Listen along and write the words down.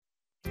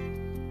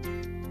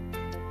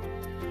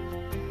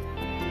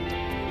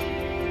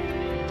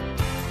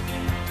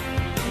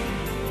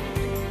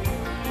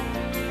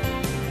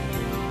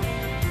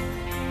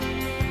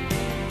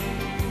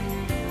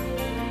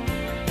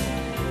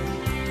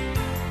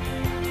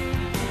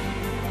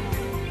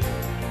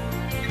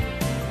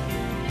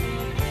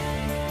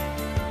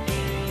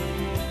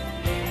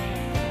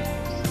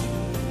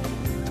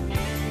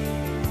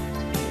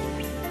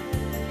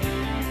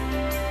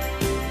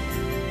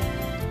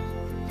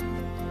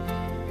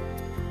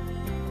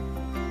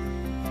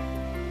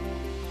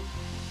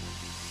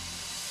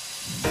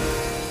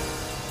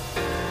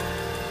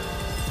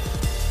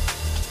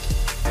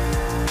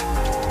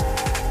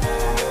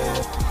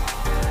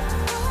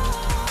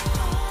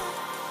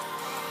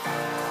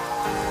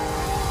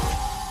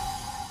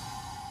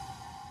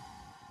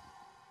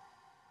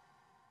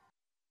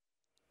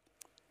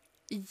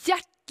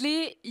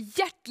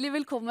Hjertelig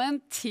velkommen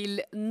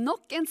til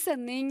nok en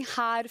sending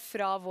her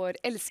fra vår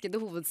elskede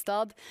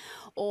hovedstad.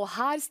 Og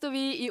her står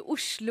vi i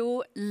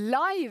Oslo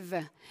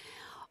live.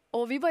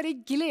 Og vi bare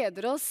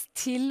gleder oss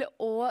til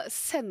å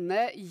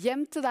sende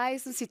hjem til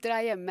deg som sitter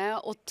der hjemme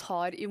og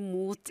tar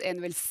imot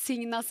en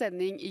velsignet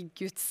sending i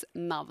Guds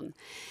navn.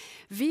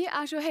 Vi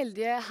så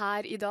heldige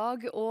her i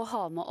dag å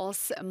ha med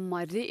oss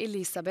Mari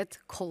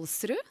Elisabeth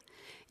Kolsrud.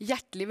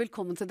 Hjertelig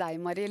velkommen til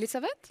deg, Mari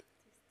Elisabeth.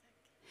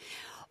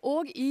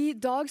 Og i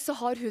dag så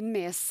har hun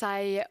med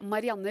seg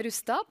Marianne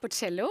Rustad på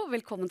cello.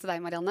 Velkommen til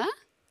deg, Marianne.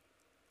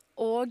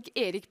 Og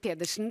Erik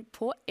Pedersen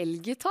på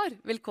elgitar.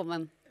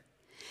 Velkommen.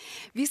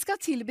 Vi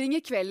skal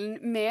tilbringe kvelden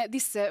med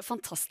disse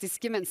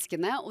fantastiske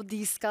menneskene, og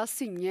de skal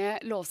synge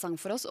lovsang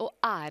for oss og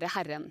ære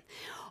Herren.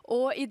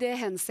 Og i det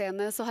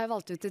henseende så har jeg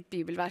valgt ut et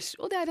bibelvers,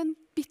 og det en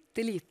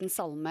bitteliten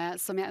salme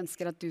som jeg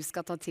ønsker at du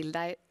skal ta til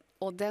deg.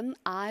 Og den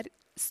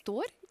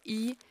står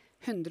i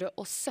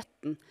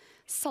 117.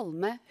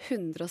 Salme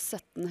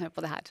 117, hør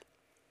på det her.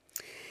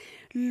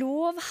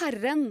 Lov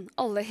Herren,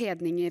 alle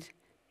hedninger,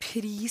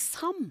 pris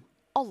ham,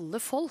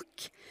 alle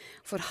folk,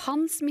 for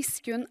hans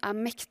miskunn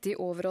mektig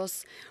over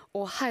oss,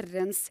 og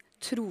Herrens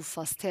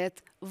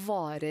trofasthet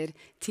varer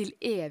til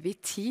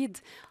evig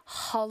tid.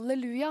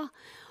 Halleluja!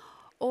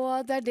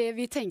 Og det det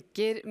vi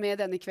tenker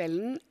med denne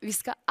kvelden. Vi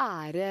skal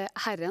ære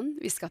Herren,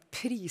 vi skal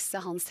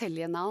prise hans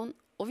hellige navn,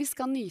 og vi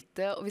skal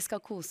nyte, og vi skal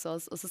kose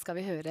oss, og så skal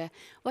vi høre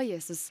hva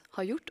Jesus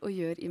har gjort og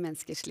gjør i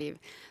menneskers liv.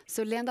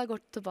 Så len deg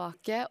godt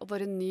tilbake, og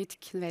bare nyt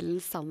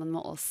kvelden sammen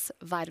med oss.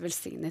 Vær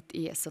velsignet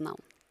i Jesu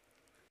navn.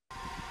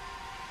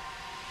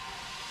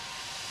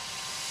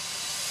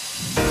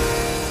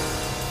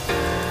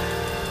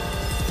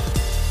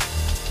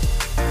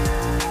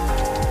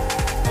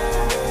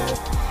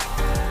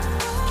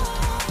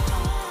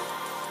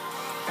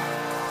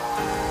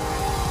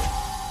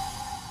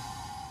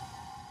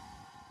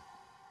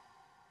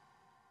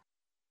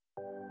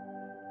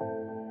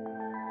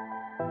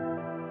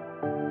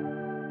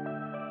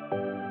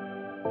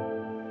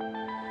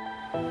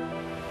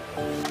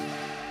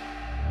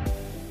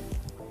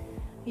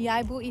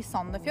 Jeg bor i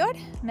Sandefjord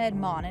med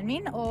mannen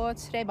min og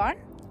 3 barn,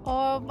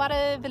 og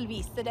bare vil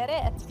vise dere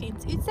et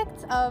fint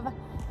utsikt av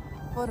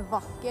vår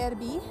vakker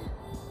by.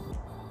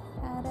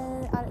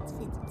 Her et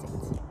fint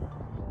utsikt.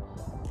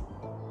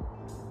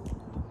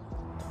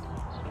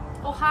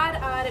 Og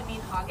her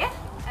min hage,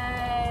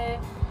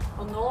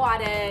 og nå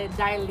det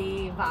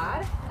deilig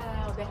vær,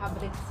 og det har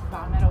blitt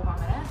varmere og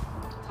varmere.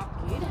 Takk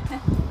Gud.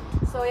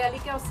 Så jeg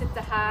liker å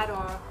sitte her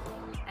og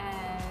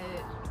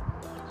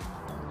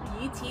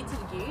gi tid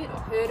til Gud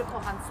og høre på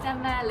hans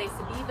stemme,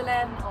 lese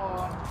Bibelen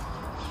og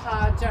ta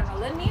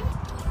journalen min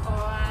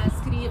og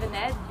skrive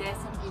ned det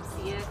som Gud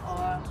sier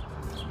og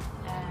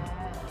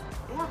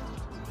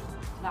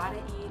være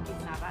i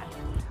Guds nærvær.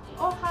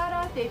 Og her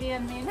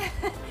babyen min,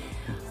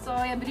 så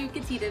jeg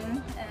bruker tiden,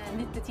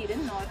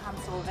 nyttetiden når han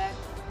sover.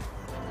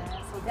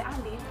 Så det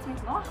livet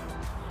mitt nå.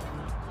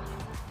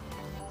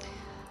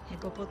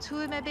 Jeg går på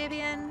tur med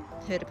babyen,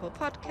 hører på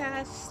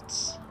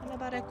podcast,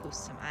 eller bare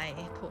koser meg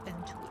på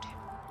en tur.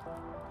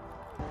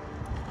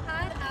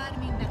 Her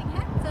min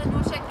menighet,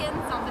 Nordsjekken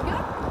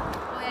Sandefjord,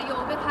 og jeg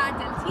jobber her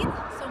deltid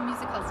som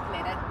musikalsk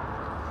leder.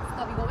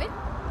 Skal vi gå inn?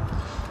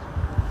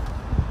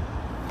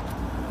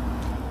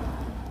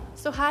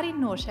 Så her i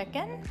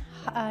Nordsjekken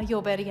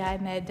jobber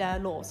jeg med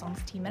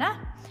lovsangstimene,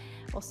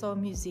 også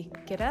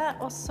musikere,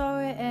 også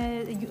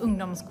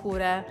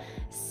ungdomskoret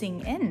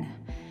Sing Inn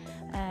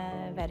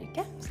hver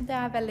uke. Så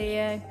det veldig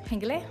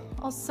hyggelig.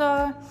 Også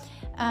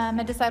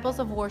med Disciples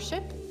of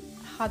Worship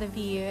hadde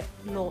vi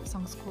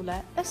lovsangskole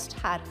Øst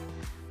her,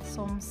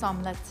 som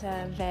samlet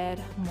hver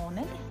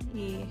måned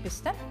i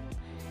høsten,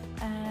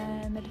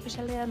 med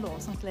forskjellige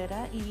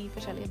lovsangsledere i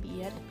forskjellige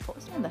byer på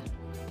Søvde.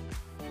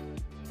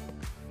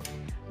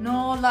 Nå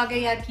lager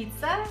jeg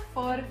pizza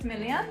for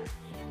familien.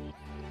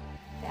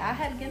 Det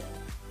helgen,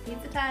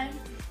 pizza time.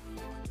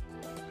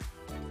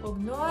 Og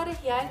når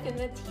jeg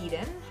finner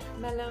tiden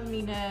mellom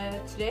mine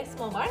 3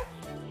 småbarn,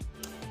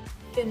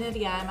 finner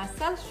jeg meg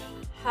selv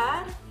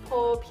her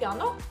på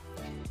piano,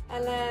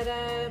 eller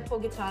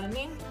på gitaren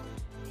min,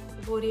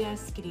 hvor jeg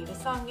skriver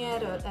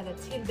sanger eller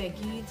tilber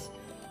Gud,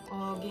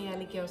 og jeg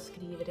liker å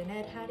skrive det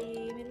ned her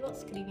i min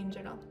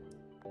låtskriving-journal.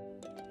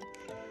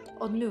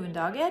 Og noen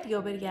dager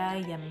jobber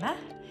jeg hjemme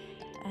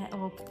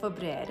og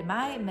forbereder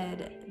meg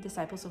med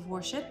Disciples of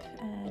Worship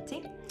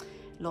ting,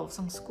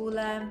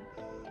 lovsangskole,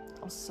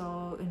 og så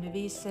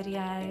underviser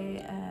jeg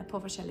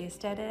på forskjellige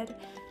steder,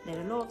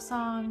 lærer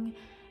lovsang,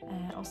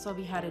 og så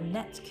vi har en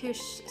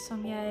nettkurs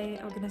som jeg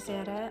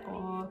organiserer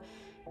og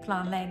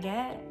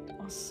planlegger,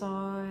 og så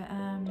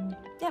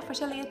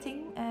forskjellige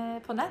ting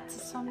på nett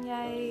som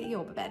jeg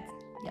jobber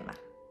med hjemme.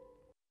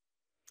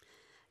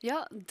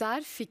 Ja,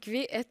 der fikk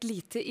vi et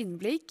lite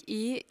innblikk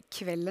i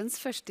kveldens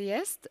første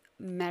gjest,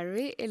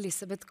 Mari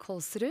Elisabeth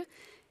Kolsrud.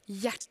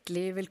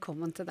 Hjertelig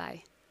velkommen til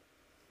deg.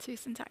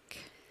 Tusen takk.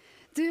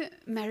 Du,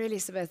 Mari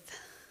Elisabeth,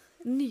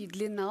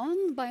 nydelig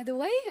navn, by the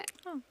way.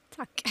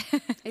 Takk.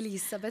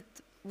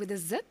 Elisabeth with a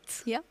Z.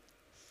 Ja.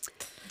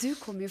 Du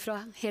kommer jo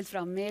helt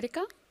fra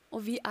Amerika,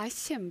 og vi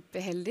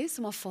kjempeheldige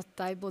som har fått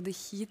deg både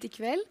hit I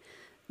kveld,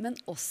 men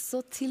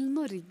også til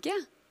Norge.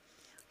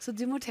 Så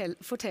du må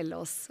fortelle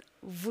oss,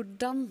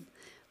 hvordan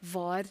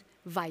var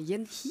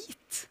veien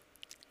hit?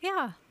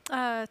 Ja,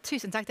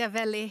 tusen takk. Det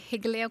veldig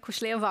hyggelig og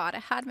koselig å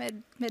være her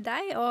med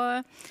deg.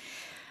 Og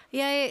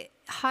jeg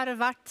har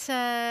vært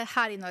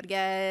her I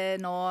Norge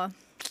nå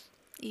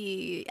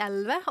I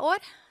 11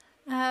 år.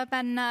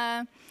 Men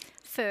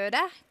før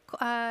det,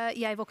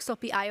 jeg vokste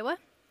opp I Iowa.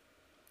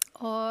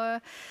 Og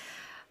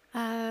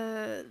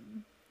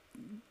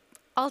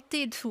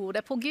alltid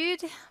trodde på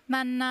Gud,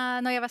 men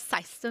når jeg var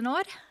 16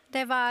 år,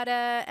 det var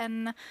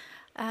en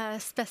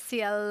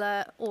spesiell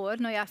år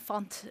når jeg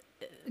fant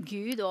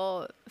Gud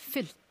og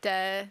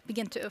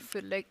begynte å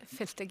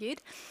fylte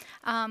Gud.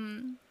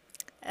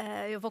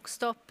 Jeg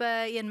vokste opp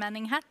I en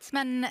menighet,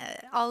 men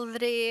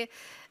aldri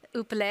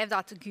opplevde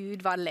at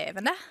Gud var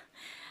levende.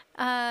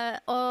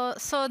 Og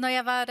så når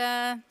jeg var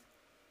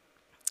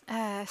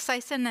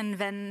 16, en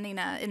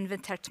venninne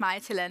inviterte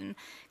meg til en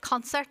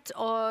konsert,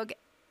 og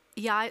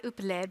jeg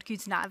opplevde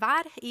Guds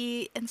nærvær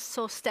I en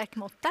så sterk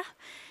måte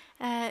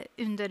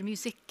under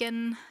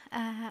musikken.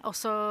 Og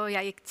så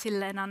jeg gikk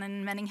til en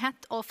annen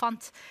menighet og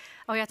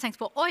jeg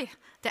tenkte på, oi,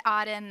 det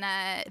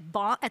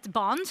et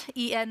band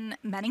I en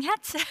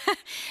menighet.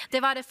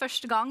 Det var det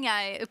første gang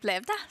jeg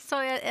opplevde.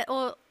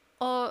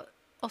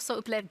 Og så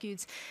opplevde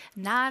Guds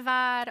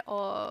nærvær,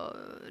 og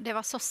det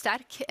var så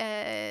sterk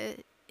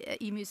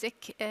I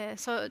musikk.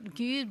 Så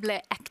Gud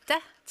ble ekte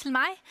til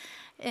meg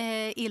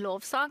I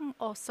lovsang,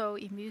 også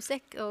I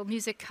musikk. Og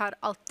musikk har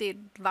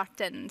alltid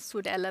vært en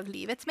stor del av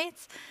livet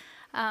mitt.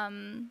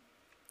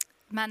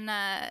 Men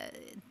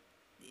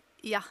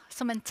ja,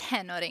 som en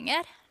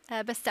tenåringer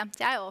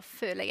bestemte jeg å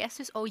følge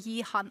Jesus og gi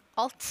han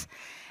alt.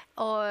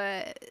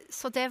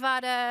 Så det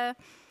var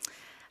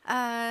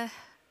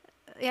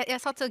jeg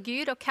sa til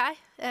Gud, ok,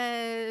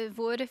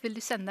 hvor vil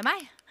du sende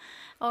meg?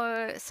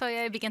 Så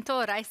jeg begynte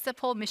å reise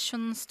på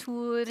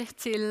misjonstur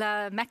til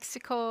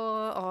Mexico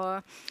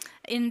og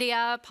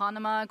India,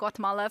 Panama,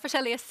 Guatemala,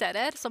 forskjellige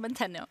steder som en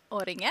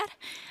tenåringer.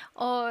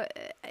 Og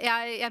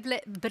jeg ble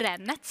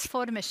brennet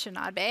for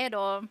misjonarbeid,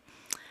 og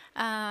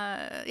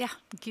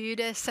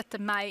Gud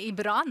sette meg I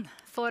brann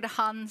for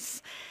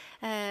hans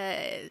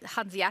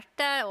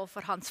hjerte og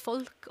for hans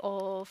folk,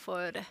 og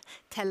for å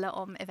fortelle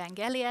om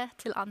evangeliet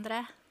til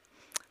andre.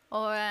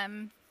 Og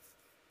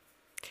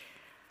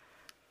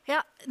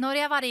når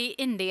jeg var I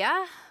India,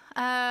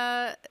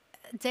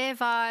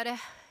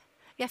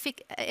 jeg fikk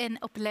en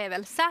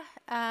opplevelse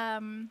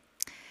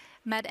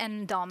med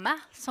en dame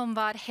som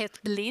var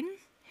helt blind.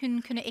 Hun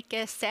kunne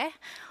ikke se,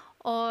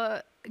 og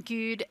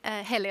Gud,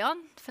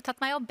 Helligånd,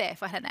 fortalte meg å be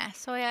for henne.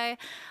 Så jeg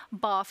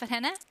ba for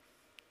henne,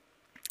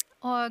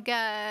 og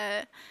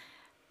jeg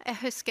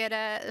husker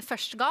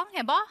første gang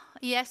jeg ba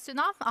I Jesu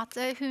navn, at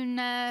hun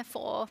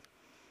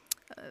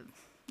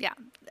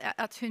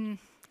at hun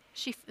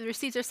she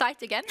received her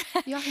sight again.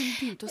 Ja, hun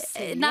begynte å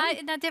se igjen.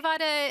 Nei, det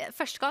var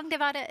første gang.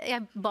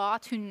 Jeg ba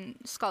at hun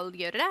skal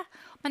gjøre det.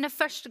 Men det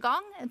første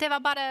gang, det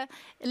var bare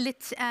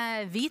litt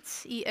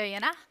hvit I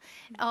øynene.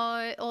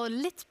 Og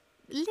litt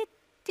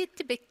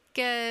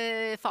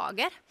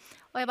fager.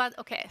 Og jeg ba,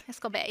 ok, jeg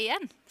skal be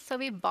igjen. Så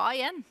vi ba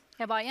igjen.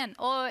 Jeg ba igjen.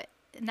 Og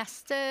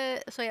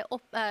så jeg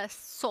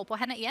så på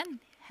henne igjen,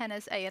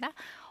 hennes øyne.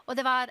 Og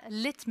det var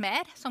litt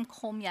mer som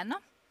kom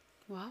gjennom.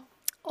 Wow.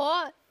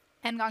 Og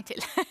en gang til.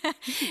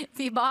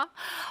 Vi ba.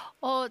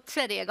 Og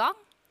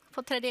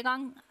på tredje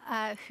gang,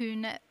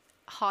 hun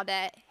hadde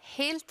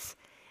helt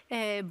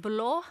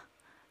blå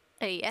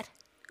øyer.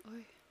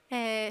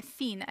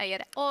 Fine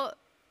øyer.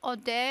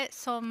 Og det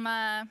som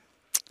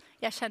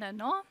jeg kjenner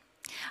nå,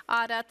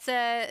 at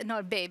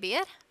når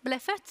babyer ble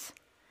født,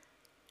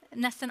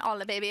 nesten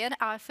alle babyer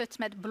født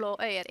med blå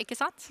øyer, ikke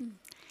sant?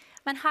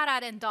 Men her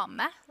det en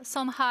dame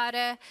som har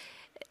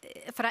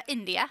fra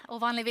India, og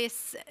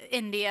vanligvis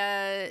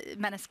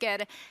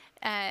India-mennesker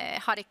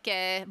har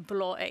ikke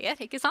blå øyer,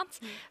 ikke sant?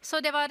 Så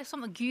det var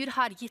som Gud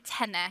har gitt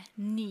henne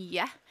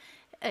nye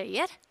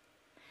øyer,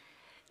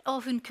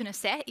 og hun kunne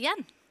se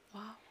igjen.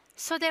 Wow.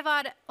 Så det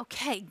var,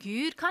 ok,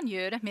 Gud kan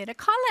gjøre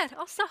mirakaler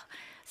også.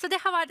 Så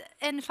det har vært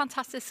en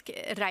fantastisk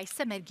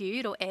reise med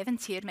Gud, og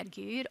eventyr med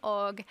Gud,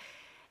 og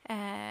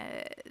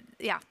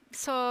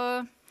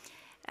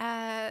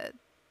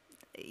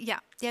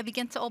jeg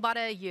begynte å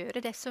bare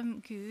gjøre det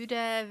som Gud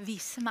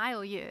viser meg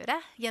å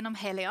gjøre gjennom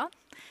Helligånd.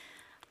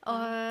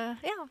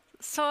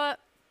 Så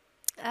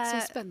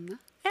spennende.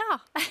 Ja.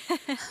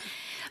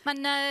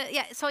 Men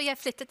så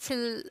jeg flyttet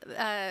til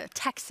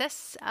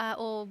Texas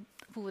og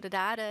bodde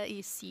der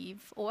I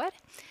 7 år.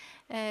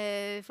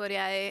 Hvor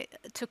jeg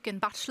tok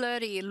en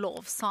bachelor I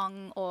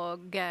lovsang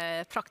og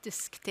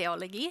praktisk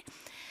teologi.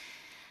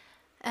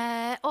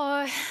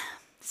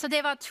 Så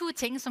det var 2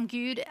 ting som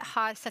Gud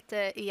har sett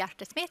I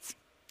hjertet mitt.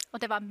 Og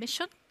det var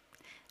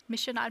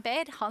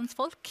missionarbeid, hans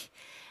folk,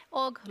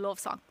 og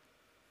lovsang.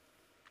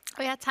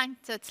 Og jeg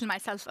tenkte til meg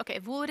selv, ok,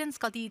 hvordan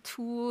skal de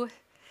 2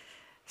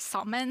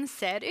 sammen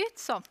se ut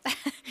som?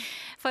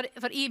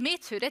 For i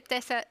mitt huvud,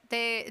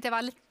 det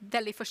var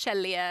veldig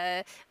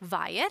forskjellige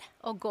veier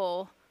å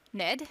gå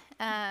ned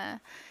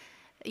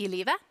i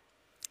livet.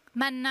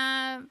 Men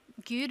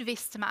Gud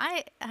visste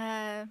meg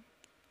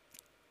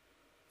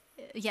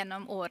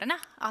gjennom årene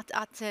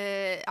at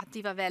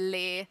de var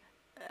veldig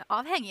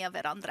avhengige av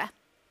hverandre.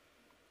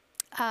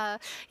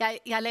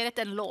 Jeg ledet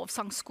en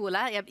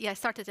lovsangskole. Jeg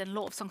startet en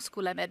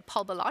lovsangskole med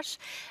Paul Ballage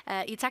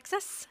i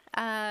Texas.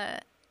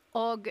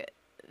 Og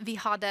vi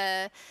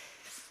hadde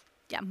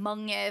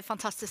mange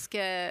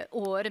fantastiske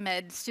år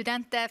med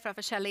studenter fra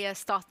forskjellige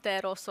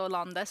stater og også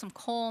landet som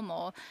kom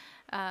og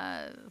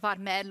var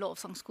med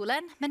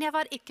lovsangskolen. Men jeg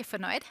var ikke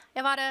fornøyd.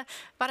 Jeg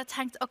bare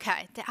tenkte,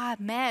 ok, det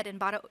mer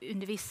enn bare å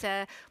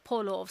undervise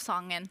på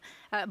lovsang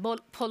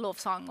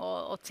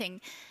og ting.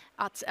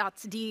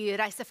 At de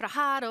reiste fra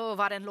her og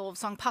var en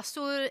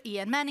lovsangpastor i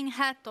en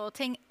menighet og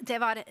ting. Det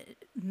var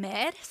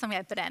mer som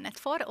jeg brennet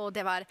for, og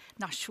det var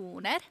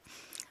nasjoner.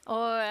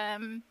 Og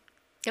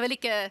jeg vil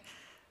ikke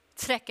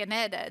trekke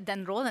ned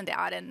den rollen. Det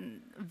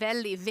en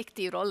veldig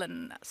viktig rolle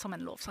som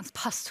en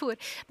lovsangspastor.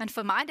 Men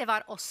for meg, det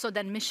var også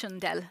den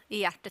mission-del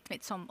i hjertet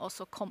mitt som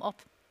også kom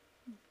opp.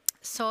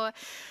 Så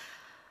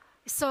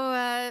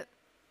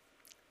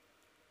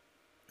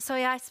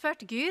jeg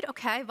spurte Gud,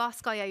 ok, hva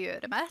skal jeg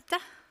gjøre med dette?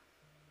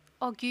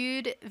 Og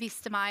Gud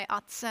viste meg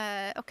at,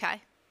 ok,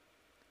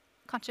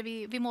 kanskje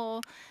vi må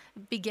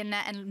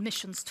begynne en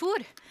missionstour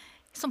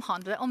som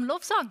handler om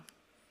lovsang.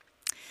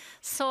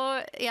 Så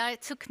jeg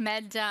tok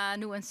med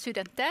noen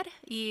studenter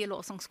i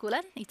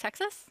lovsangskolen i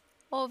Texas,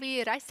 og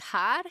vi reiste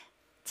her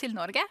til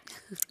Norge.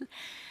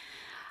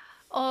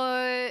 Og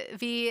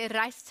vi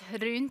reiste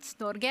rundt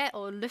Norge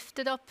og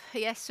løftet opp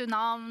Jesu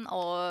navn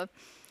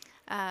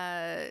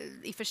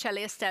i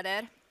forskjellige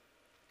steder.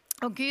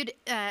 Og Gud,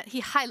 he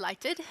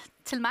highlighted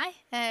til meg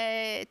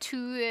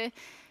 2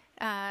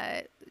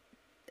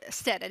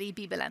 steder i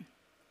Bibelen.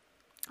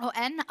 Og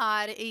en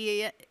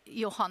i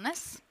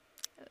Johannes,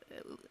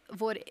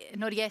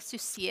 når Jesus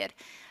sier,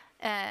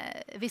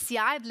 hvis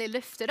jeg blir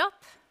løftet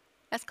opp,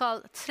 jeg skal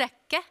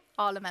trekke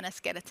alle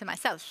mennesker til meg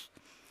selv.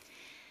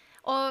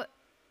 Og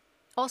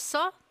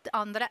også det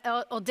andre,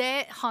 og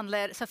det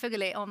handler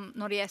selvfølgelig om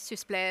når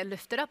Jesus ble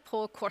løftet opp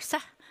på korset.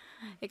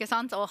 Ikke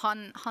sant? Og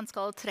han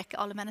skal trekke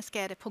alle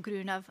mennesker på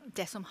grunn av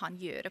det som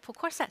han gjør på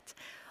korset.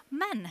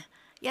 Men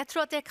jeg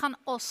tror at det kan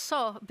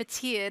også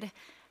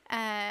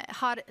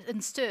har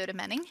en større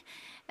mening.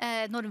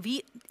 Når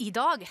vi i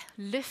dag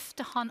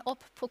løfter han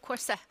opp på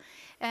korset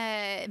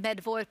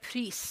med vår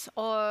pris,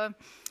 og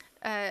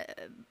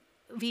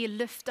vi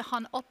løfter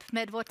han opp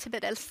med vår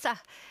tilbedelse,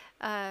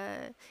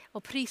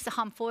 og priser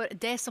ham for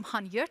det som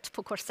han gjør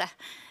på korset.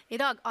 I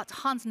dag at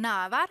hans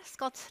nærvær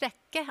skal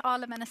trekke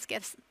alle mennesker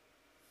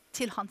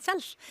til han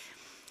selv.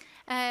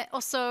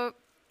 Og så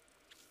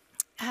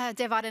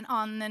det var en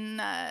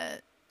annen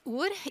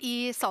ord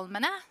i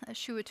salmene,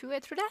 22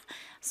 jeg tror det,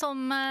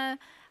 som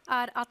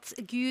at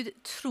Gud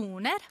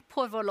troner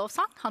på vår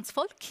lovsang, hans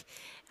folk.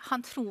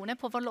 Han troner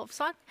på vår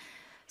lovsang,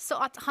 så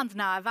at hans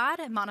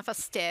nærvær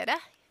manifesterer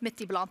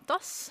midt iblant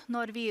oss,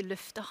 når vi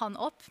løfter han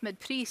opp med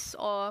pris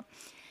og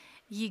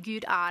gir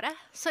Gud ære.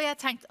 Så jeg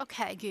tenkte, ok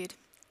Gud,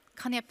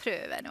 kan jeg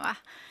prøve noe?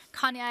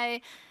 Kan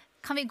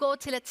vi gå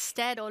til et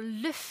sted og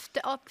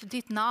løfte opp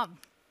ditt navn,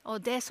 og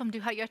det som du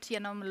har gjort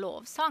gjennom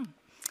lovsang,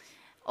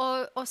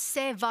 og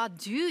se hva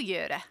du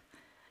gjør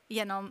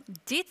gjennom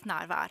ditt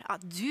nærvær,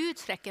 at du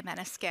trekker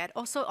mennesker,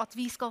 og så at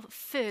vi skal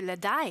føle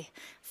deg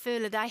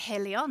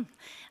Helligånd,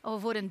 og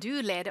hvordan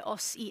du leder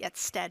oss i et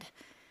sted.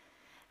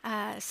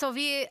 Så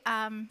vi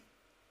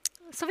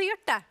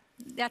gjorde det.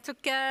 Jeg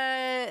tok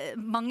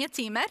mange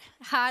timer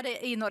her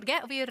i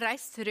Norge, og vi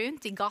reiste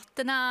rundt i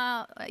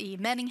gatene, i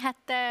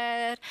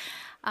menigheter,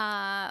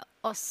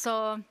 og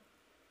så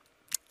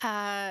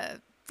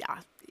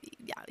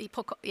i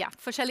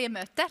forskjellige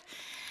møter.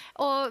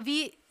 Og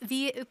vi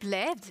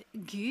opplevde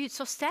Gud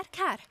så sterk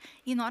her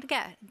i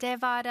Norge.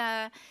 Det var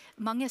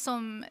mange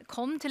som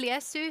kom til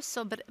Jesus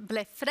og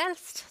ble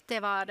frelst.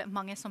 Det var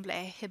mange som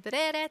ble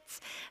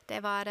helbredet.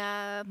 Det var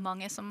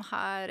mange som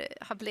har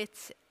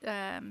blitt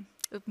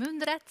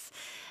oppmuntret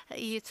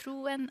i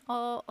troen.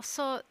 Og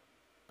så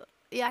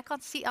jeg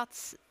kan si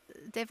at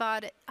det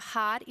var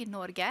her i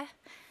Norge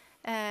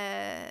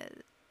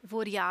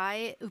hvor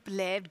jeg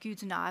opplevde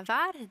Guds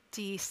nærvær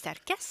de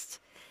sterkest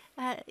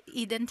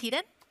i den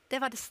tiden. Det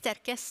var det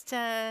sterkeste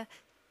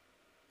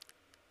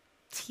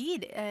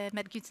tid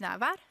med Guds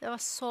nærvær. Det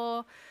var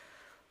så,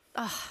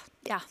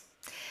 ja.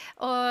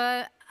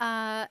 Og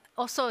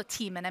også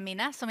timene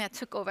mine, som jeg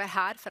tok over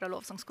her fra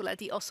lovsangskolen,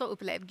 de også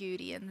opplevde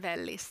Gud i en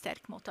veldig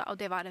sterk måte, og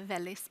det var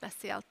veldig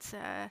spesielt.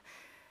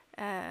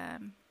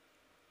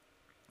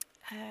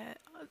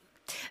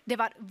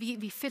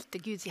 Vi fylte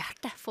Guds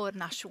hjerte for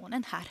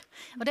nasjonen her.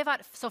 Og det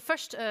var så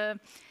først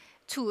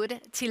tur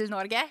til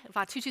Norge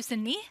var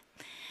 2009,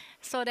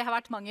 så det har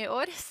vært mange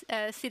år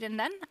siden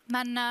den.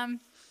 Men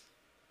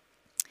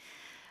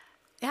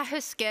jeg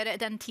husker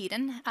den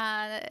tiden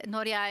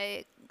når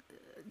jeg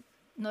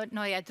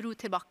dro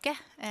tilbake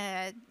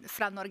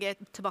fra Norge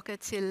tilbake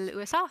til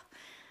USA.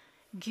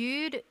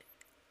 Gud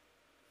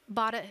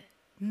bare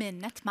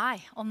minnet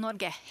meg om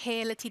Norge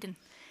hele tiden.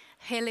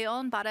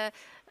 Helligånd bare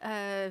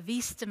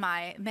viste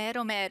meg mer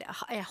og mer.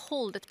 Jeg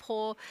holdt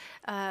på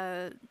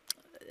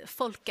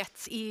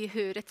folket i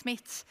høret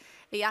mitt,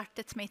 i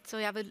hjertet mitt.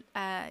 Og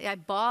jeg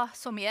ba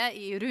så mye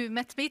i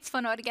rommet mitt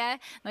for Norge.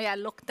 Når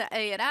jeg lukket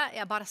øyne,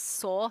 jeg bare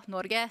så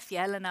Norge,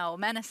 fjellene og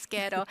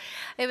mennesker. Og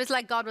it was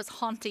like God was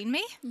haunting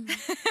me.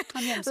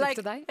 Han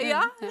hjemsøkte deg.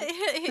 Ja,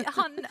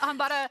 han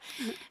bare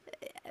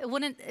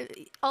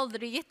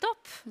aldri gitt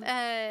opp.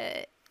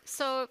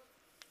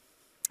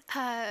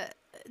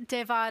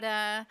 Det var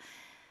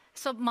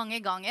så mange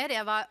ganger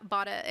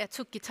jeg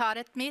tok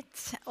gitaren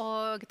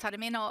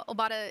min og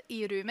bare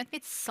i rommet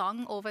mitt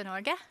sang over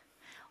Norge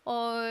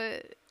og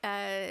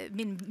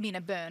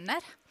mine bønner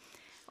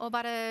og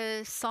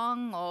bare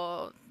sang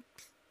og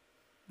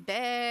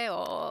be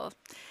og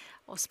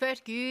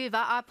spurte Gud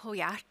hva på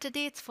hjertet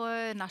ditt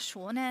for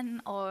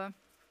nasjonen og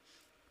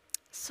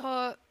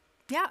så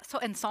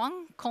en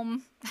sang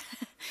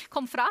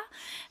kom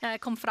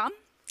fram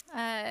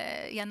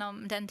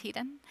gjennom den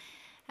tiden.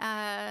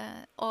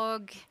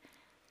 Og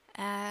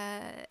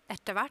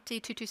etter hvert i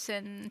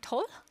 2012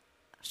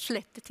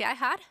 flyttet jeg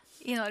her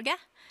i Norge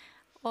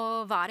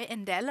og var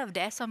en del av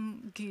det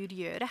som Gud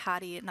gjør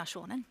her i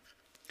nasjonen.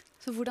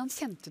 Så hvordan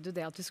kjente du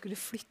det at du skulle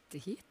flytte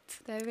hit?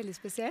 Det jo veldig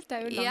spesielt.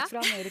 Det jo langt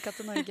fra Amerika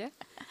til Norge.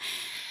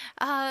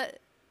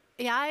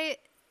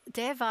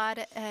 Det var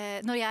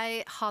når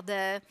jeg hadde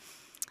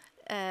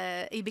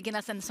i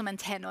begynnelsen som en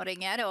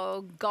tenåringer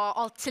og ga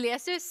alt til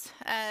Jesus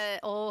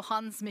og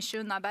hans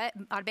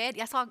misjonarbeid.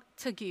 Jeg sa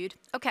til Gud,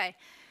 ok,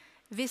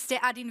 hvis det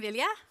din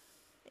vilje,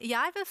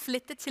 jeg vil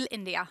flytte til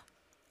India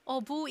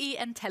og bo i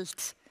en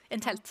telt.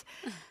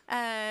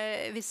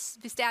 Hvis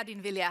det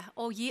din vilje,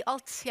 og gi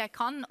alt jeg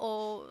kan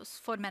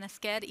for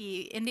mennesker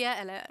i India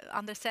eller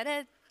andre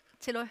steder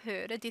til å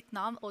høre ditt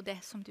navn og det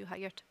som du har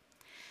gjort.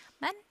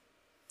 Men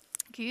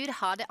Gud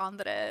hadde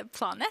andre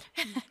planer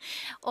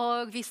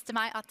og viste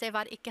meg at det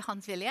var ikke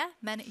hans vilje,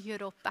 men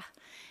Europa.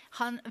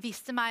 Han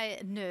viste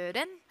meg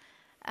nøden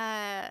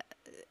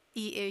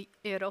i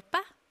Europa,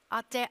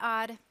 at det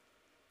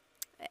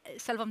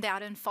selv om det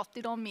en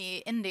fattigdom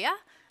i India,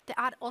 det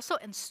også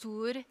en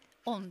stor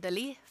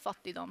åndelig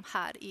fattigdom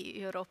her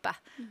i Europa,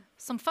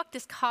 som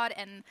faktisk har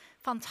en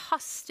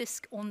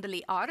fantastisk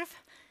åndelig arv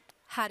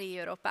her i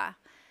Europa.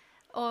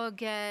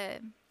 Og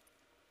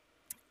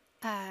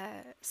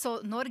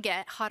så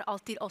Norge har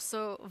alltid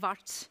også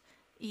vært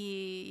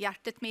i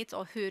hjertet mitt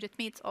og høret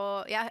mitt,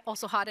 og jeg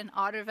også har en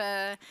arv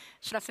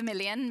fra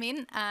familien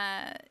min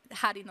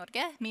her i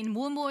Norge. Min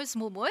mormors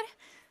mormor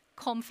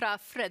kom fra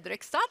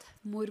Fredrikstad.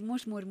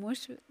 Mormors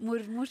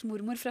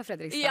mormor fra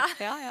Fredrikstad.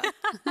 Ja.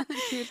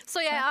 Så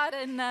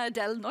jeg en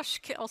del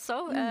norsk også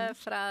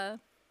fra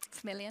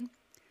familien.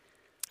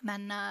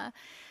 Men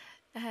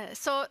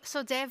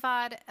så det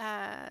var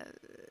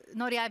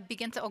når jeg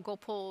begynte å gå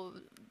på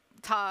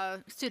ta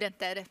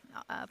studenter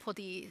på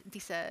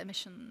disse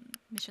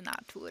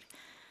misjonærtur.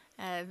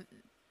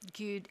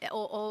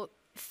 Og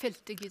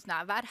følte Guds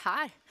nærvær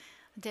her.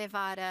 Det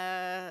var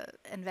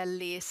en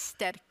veldig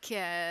sterk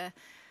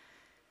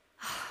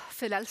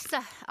følelse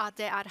at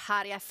det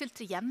her jeg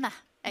følte hjemme,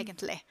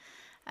 egentlig.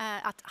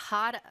 At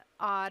her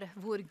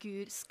hvor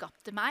Gud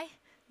skapte meg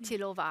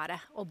til å være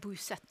og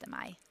bosette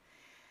meg.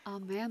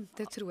 Amen,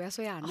 det tror jeg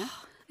så gjerne.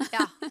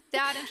 Ja, det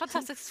en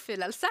fantastisk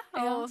følelse.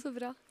 Ja, så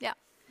bra. Ja.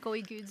 Gå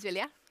i Guds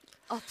vilje.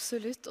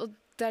 Absolutt, og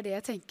det det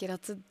jeg tenker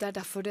at det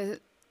derfor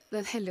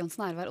Den Helligånds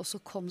nærvær også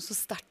kom så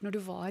sterkt når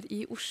du var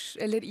i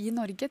i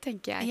Norge,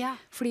 tenker jeg. Ja.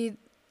 Fordi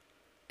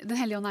Den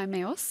Hellige Ånd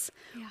med oss,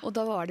 og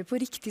da var det på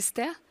riktig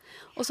sted.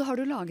 Og så har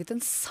du laget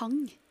en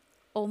sang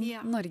om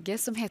Norge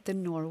som heter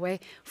Norway.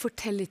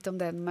 Fortell litt om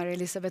den, Mary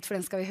Elisabeth, for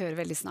den skal vi høre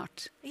veldig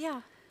snart.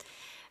 Ja.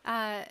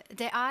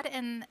 Det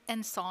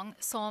en sang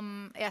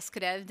som jeg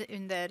skrev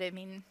under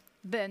min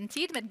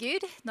bønnetid med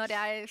Gud, når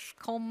jeg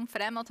kom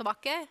frem og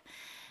tilbake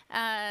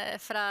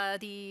fra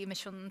de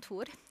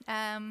misjontur.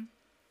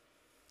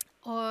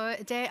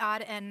 Og det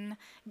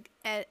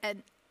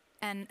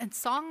en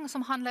sang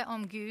som handler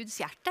om Guds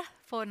hjerte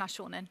for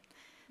nasjonen.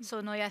 Så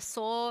når jeg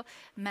så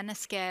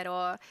mennesker,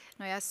 og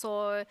når jeg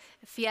så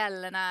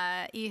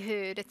fjellene i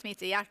høret mitt,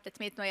 i hjertet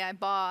mitt, når jeg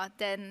ba,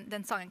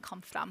 den sangen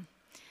kom frem.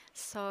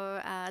 Så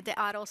det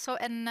også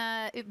en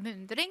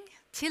oppmuntring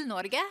til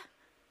Norge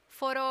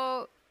for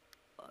å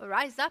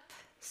rise up,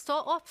 stå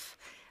opp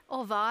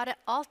og være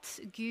alt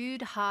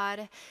Gud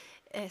har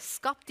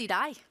skapt i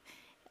deg,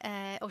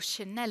 og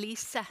skjønne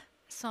lyset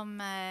som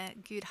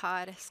Gud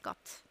har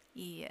skapt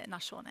i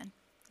nasjonen.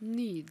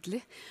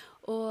 Nydelig.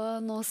 Og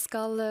nå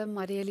skal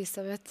Mary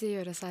Elisabeth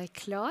gjøre seg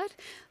klar,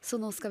 så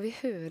nå skal vi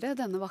høre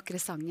denne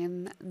vakre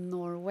sangen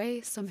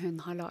Norway som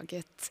hun har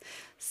laget.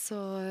 Så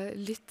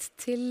lytt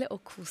til og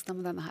kos deg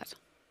med denne her.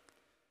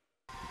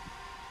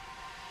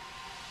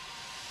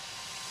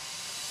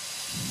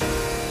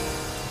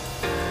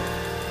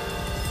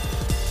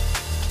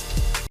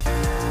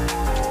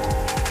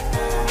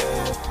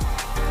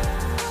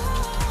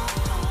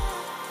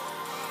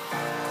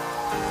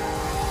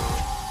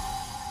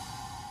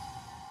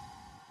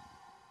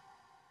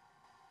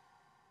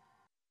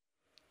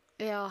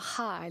 Ja,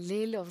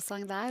 herlig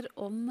lovsang der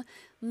om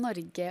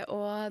Norge,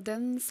 og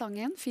den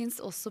sangen finnes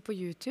også på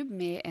YouTube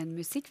med en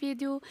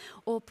musikkvideo,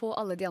 og på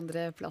alle de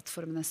andre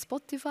plattformene,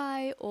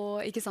 Spotify,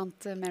 og ikke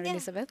sant, Mary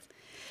Elizabeth?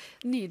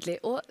 Nydelig.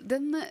 Og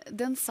den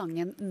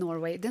sangen,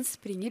 Norway, den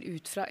springer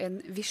ut fra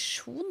en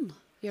visjon,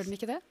 gjør den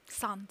ikke det?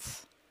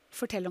 Sant.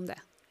 Fortell om det.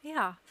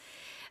 Ja.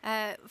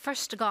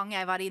 Første gang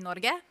jeg var i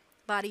Norge,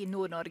 var i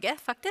Nord-Norge,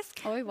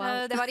 faktisk. Oi,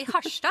 wow. Det var i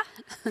Harstad,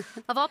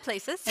 of all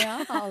places. Ja,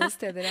 alle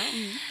steder, ja.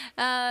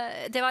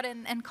 Det var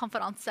en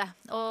konferanse,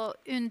 og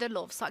under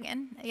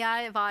lovsangen,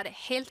 jeg var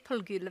helt på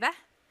gulvet,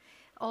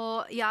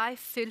 og jeg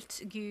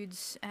følte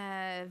Guds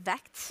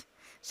vekt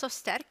så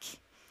sterk.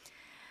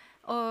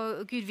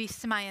 Og Gud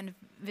viste meg en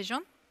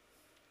visjon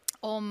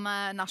om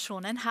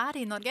nasjonen her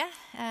i Norge.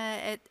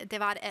 Det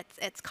var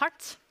et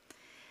kart,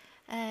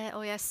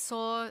 og jeg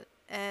så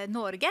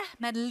Norge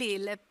med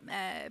lille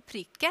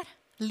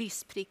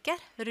lysprikker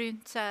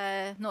rundt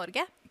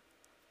Norge.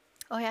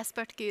 Og jeg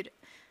spurte Gud,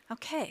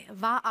 ok,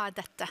 hva er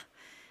dette?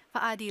 Hva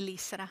er de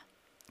lysere?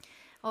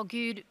 Og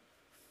Gud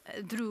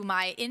dro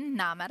meg inn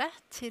nærmere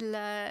til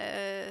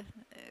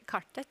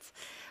kartet,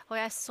 og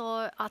jeg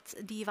så at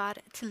de var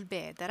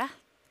tilbedere.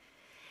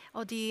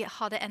 Og de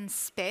hadde en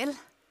spel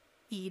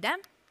i dem,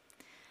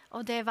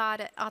 og det var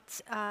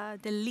at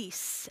det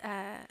lys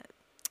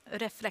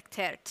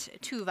reflektert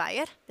to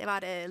veier. Det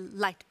var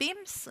light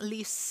beams,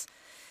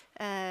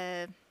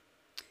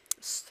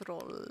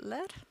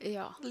 lysstråler.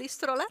 Ja.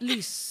 Lysstråler?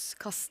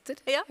 Lyskaster.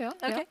 Ja, ja,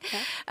 ok.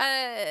 ja.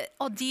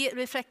 Og de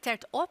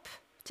reflekterte opp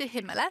til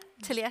himmelen,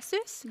 til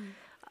Jesus.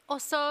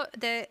 Og så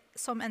det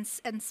som en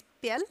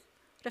spjell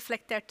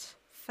reflektert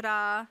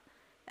fra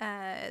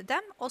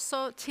dem, og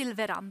så til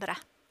hverandre.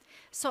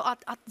 Så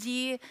at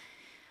de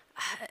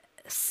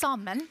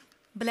sammen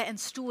ble en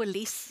stor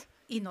lys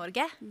i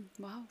Norge,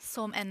 Wow.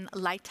 som en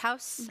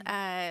lighthouse,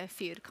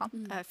 fyrtårn,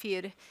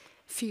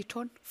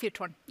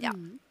 ja.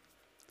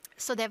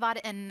 Så det var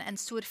en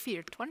stor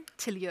fyrtårn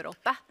til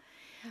Europa.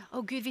 Ja.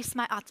 Og Gud viste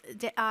meg at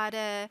det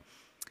er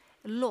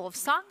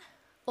lovsang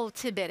og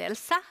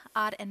tilbedelse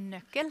er en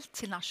nøkkel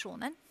til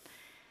nasjonen.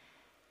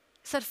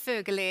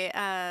 Selvfølgelig,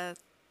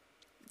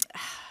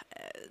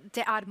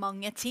 det er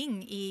mange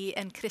ting i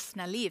en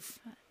kristne liv,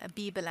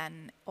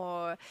 Bibelen,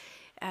 og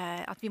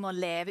at vi må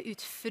leve ut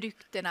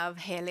frukten av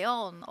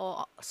Helligånd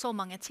og så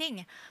mange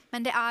ting.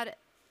 Men det er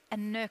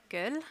en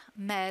nøkkel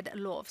med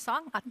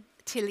lovsang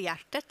til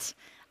hjertet,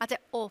 at det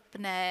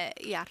åpner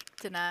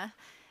hjertene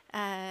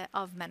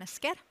av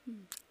mennesker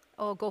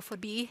og går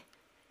forbi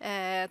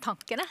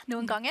tankene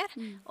noen ganger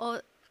og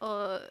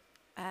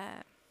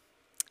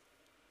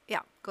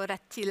går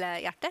rett til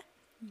hjertet.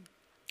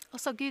 Og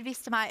så Gud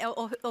viste meg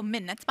og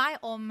minnet meg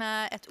om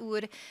et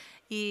ord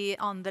i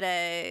 2.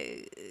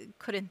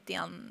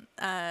 Korintian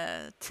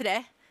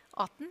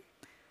 3:18,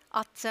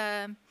 at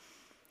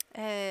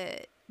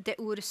det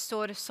ord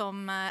står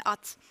som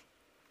at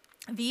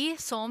vi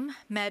som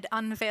med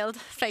unveiled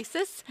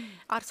faces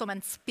er som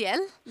en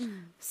spjell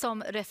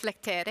som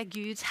reflekterer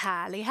Guds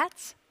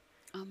herlighet.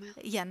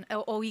 Amen.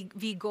 Og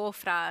vi går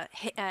fra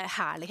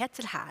herlighet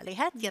til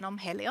herlighet gjennom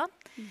Helligånd.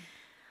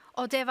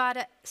 Og det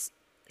var...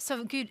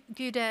 Så Gud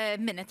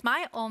minnet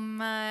meg om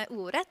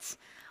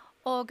ordet,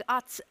 og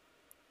at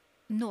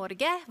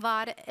Norge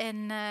var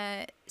en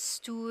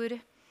stor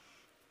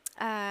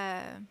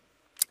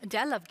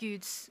del av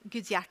Guds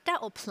hjerte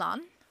og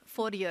plan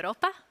for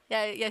Europa.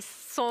 Jeg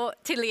så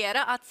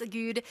tidligere at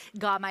Gud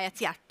ga meg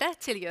et hjerte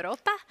til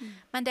Europa,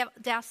 men det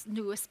er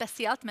noe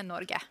spesielt med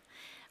Norge,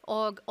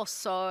 og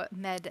også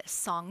med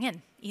sangen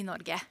i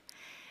Norge.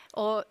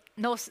 Og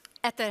nå,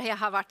 etter jeg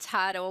har vært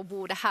her og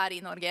bodd her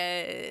i Norge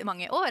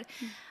mange år,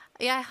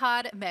 jeg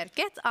har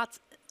merket at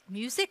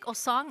musikk og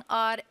sang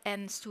er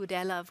en stor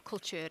del av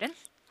kulturen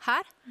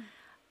her.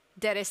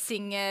 Vi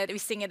synger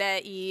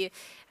det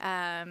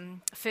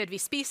før vi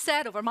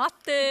spiser, over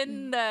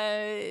maten,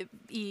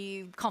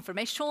 i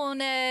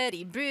konfirmasjoner,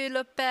 i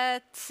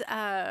bryllupet,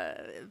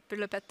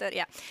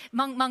 ja.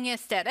 Mange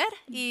steder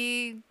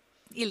i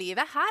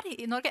livet her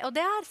i Norge, og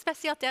det er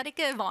spesielt, det er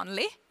ikke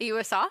vanlig i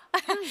USA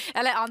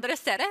eller andre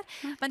steder,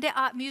 men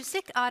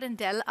musikk er en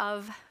del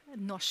av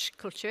norsk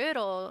kultur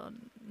og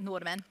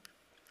nordmenn.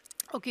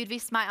 Og Gud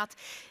viste meg at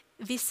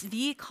hvis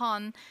vi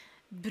kan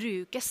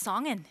bruke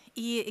sangen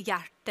i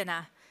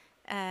hjertene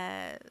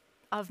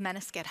av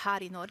mennesker her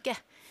i Norge,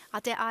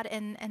 at det er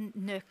en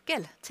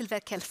nøkkel til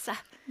vekkelse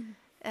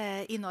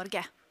i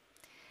Norge.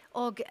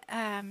 Og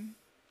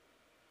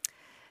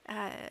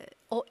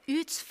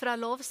ut fra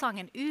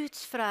lovsangen, ut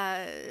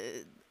fra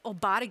å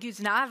bære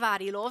Guds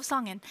nærvær i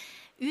lovsangen,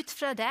 ut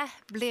fra det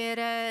blir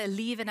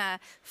livene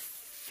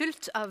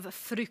fullt av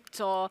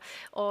frukt og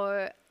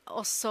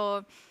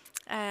også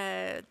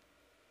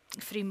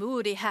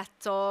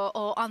frimodighet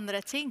og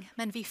andre ting.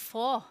 Men vi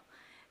får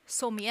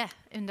så mye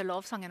under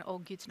lovsangen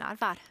og Guds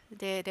nærvær.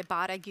 Det er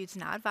bare Guds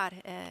nærvær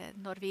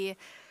når vi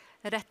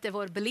retter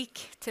vår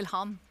blikk til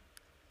ham.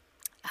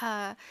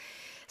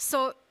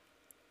 Så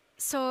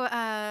så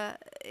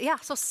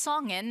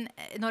sangen,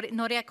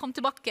 når jeg kom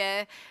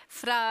tilbake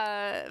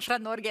fra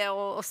Norge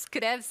og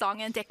skrev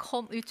sangen, det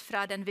kom ut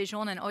fra den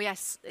visjonen, og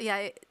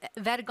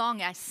hver gang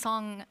jeg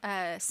sang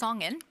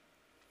sangen,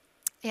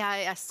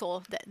 jeg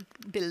så dette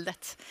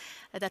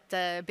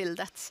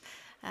bildet.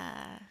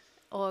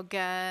 Og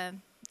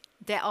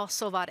det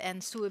også var en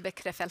stor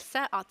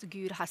bekreftelse at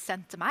Gud har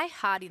sendt meg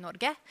her i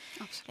Norge.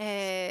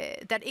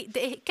 Det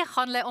ikke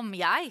handler om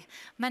jeg,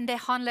 men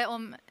det handler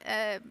om...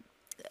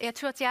 Jeg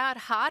tror at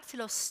jeg her til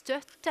å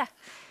støtte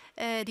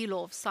de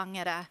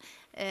lovsangere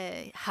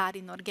her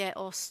i Norge,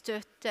 og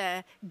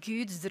støtte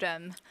Guds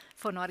drøm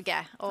for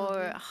Norge,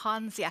 og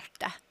hans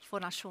hjerte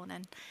for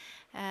nasjonen.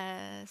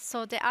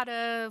 Så det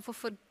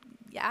hvorfor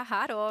jeg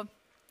her, å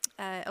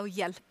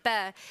hjelpe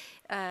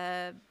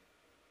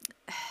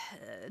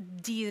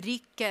de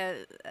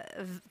rike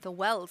the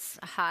wells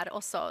her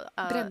også.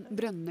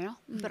 Brønner, ja.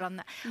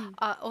 Brønner.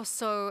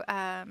 Også...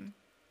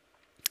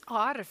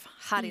 arv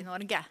her i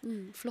Norge.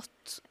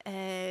 Flott.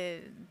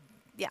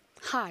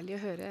 Herlig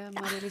å høre,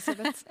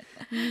 Marie-Elisabeth.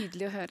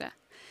 Nydelig å høre.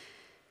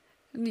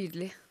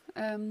 Nydelig.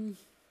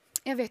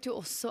 Jeg vet jo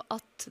også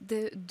at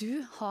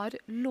du har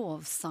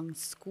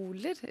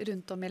lovsangskoler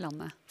rundt om i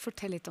landet.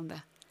 Fortell litt om det.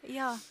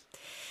 Ja.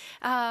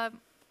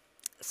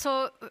 Så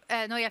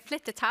når jeg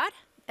flyttet her,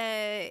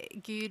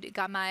 Gud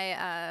ga meg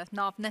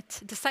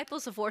navnet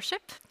Disciples of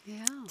Worship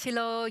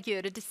til å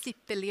gjøre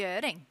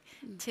disippelgjøring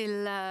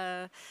til...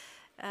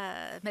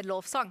 med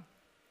lovsang.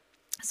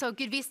 Så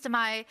Gud viste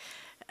meg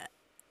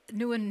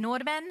noen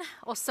nordmenn,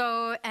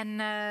 også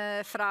en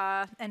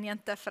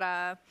jente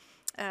fra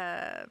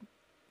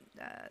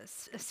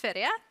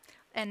Sverige,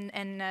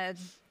 en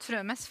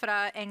trømmes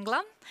fra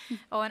England,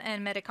 og en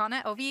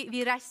amerikaner. Og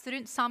vi reiste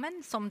rundt sammen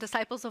som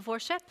Disciples of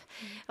Worship.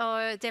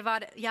 Og det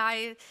var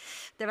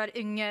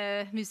unge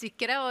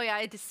musikere, og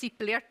jeg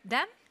disippelgjørte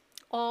dem.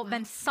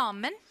 Men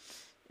sammen,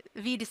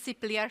 vi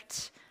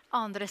disippelgjørte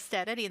andre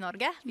steder i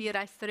Norge. Vi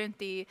reiste rundt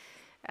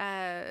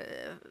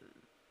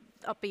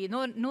oppe i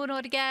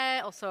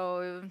Nord-Norge, også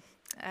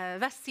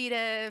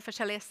vestside,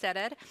 forskjellige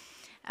steder.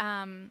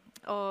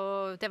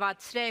 Og det var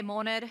 3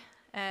 måneder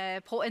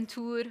på en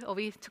tur, og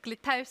vi tok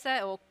litt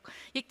pause, og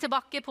gikk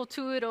tilbake på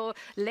tur, og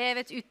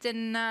levet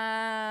uten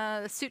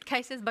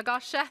suitcases,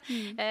 bagasje,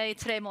 i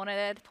 3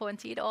 måneder på en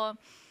tid, og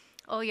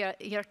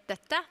gjort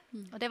dette.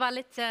 Og det var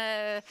litt...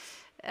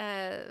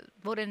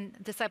 hvordan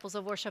Disciples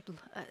of Worship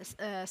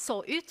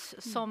så ut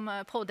som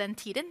på den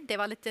tiden. Det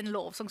var litt en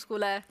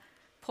lovsangskole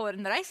på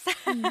en reis.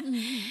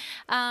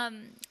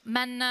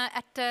 Men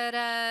etter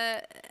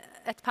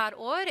et par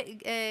år,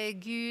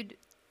 Gud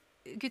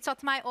sa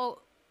til meg å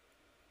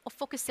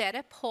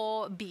fokusere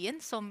på byen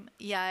som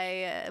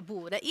jeg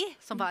bodde i,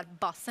 som var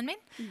basen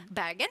min,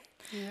 Bergen.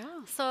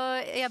 Så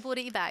jeg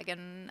bodde i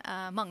Bergen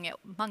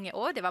mange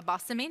år, det var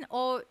basen min,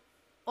 og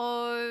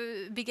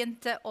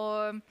begynte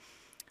å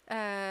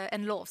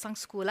en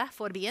lovsangskole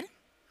for byen.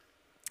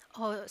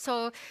 Og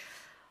så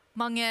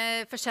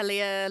mange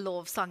forskjellige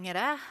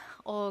lovsangere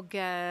og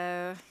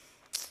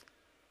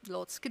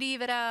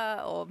låtskrivere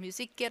og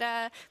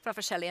musikere fra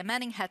forskjellige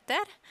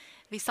menigheter.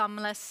 Vi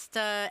samles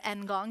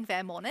en gang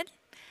hver måned,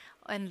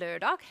 en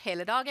lørdag,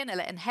 hele dagen,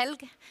 eller en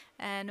helg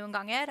noen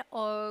ganger.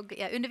 Og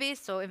jeg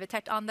underviser og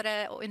invitert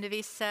andre å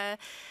undervise.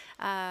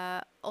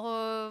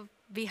 Og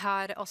vi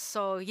har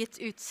også gitt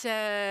ut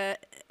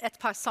et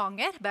par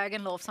sanger,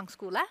 Bergen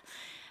lovsangskole,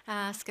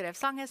 skrev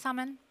sanger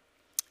sammen.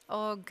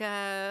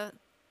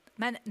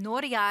 Men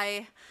når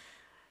jeg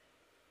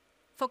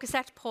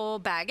fokuserte på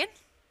Bergen,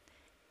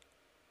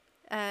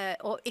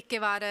 og ikke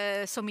var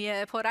så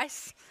mye på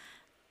reis,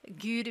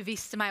 Gud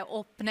viste meg å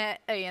åpne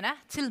øynene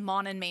til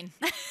mannen min.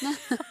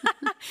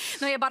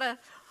 Når jeg bare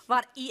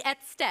var i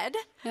et sted,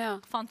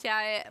 fant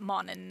jeg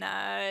mannen,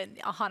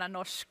 han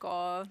norsk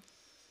og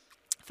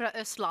fra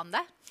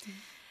Østlandet.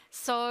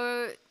 Så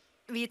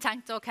vi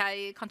tenkte,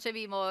 kanskje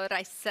vi må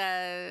reise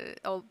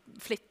og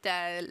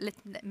flytte litt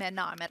mer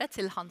nærmere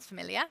til hans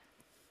familie.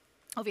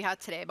 Og vi har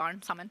 3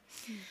 barn sammen.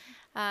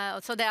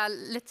 Så det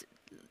litt...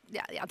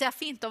 det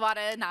fint å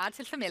være nær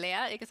til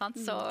familie, ikke sant?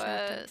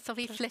 Så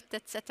vi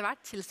flyttet etter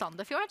hvert til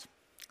Sandefjord.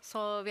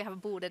 Så vi har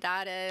bodd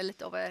der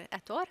litt over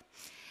 1 år.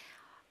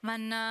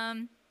 Men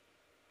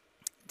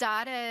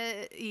der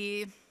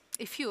i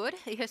fjor,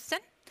 i høsten,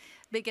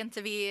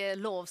 begynte vi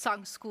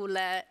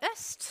lovsangskole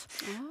Øst.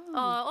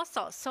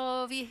 Så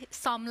vi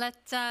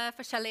samlet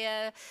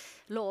forskjellige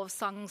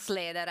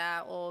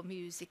lovsangsledere og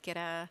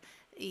musikere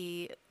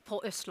på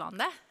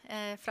Østlandet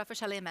fra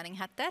forskjellige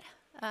menigheter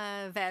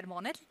hver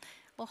måned,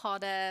 og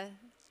hadde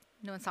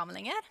noen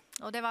samlinger.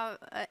 Og det var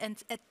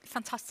et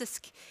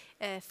fantastisk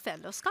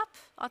fellesskap,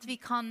 at vi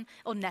kan,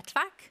 og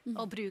nettverk,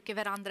 og bruke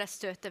hverandre,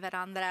 støtte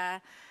hverandre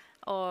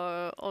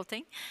og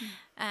ting.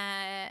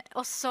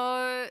 Og så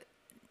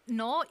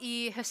nå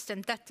i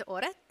høsten dette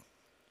året,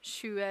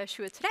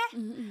 2023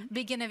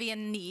 begynner vi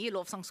en ny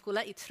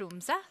lovsangskole i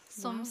Tromsø,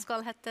 som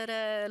skal hete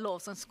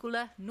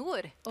Lovsangskole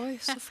Nord.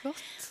 Oi, så flott.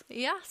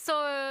 Ja, så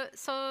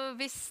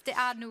hvis det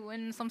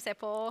noen som ser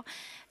på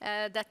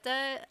dette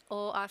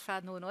og fra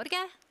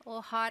Nord-Norge,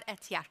 og har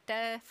et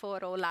hjerte for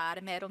å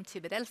lære mer om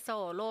tilbedelse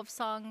og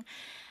lovsang,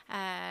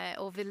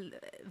 og vil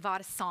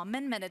være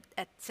sammen med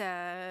et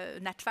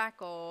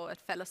nettverk og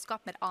et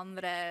fellesskap med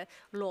andre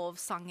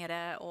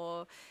lovsangere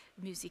og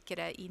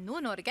musikere i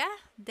Nord-Norge,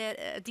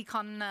 de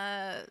kan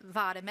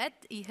være med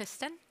i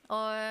høsten.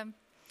 Og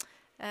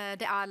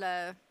de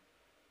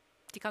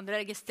kan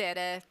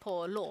registrere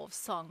på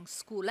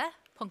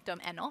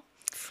lovsangskole.no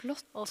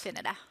og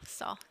finne det.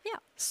 Så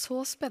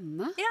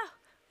spennende.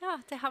 Ja,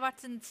 det har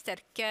vært en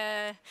sterk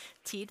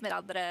tid med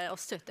andre og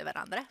støtte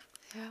hverandre.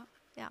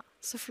 Ja,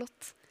 så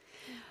flott.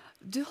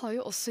 Du har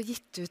jo også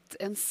gitt ut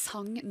en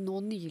sang nå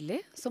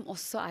nylig, som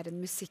også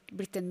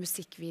blitt en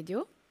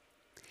musikkvideo.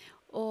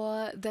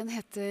 Og den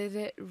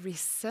heter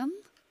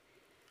Risen,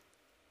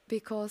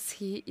 because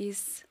he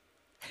is...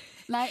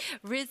 Nei.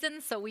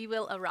 Risen, so we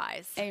will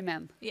arise.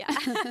 Amen. Yeah.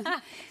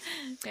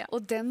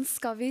 Og den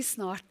skal vi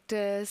snart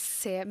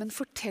se, men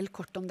fortell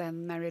kort om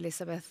den, Mary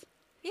Elizabeth.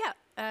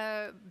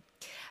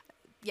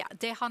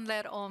 Det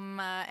handler om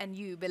en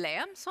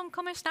jubileum som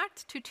kommer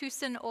snart.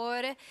 2000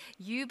 år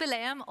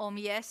jubileum om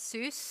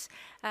Jesus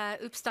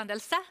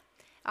oppstandelse.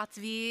 At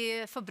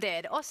vi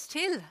forbereder oss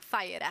til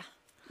feire.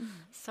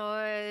 Så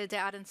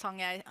det en sang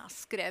jeg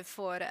skrev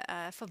for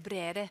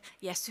forberede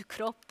Jesu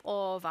kropp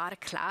og være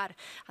klar.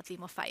 At vi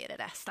må feire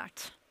det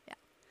snart.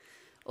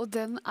 Og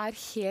den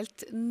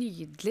helt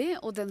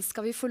nydelig, og den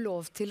skal vi få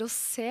lov til å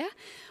se.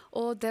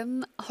 Og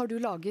den har du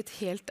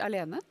laget helt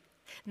alene?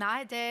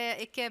 Nei, det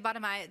ikke bare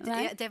meg.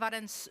 Det var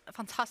en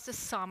fantastisk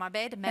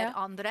samarbeid med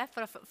andre,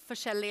 med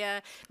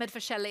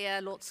forskjellige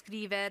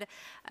låtskriver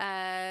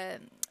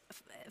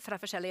fra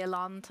forskjellige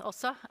land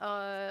også.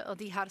 Og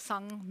de har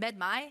sang med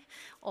meg,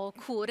 og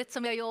koret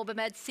som jeg jobber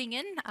med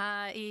singen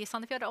i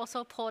Sandefjord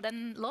også på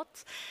den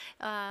låt.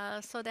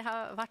 Så det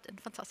har vært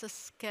en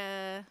fantastisk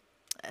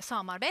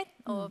samarbeid.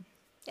 Og,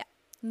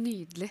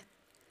 Nydelig.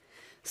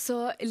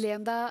 Så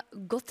len deg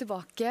godt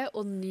tilbake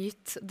og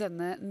nyt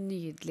denne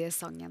nydelige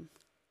sangen.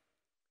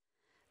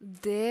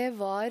 Det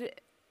var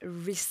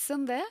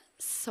Risen det,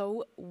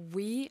 So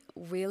We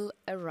Will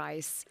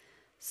Arise.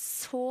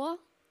 Så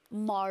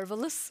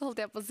marvelous, holdt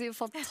jeg på å si,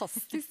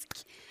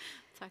 fantastisk.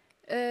 Takk.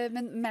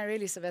 Men Mary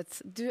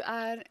Elizabeth, du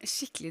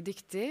skikkelig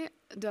dyktig,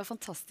 du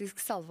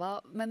fantastisk salva,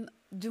 men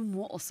du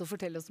må også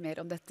fortelle oss mer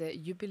om dette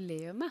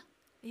jubileumet.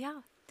 Ja,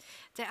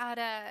 det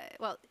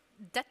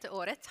dette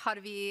året har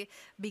vi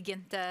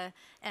begynt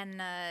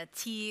en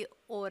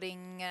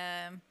 10-åring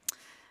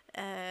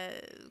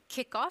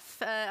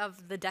kick-off of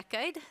the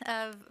decade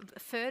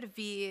før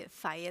vi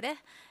feirer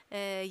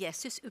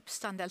Jesus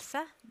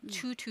oppstandelse.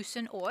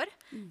 2000 år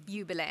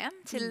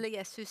jubileum til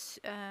Jesus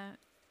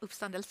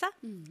oppstandelse.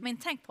 Men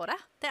tenk på det.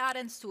 Det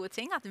en stor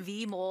ting at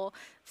vi må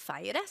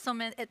feire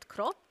som et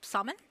kropp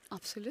sammen.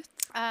 Absolutt.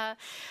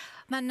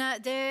 Men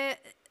det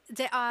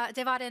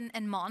var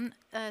en mann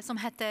som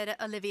heter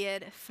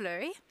Olivier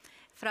Fleury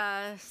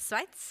fra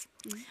Sveits.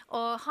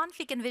 Og han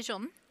fikk en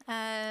vision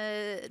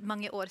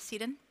mange år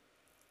siden.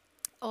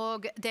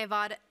 Og det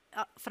var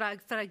fra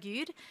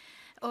Gud.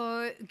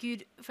 Og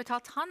Gud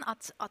fortalte han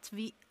at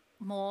vi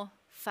må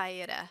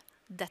feire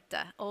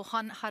dette. Og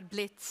han har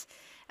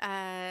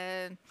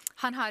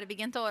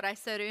begynt å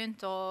reise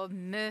rundt og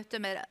møte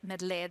med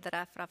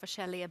ledere fra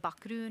forskjellige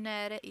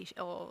bakgrunner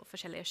og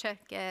forskjellige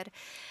kirker.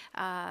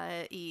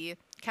 I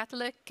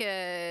Catholic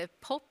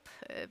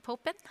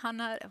Poeten.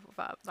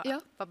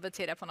 Hva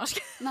betyr det på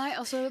norsk? Nei,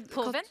 altså...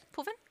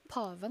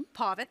 Paven,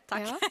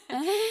 takk. Ja.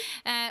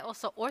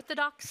 Også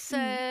Orthodox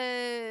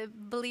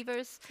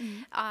believers,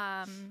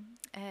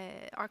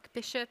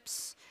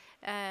 archbishops,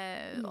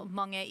 og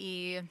mange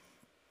i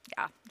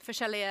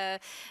forskjellige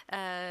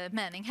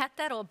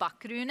menigheter og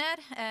bakgrunner.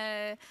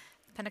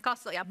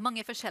 Pentekost,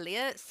 mange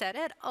forskjellige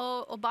serier.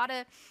 Og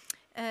bare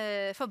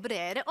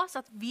forberede oss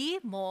at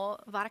vi må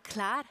være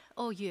klar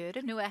og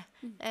gjøre noe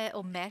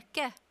og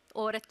merke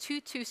året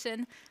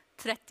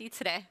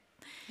 2033.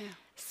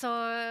 Så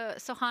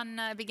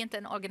han begynte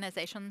en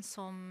organisasjon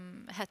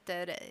som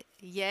heter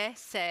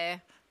JC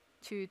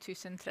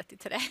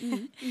 2033.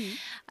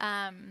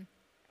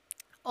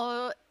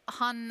 Og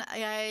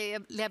jeg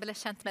ble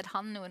kjent med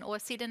han noen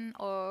år siden,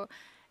 og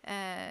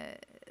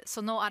så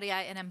nå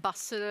jeg en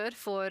ambassadør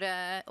for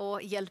å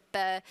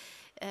hjelpe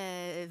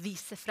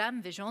vise frem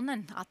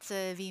visjonen, at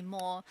vi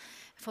må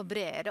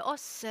forberede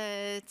oss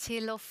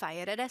til å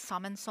feire det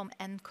sammen som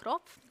en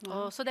kropp.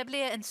 Og så det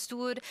blir en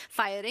stor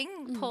feiring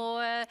på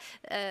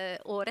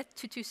året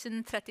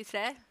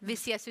 2033,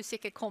 hvis Jesus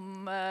ikke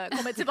kommer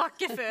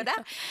tilbake før det.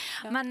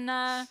 Men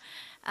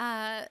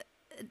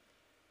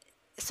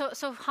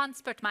så han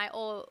spurte meg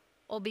å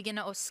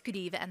begynne å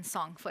skrive en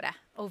sang for det,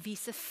 og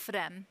vise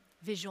frem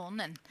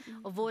visjonen,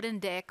 og hvordan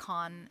det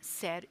kan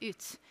se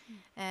ut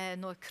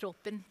når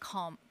kroppen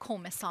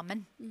kommer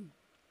sammen.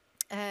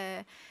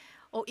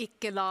 Og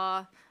ikke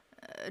la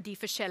de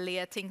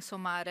forskjellige ting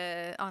som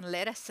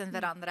annerledes enn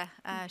hverandre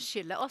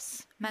skiller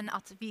oss, men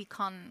at vi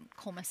kan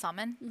komme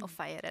sammen og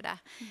feire det.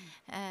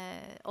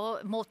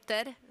 Og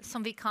måter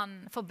som vi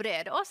kan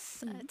forberede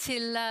oss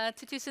til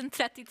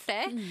 2033,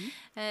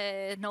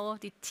 nå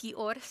de 10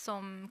 år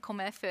som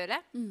kommer før,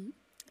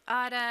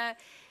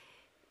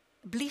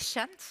 bli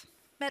kjent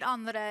med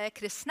andre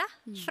kristne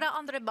fra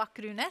andre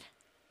bakgrunner.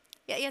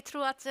 Jeg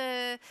tror at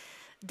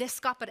det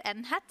skaper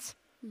enhet,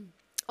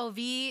 og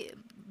vi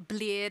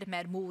blir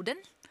mer moden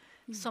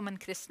som en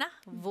kristne.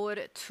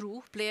 Vår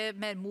tro blir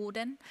mer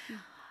moden.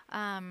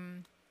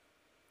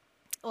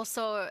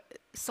 Også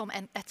som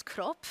et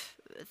kropp.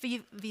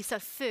 Vi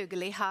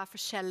selvfølgelig har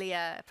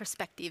forskjellige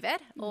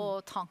perspektiver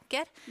og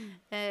tanker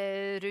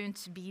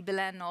rundt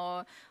Bibelen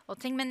og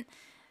ting,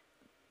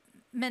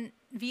 men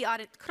vi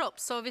et kropp,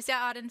 så hvis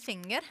jeg en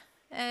finger,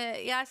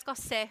 jeg skal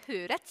se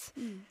høret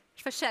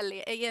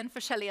i en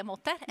forskjellige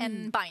måter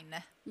enn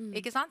beinet,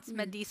 ikke sant?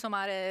 Med de som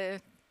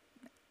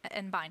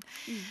en bein.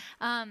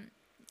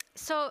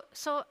 Så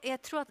jeg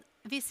tror at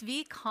hvis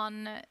vi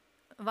kan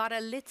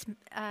være litt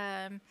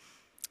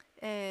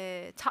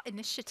ta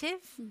initiativ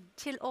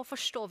til å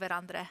forstå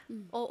hverandre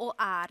og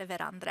ære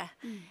hverandre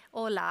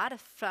og lære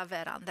fra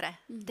hverandre,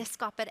 det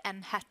skaper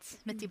enhet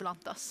midt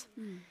iblant oss.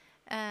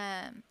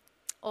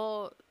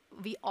 Og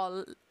vi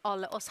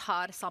alle oss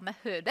har samme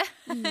høyde,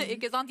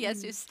 ikke sant?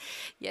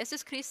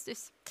 Jesus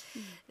Kristus.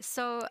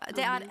 Så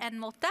det en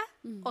måte.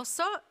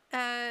 Også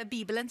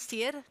Bibelen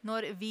sier,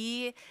 når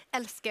vi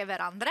elsker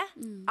hverandre,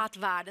 at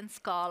verden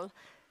skal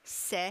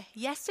se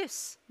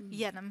Jesus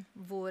gjennom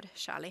vår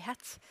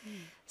kjærlighet.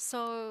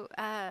 Så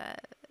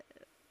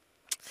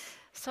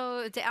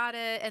det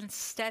en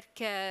sterk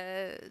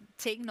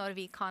ting når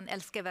vi kan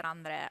elske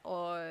hverandre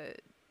og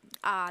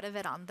ære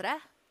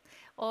hverandre.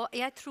 Og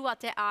jeg tror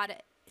at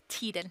det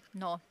tiden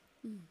nå.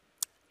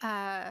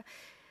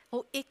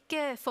 Og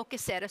ikke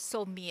fokusere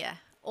så mye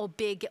og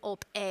bygge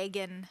opp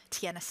egen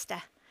tjeneste,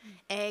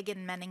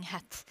 egen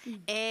menighet,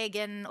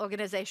 egen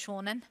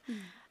organisasjonen.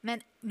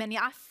 Men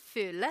jeg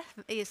føler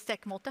i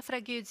sterk måte fra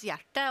Guds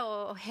hjerte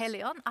og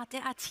Hellige Ånd at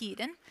det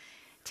tiden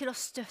til å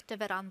støtte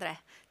hverandre,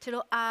 til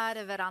å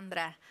ære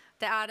hverandre.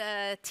 Det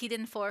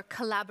tiden for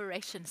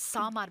collaboration,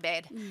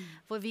 samarbeid,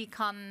 hvor vi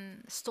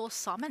kan stå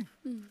sammen.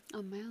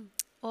 Amen.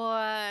 Og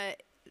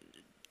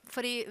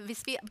fordi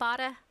hvis vi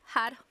bare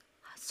har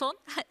sånn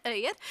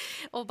øyer,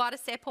 og bare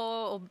ser på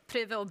og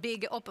prøver å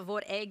bygge opp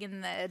vår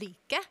egen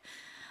rike,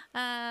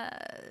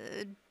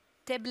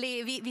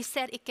 vi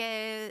ser ikke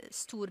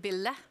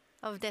storbildet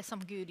av det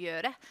som Gud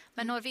gjør.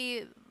 Men når vi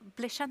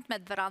blir kjent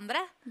med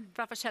hverandre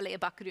fra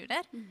forskjellige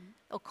bakgrunner,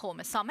 og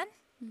kommer sammen,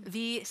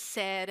 vi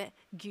ser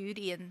Gud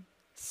i en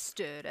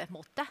større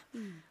måte,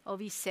 og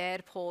vi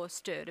ser på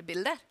større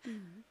bilder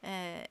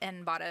enn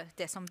bare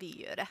det som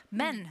vi gjør.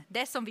 Men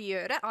det som vi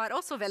gjør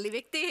også veldig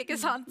viktig, ikke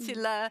sant,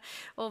 til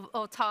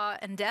å ta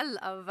en del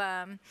av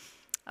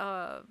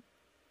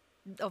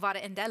å være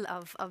en del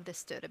av det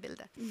større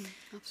bildet.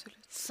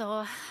 Absolutt.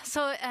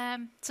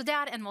 Så det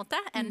en måte,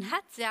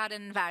 enhet, det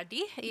en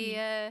verdi i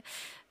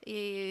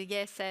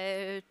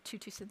Gjester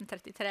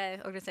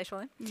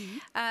 2033-organisasjonen.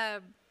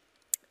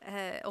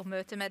 Å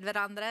møte med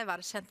hverandre,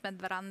 være kjent med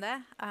hverandre.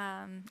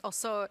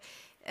 Også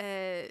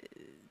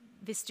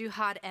hvis du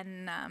har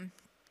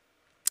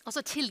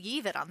også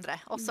tilgi hverandre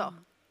også.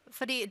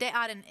 Fordi det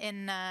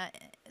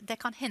det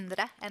kan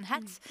hindre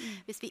enhet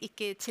hvis vi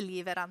ikke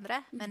tilgir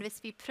hverandre. Men hvis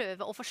vi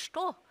prøver å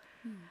forstå,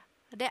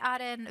 det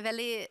en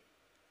veldig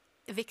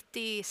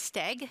viktig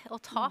steg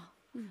å ta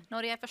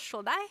når jeg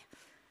forstår deg,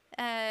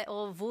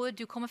 og hvor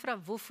du kommer fra,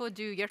 hvorfor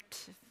du gjør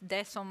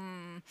det som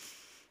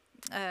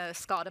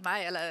skade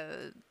meg,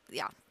 eller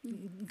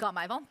ga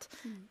meg vondt.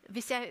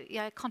 Hvis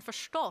jeg kan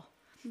forstå,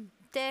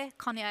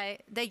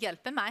 det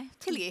hjelper meg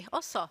tilgi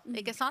også,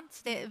 ikke sant?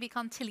 Vi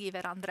kan tilgi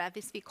hverandre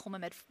hvis vi kommer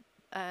med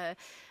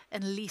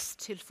en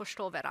lyst til å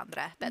forstå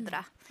hverandre bedre.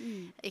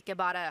 Ikke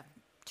bare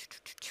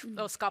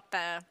å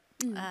skape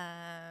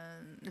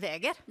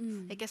veger,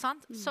 ikke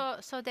sant?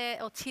 Så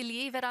det å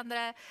tilgi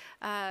hverandre,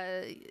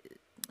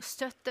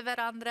 støtte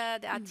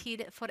hverandre, det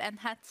tid for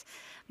enhet.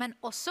 Men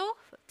også,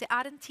 det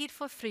en tid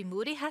for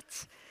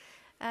frimodighet.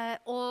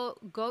 Å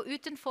gå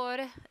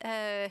utenfor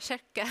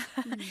kirke,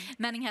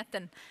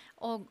 menigheten,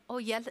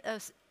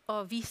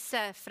 og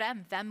vise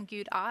frem hvem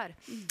Gud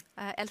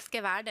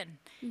elske verden.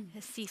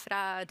 Si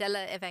fra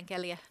dele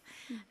evangeliet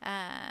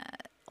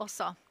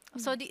også.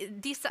 Så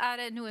disse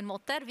noen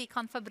måter vi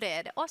kan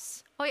forberede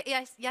oss. Og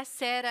jeg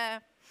ser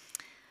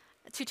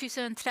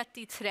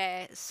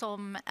 2033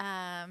 som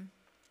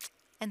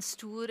en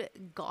stor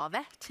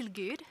gave til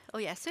Gud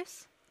og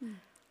Jesus.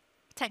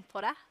 Tenk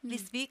på det.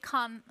 Hvis vi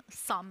kan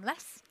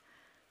samles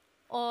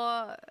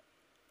og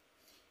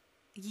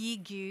gi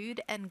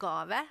Gud en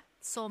gave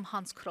som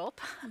hans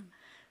kropp,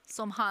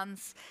 som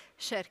hans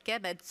kirke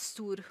med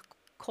stor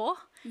K,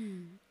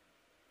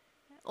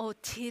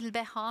 og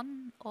tilbe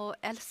han og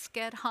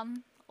elsker han,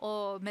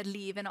 og med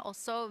livene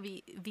også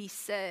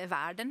vise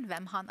verden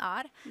hvem han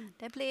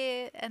det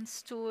blir en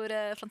stor,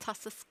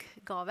 fantastisk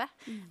gave.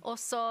 Og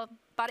så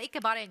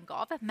ikke bare en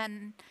gave,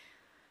 men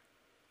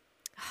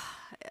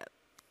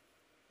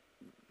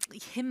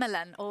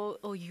himmelen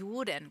og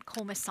jorden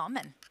kommer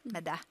sammen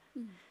med det.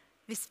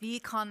 Hvis vi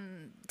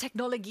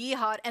teknologi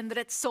har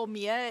endret så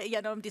mye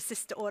gjennom de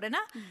siste årene.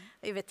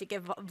 Jeg vet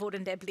ikke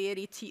hvordan det blir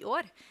i 10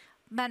 år.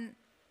 Men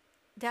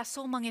det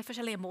så mange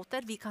forskjellige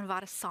måter vi kan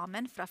være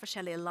sammen fra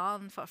forskjellige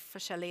land, fra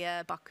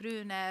forskjellige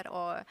bakgrunner.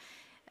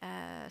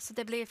 Så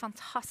det blir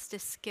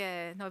fantastisk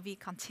når vi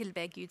kan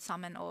tilbe Gud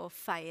sammen og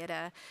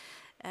feire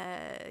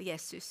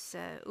Jesus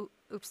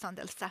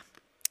oppstandelse.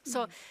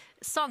 Så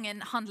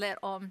sangen handler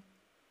om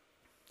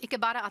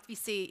ikke bare at vi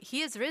sier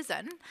 «He is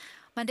risen»,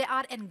 men det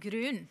en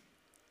grunn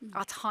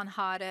at han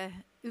har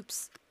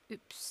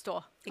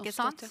oppstått, ikke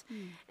sant?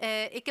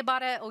 Ikke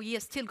bare å gi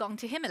oss tilgang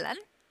til himmelen,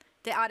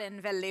 det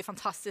en veldig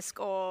fantastisk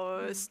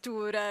og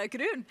stor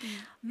grunn.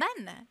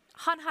 Men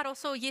han har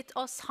også gitt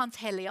oss hans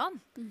hellige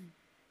ånd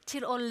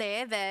til å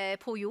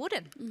leve på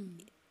jorden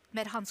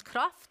med hans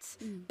kraft,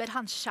 med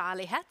hans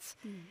kjærlighet.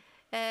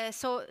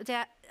 Så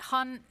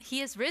he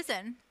is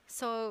risen,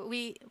 so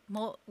we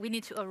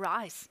need to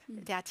arise.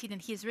 Det tiden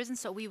he is risen,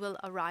 so we will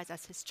arise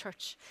as his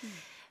church.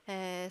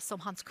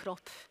 Som hans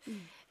kropp,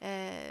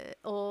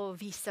 og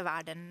vise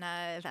verden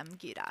hvem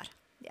Gud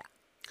Ja.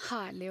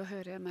 Herlig å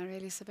høre, Mary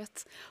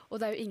Elisabeth. Og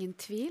det jo ingen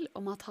tvil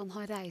om at han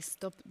har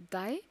reist opp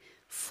deg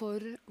for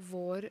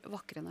vår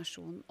vakre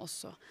nasjon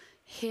også.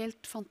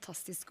 Helt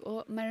fantastisk.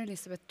 Og Mary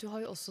Elisabeth, du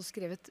har jo også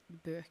skrevet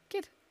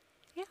bøker.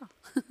 Ja.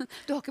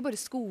 Du har ikke bare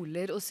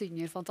skoler og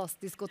synger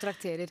fantastisk og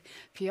trakterer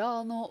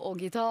piano og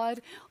gitar.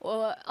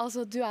 Og,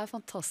 altså, du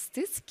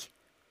fantastisk.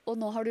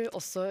 Og nå har du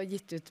også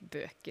gitt ut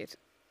bøker.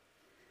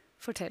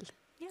 Fortell.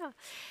 Ja,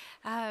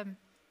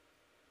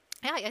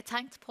 jeg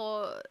tenkte på,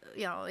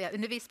 jeg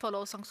undervist på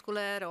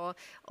lovsangskoler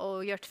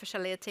og gjort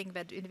forskjellige ting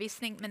ved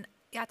undervisning, men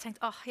jeg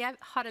tenkte, jeg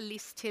har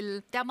lyst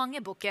til, det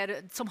mange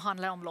bøker som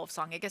handler om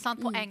lovsang, ikke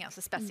sant? På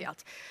engelsk spesielt.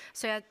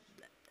 Så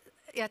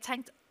jeg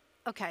tenkte,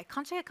 ok,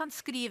 kanskje jeg kan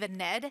skrive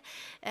ned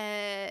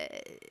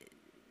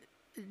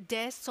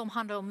det som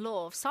handler om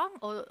lovsang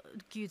og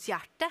Guds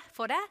hjerte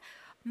for det,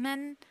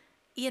 men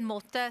i en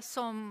måte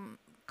som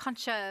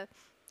kanskje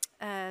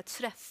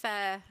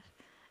treffe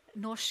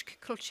norsk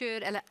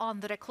kultur eller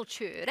andre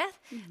kulturer.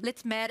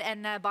 Litt mer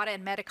enn bare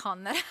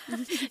amerikaner.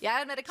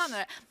 Jeg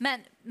amerikaner,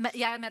 men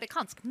jeg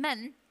amerikansk.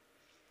 Men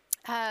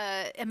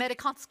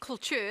amerikansk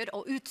kultur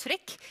og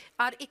uttrykk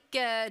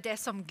ikke det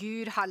som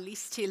Gud har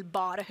lyst til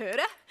bare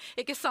høre.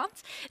 Ikke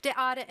sant? Det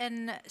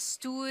en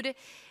stor...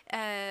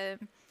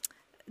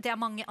 det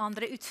mange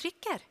andre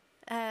uttrykker.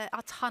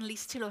 At han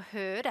lyst til å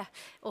høre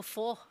og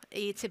få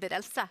i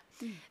tilbedelse.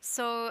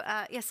 Så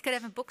jeg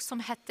skrev en bok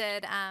som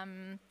heter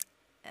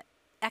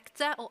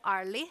Ekte og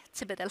ærlig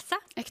tilbedelse.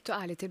 Ekte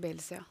og ærlig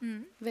tilbedelse, ja.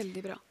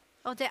 Veldig bra.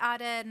 Og det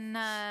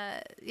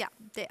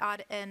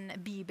en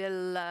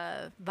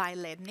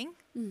bibelveiledning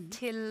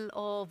til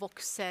å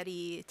vokse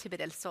i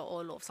tilbedelse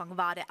og lovsang.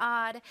 Hva det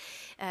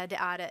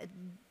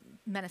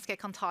mennesker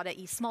kan ta det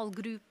i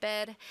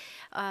smågrupper,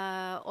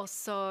 og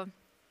så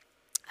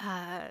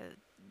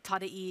ta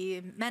det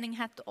i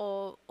menighet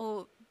og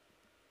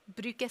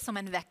bruke som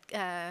en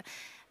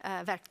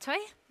verktøy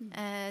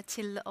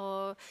til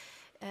å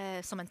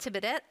som en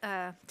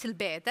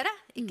tilbedere,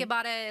 ikke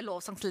bare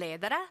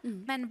lovsangsledere,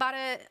 men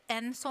bare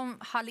en som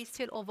har lyst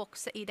til å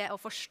vokse i det og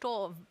forstå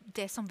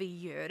det som vi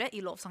gjør i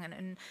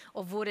lovsangen,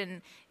 og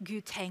hvordan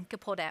Gud tenker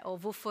på det,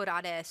 og hvorfor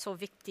det så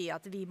viktig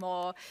at vi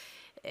må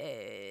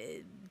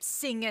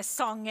synge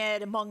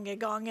sanger mange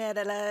ganger,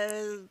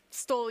 eller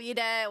stå i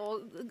det,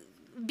 og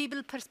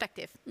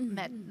bibelperspektiv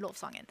med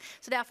lovsangen.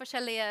 Så det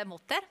forskjellige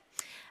måter.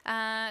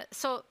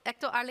 Så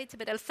ekte og ærlig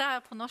tilbedelse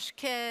på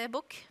norsk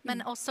bok,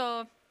 men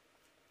også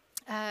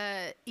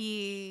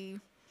i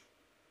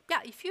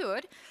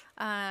fjor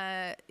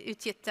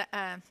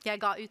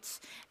jeg ga ut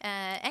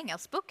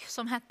engelsk bok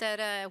som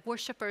heter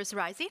Worshippers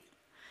Rising.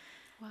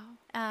 Wow.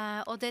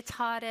 Og det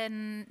tar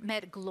en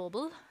mer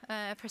global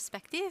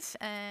perspektiv,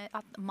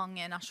 at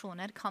mange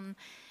nasjoner kan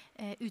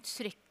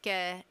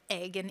uttrykke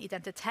egen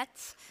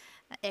identitet,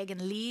 egen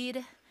lyd,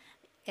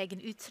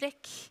 egen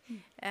uttrykk,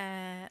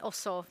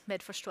 også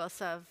med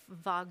forståelse av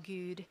hva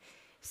Gud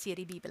sier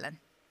i Bibelen.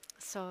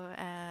 Så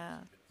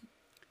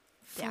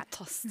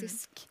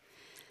fantastisk.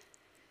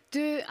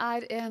 Du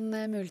en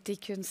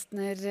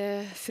multikunstner,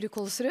 fru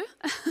Kolsrud.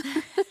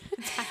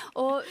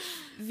 Og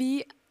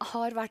vi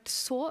har vært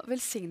så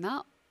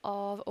velsignet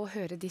av å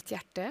høre ditt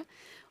hjerte,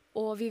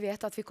 og vi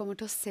vet at vi kommer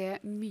til å se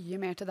mye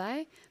mer til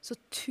deg. Så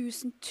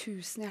tusen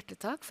hjertelig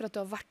takk for at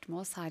du har vært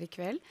med oss her i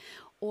kveld.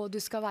 Og du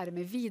skal være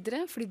med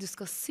videre, fordi du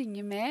skal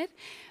synge mer.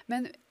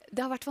 Men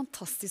det har vært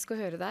fantastisk å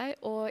høre deg,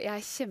 og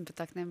jeg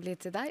kjempetakknemlig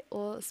til deg,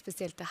 og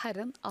spesielt til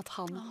Herren, at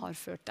han har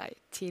ført deg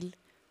til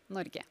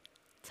Norge.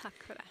 Takk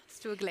for det.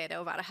 Stor glede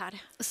å være her.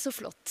 Så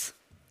flott.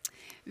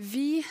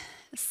 Vi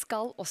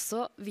skal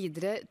også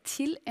videre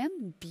til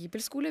en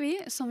bibelskole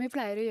som vi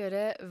pleier å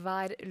gjøre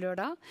hver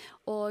lørdag.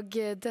 Og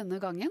denne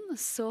gangen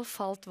så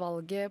falt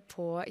valget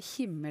på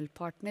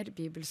Himmelpartner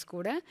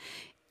bibelskole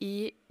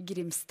i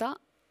Grimstad.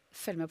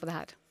 Følg med på det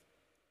her.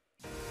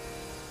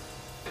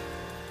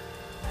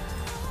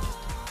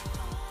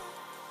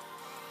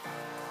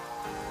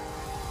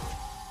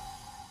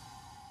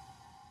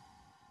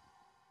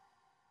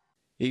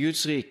 I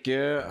Guds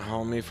rike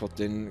har vi fått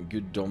en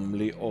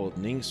guddommelig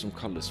ordning som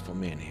kalles for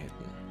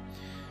menigheten.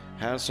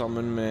 Her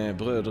sammen med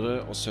brødre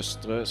og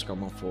søstre skal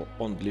man få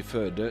åndelig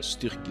føde,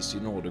 styrkes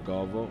i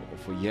nådegaver og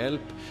få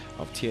hjelp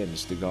av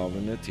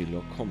tjenestegavene til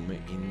å komme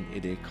inn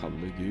i det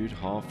kallet Gud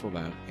har for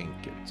hver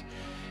enkelt.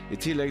 I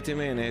tillegg til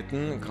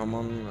menigheten kan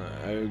man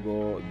også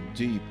gå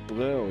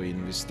dypere og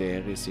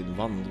investere i sin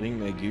vandring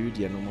med Gud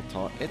gjennom å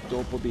ta 1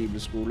 år på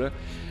bibelskole,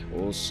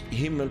 og hos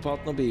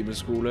Himmelpartner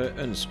Bibelskole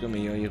ønsker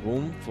vi å gi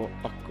rom for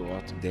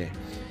akkurat det.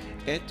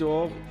 1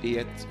 år i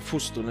et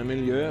fostrende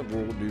miljø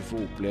hvor du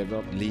får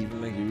oppleve at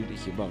livet med Gud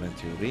ikke bare er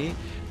en teori,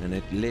 men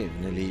et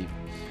levende liv.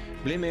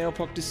 Bli med å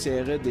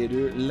praktisere det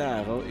du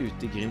lærer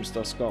ute i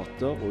Grimstads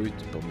gater og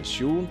ute på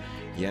misjon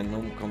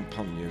gjennom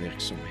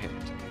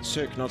kampanjevirksomhet.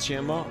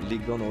 Søknadsskjema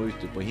ligger nå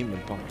ute på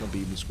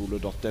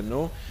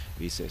himmelpartnerbibelskole.no.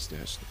 Vi ses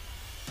til høsten.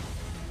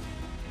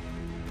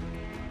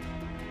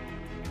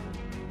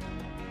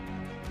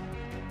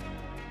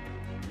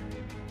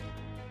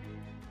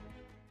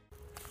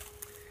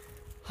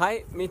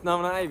 Hei, mitt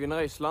navn er Eivind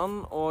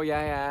Røisland, og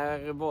jeg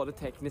er både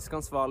teknisk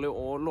ansvarlig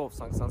og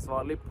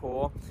lovsangsansvarlig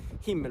på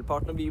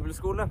Himmelpartner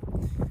Bibelskole.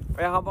 Og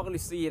jeg har bare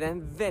lyst til å gi deg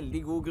en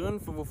veldig god grunn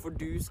for hvorfor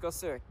du skal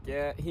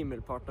søke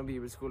Himmelpartner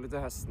Bibelskole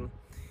til høsten.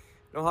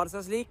 Nå har det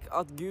seg slik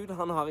at Gud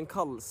han har en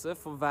kallelse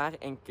for hver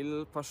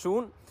enkel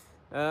person,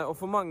 og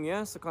for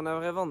mange så kan det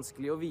være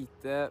vanskelig å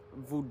vite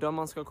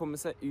hvordan man skal komme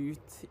seg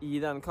ut i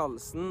den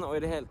kallelsen, og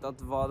i det hele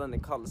tatt hva denne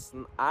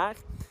kallelsen er.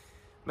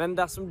 Men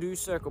dersom du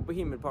søker på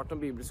Himmelpartner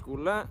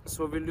Bibelskole,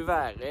 så vil du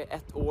være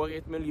 1 år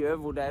i et miljø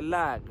hvor det er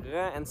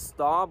lærere, en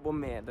stab og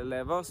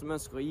medelever som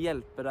ønsker å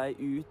hjelpe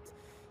deg ut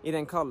i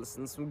den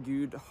kallelsen som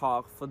Gud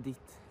har for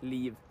ditt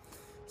liv.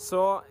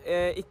 Så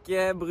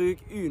ikke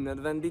bruk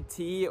unødvendig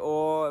tid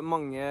og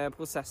mange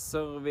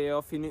prosesser ved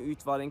å finne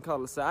ut hva din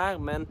kallelse er,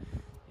 men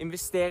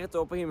invester 1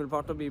 år på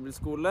Himmelpartner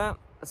Bibelskole,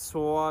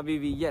 så vil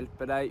vi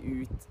hjelpe deg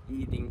ut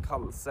i din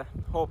kallelse.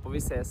 Håper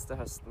vi ses til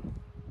høsten.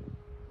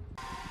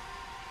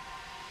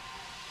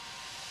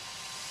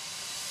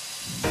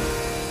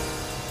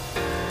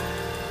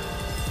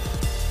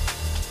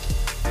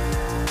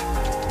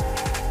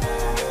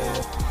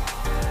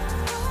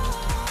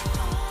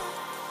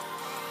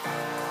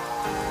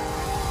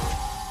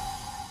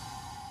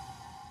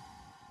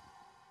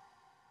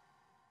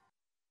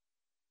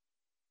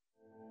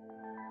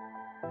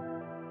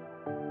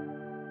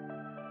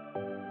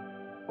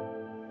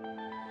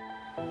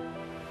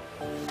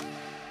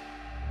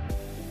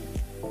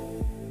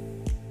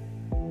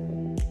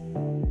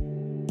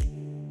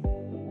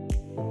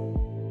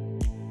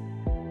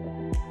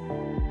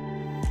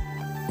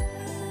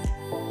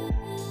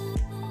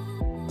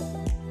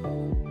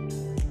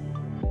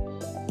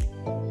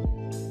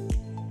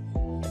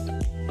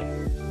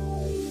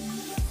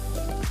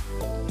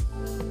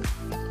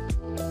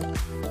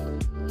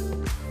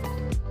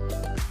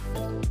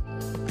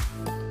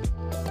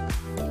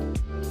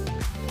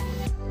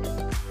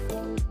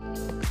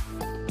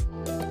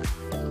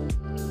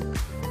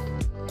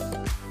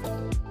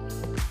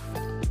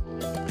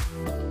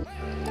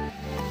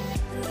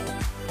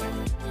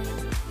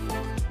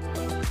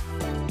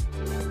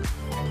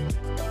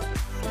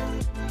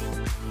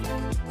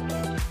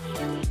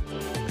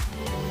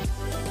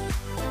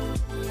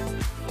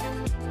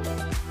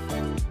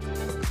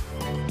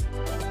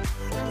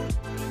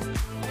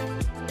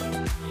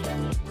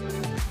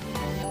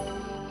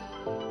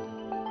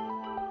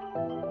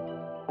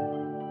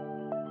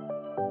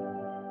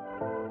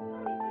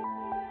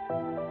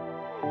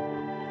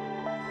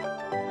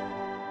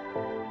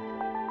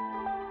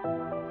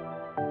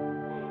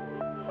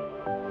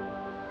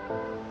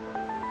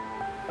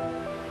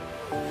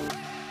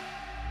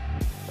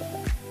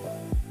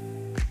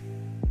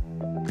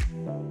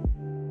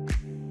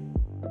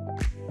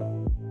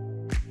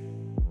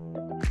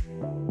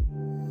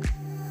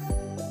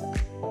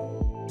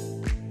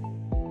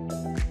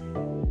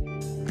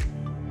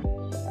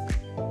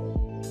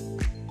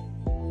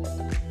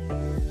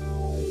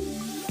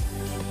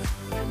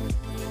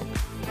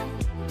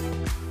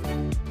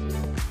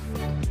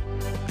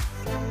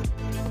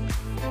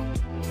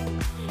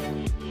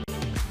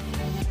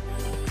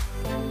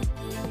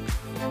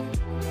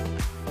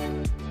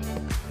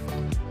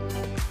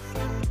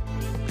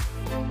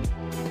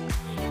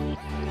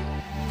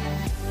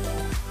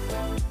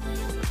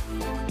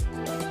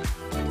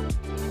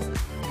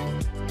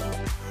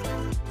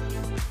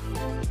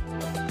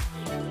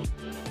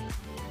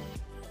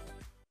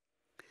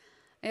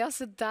 Ja,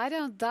 så der,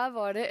 ja. Der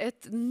var det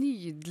et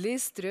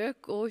nydelig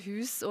strøk og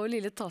hus og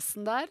lille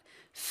tassen der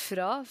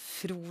fra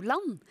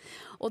Froland.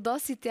 Og da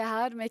sitter jeg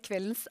her med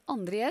kveldens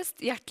andre gjest.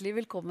 Hjertelig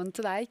velkommen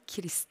til deg,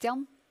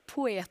 Kristian,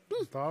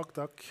 Poeten.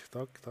 Takk.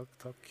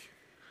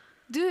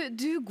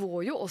 Du går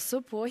jo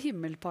også på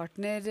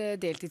Himmelpartner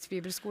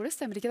deltidsbibelskole,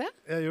 stemmer ikke det?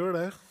 Jeg gjør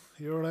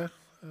det.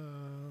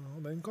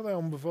 Og den kan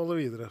jeg anbefale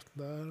videre.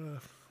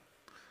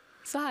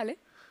 Så herlig.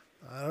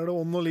 Der er det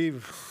ånd og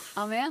liv.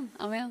 Amen,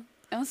 amen.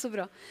 Ja, så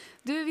bra.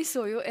 Du, vi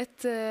så jo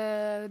et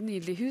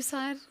nydelig hus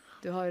her.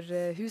 Du har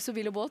hus og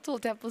bil og båt,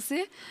 holdt jeg på å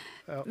si.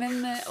 Ja.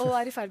 Og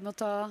er i ferd med å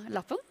ta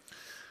lappen?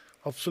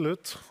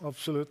 Absolutt,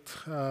 absolutt.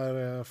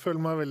 Jeg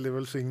føler meg veldig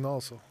velsignet,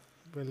 altså.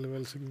 Veldig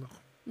velsignet.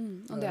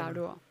 Og det er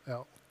du også.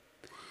 Ja.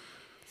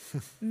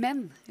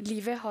 Men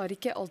livet har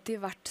ikke alltid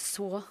vært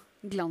så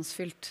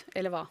glansfylt,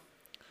 eller hva?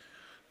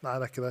 Nei,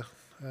 det er ikke det.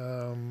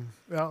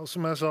 Ja,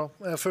 som jeg sa,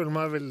 jeg føler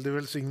meg veldig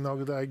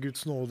velsignet. Det er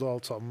Guds nåde og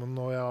alt sammen,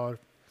 og jeg har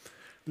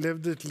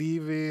levd et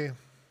liv i...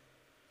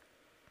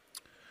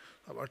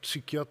 Det har vært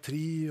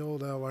psykiatri,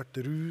 og det har vært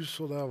rus,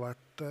 og det har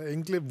vært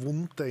egentlig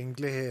vondt,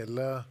 egentlig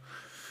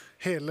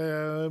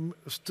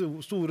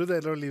store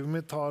deler av livet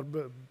mitt har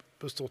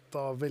bestått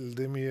av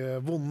veldig mye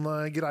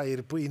vonde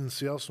greier på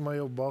innsida som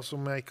jeg jobbet,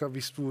 som jeg ikke har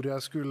visst hvor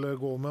jeg skulle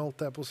gå med,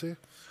 holdt jeg på å si.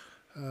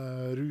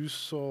 Rus,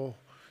 og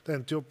det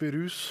endte jo opp i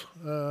rus,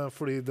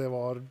 fordi det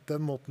var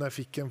den måten jeg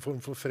fikk en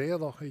form for fred,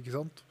 da, ikke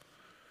sant?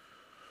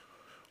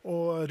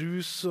 Og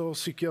rus og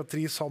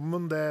psykiatri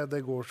sammen,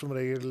 det går som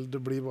regel, det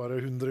blir bare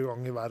 100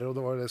 ganger verre, og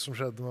det var det som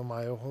skjedde med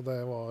meg, og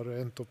det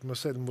endte opp med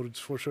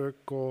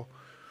selvmordsforsøk og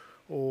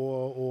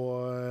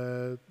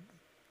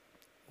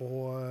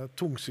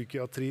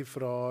tungpsykiatri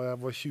fra jeg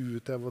var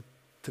 20 til jeg var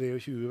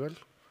 23 vel.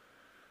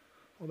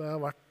 Og det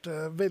har vært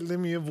veldig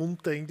mye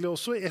vondt egentlig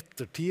også i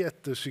ettertid,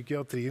 etter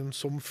psykiatrien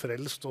som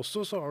frelst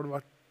også, så har det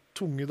vært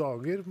tunge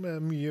dager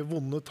med mye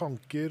vonde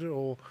tanker,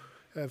 og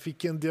jeg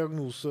fikk en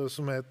diagnose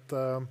som het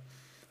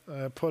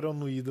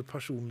paranoide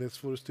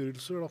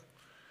personlighetsforstyrrelser da.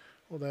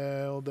 Og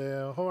det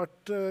har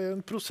vært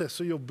en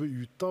prosess å jobbe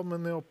ut av,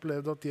 men jeg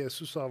opplevde at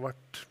Jesus har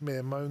vært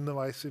med meg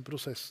underveis i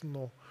prosessen,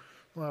 og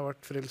nå har jeg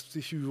vært frelst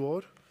i 20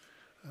 år.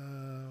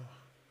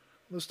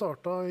 Det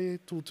startet i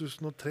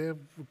 2003,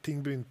 hvor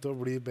ting begynte å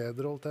bli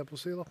bedre, holdt jeg på å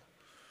si da.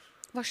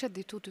 Hva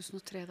skjedde i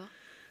 2003 da?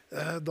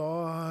 Da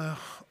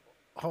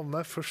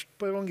havnet jeg først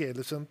på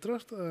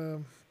evangeliesenteret.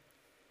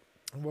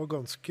 Jeg var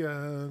ganske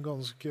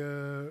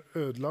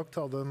ødelagt,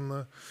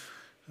 aller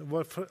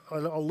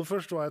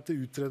først var jeg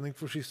til utredning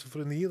for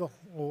schizofreni da,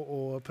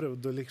 og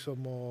prøvde liksom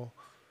å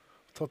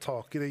ta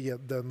tak i det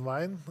den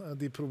veien,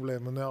 de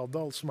problemene jeg hadde,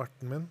 all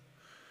smerten min.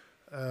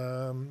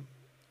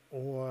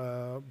 Og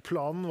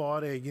planen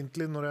var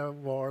egentlig, når jeg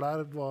var der,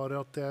 var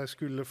at jeg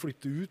skulle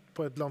flytte ut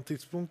på et eller annet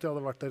tidspunkt. Jeg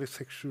hadde vært der i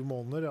 6-7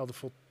 måneder, jeg hadde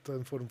fått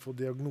en form for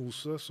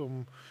diagnose som,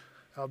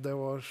 ja, det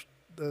var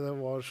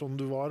sånn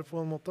du var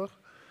på en måte.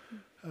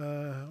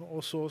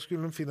 Og så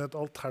skulle de finne et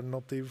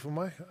alternativ for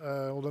meg,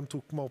 og de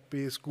tok meg opp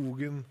i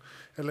skogen,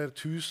 eller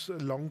et hus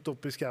langt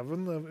opp i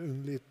skauen,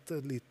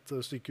 litt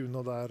stykke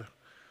unna der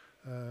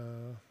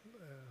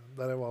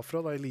jeg var fra,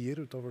 da i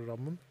Lier, utenfor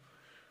Drammen.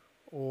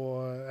 Og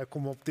jeg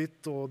kom opp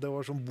dit, og det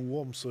var som bo-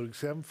 og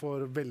omsorgshjem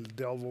for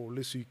veldig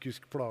alvorlig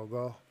psykisk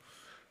plaga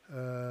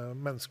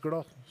mennesker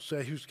da. Så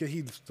jeg husker jeg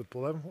hilste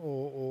på dem,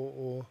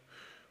 og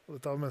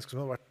dette var mennesker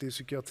som har vært i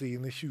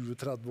psykiatrien i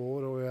 20-30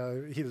 år, og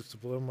jeg hilste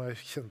på dem, og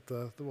jeg kjente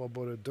det var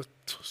bare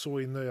dødt. Så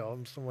inn i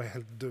øynene som var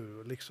helt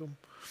døde, liksom.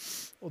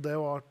 Og det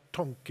var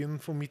tanken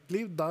for mitt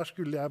liv. Der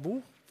skulle jeg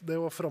bo. Det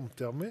var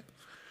fremtiden min.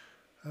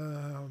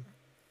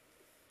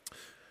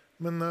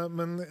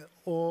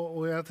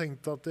 Og jeg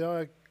tenkte at ja,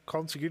 jeg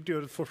kan sikkert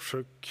gjøre et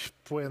forsøk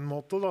på en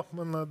måte, da,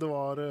 men det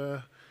var...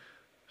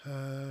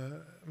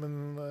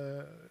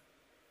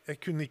 jeg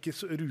kunne ikke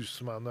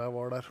ruse meg når jeg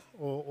var der,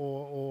 og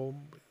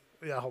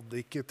jeg hadde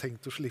ikke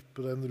tenkt å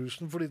slippe den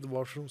rusen, fordi det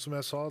var som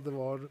jeg sa, det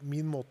var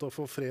min måte å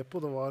få fred på.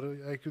 Det var,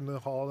 jeg kunne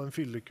ha den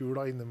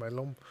fyllekula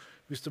innimellom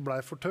hvis det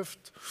ble for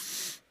tøft.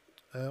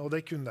 Og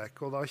det kunne jeg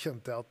ikke, og da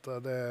kjente jeg at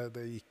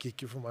det gikk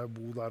ikke for meg å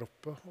bo der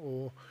oppe.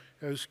 Og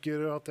jeg husker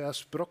at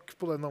jeg sprakk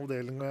på den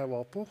avdelingen jeg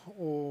var på,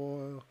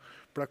 og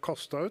ble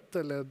kastet ut,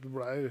 eller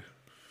jeg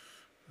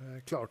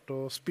klarte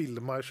å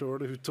spille meg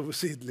selv utover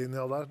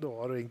sidelinja der. Det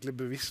var egentlig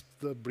bevisst.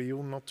 Det blir jo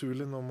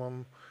naturlig når man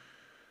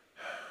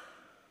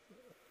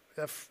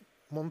er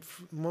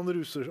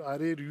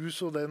i rus,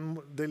 og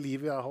det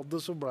livet jeg hadde,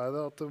 så ble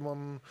det at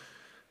man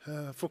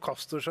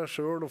forkaster seg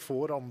selv og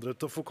får andre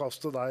til å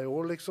forkaste deg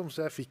også, liksom.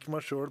 Så jeg fikk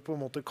meg selv på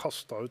en måte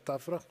kastet ut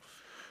derfra.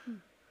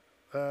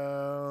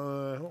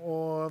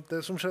 Og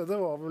det som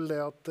skjedde var vel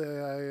det at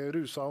jeg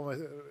rusa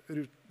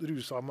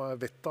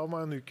meg vettet av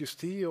meg en ukes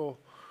tid, og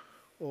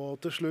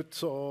til slutt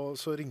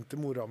så ringte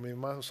mora mi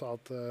meg og sa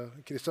at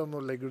Kristian, nå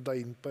legger du deg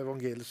inn på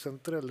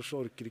evangeliesenteret, ellers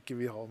så orker ikke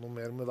vi ha noe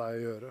mer med deg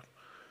å gjøre.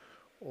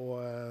 Og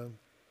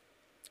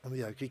de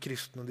er jo ikke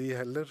kristne de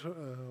heller,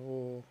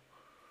 og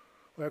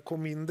jeg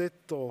kom inn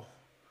dit og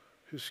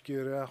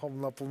husker jeg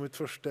havnet på mitt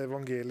første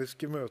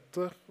evangeliske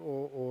møte,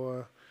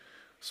 og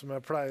som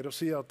jeg pleier å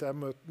si at jeg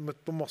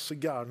møtte på masse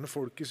gærne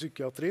folk i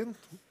psykiatrien,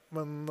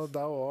 men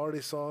der var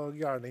disse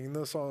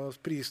gærningene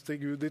priste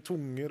Gud i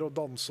tunger og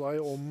danset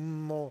i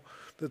ånden, og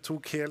det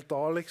tok helt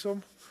av liksom.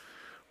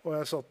 Og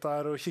jeg satt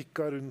der og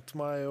kikket rundt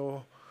meg,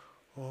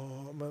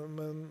 men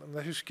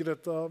jeg husker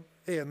dette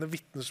ene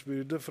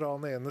vittnesbyrdet fra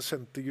den ene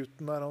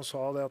sentergutten der. Han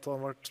sa det at han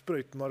hadde vært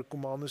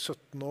sprøytenarkoman i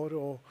 17 år,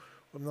 og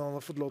han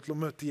hadde fått lov til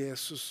å møte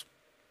Jesus,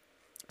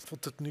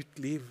 fått et nytt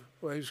liv.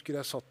 Og jeg husker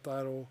jeg satt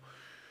der og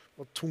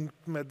var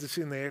tungt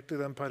medisinert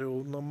i den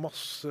perioden, og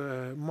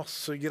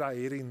masse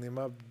greier inni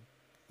meg,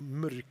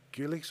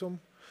 mørke liksom.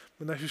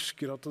 Men jeg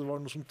husker at det var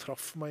noe som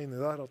traff meg inni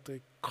der, at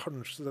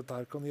kanskje dette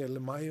her kan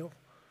gjelde meg også.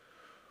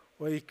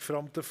 Og jeg gikk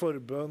fram til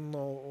forbønn,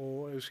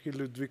 og jeg husker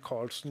Ludvig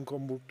Karlsen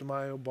kom bort til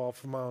meg og ba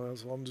for meg, og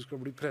sa, du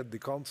skal bli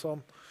predikant, sa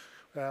han.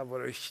 Og jeg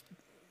var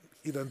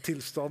i den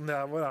tilstanden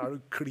jeg var,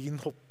 du klin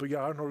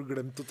hoppegæren, har du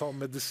glemt å ta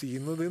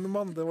medisinene dine,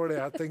 mann? Det var det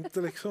jeg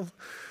tenkte, liksom.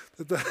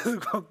 Du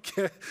kan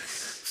ikke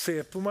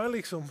se på meg,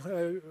 liksom.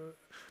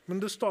 Men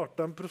det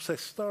startet en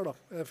prosess der, da.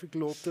 Jeg fikk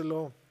lov til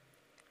å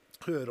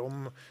høre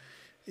om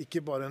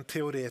ikke bare en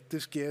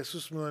teoretisk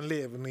Jesus, men en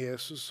levende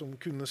Jesus som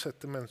kunne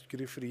sette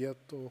mennesker i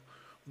frihet, og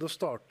da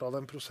startet det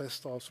en prosess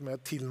da, som jeg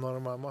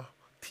tilnærmet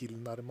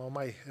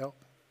meg, ja.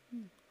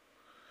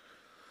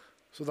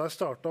 Så der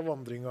startet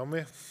vandringen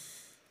min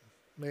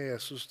med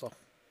Jesus da.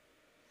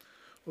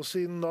 Og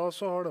siden da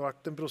så har det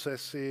vært en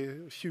prosess i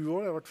 20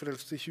 år, jeg har vært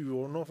frelst i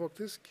 20 år nå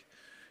faktisk,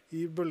 i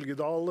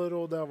bølgedaler,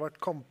 og det har vært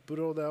kamper,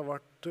 og det har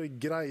vært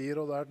greier,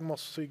 og det har vært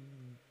masse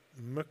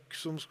møkk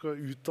som skal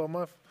ut av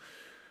meg.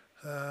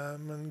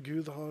 Men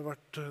Gud har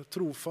vært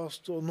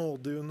trofast og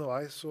nådig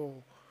underveis, og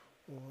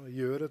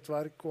gjør et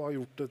verk, og har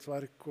gjort et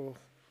verk, og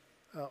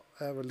ja,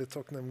 jeg er veldig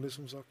takknemlig,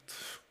 som sagt.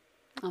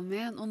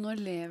 Amen. Og nå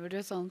lever du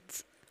et sånt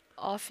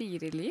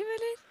A4-liv,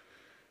 eller?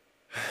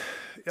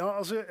 Ja,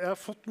 altså, jeg har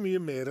fått mye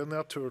mer enn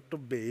jeg har tørt å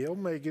be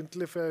om,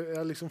 egentlig, for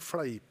jeg liksom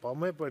fleipa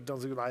med på et eller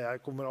annet sted. Nei,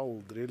 jeg kommer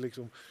aldri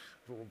liksom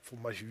få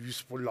meg hus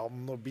på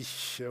land og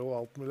bikkje og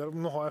alt mulig.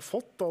 Men nå har jeg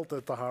fått alt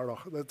dette her, da.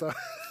 Dette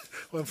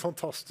og en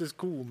fantastisk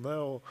kone,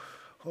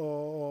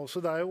 så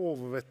det er jo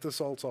overvettes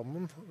alt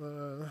sammen.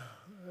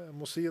 Jeg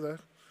må si det.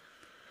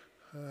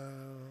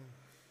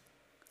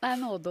 Det er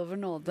nåde over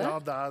nåde? Ja,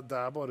 det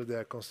er bare det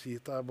jeg kan si.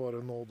 Det er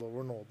bare nåde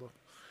over nåde.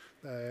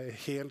 Det er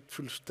helt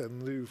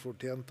fullstendig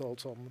ufortjent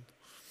alt sammen.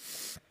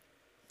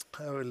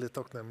 Jeg er veldig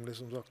takknemlig,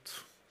 som sagt.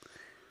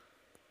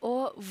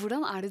 Og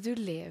hvordan er det du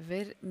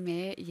lever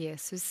med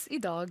Jesus i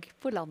dag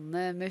på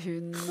landet, med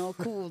hund og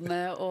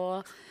kone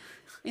og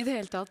i det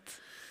hele tatt?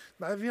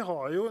 Nei, vi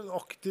har jo en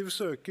aktiv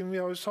søken. Vi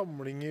har jo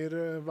samlinger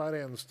hver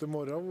eneste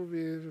morgen hvor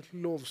vi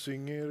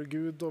lovsynger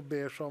Gud og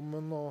ber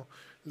sammen og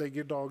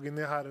legger dagen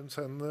i Herrens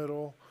hender.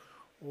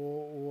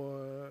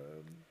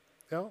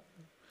 Ja.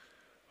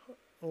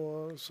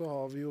 Og så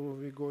har vi jo,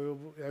 jeg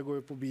går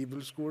jo på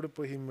bibelskole,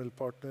 på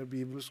Himmelpartner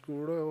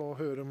bibelskole, og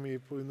hører mye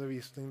på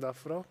undervisning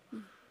derfra.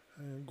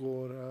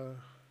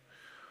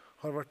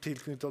 Har vært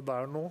tilknyttet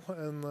der nå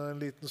en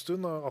liten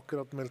stund. Har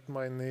akkurat meldt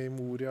meg inn i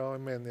Moria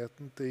i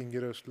menigheten til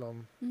Inger Østland.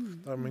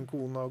 Der min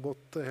kone har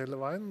gått hele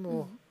veien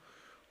og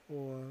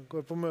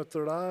går på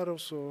møter der. Og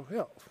så,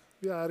 ja,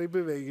 vi er i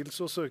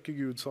bevegelse og søker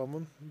Gud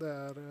sammen. Det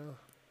er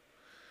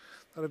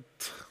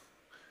et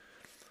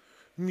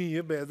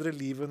mye bedre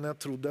liv enn jeg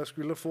trodde jeg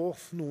skulle få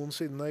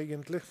noensinne,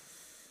 egentlig.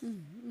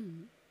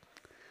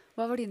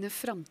 Hva var dine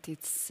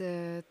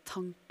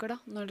framtidstanker da,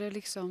 når det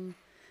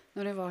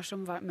var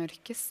som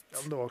mørkest? Ja,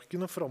 men det var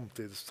ikke noen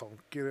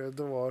framtidstanker.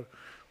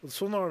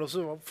 Sånn har det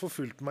også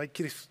forfulgt meg i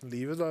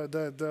kristenlivet.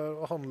 Det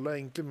handler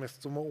egentlig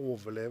mest om å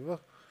overleve.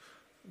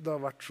 Det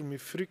har vært så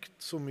mye frykt,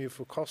 så mye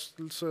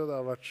forkastelse, det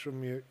har vært så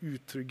mye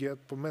utrygghet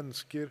på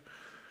mennesker.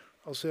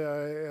 Altså,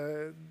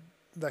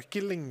 det er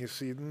ikke lenge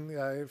siden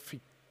jeg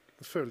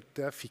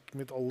følte jeg fikk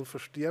mitt aller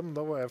første hjem.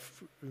 Da var jeg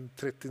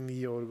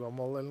 39 år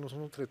gammel, eller noe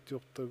sånt,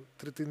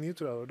 39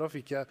 tror jeg. Da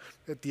fikk jeg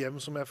et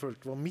hjem som jeg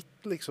følte var mitt,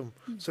 liksom.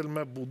 Selv om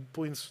jeg bodde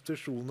på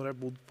institusjoner, jeg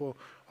bodde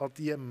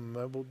hatt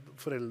hjemme,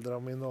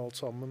 foreldrene mine og alt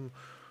sammen.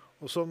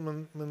 Og sånn,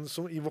 men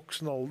i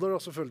voksen alder da,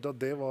 så følte jeg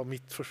at det var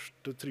mitt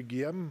første trygge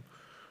hjem.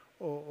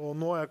 Og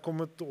nå er jeg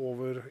kommet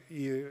over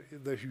i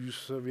det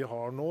huset vi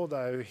har nå.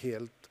 Det er jo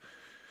helt,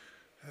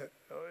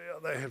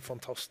 det er helt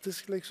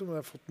fantastisk, liksom.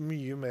 Jeg har fått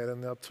mye mer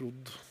enn jeg har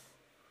trodd.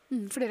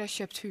 For dere har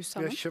kjøpt hus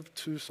sammen? Vi har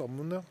kjøpt hus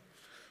sammen, ja.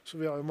 Så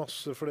vi har jo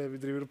masse for det vi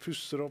driver og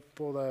pusser opp,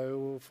 og det er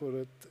jo for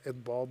et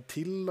bad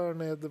til der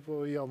nede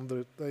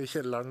i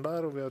kjelleren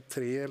der, og vi har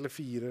 3 eller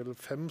 4 eller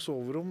 5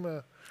 soverom.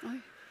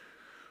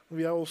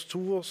 Vi er oss 2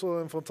 også,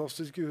 den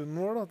fantastiske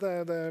hunden vår. Da.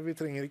 Vi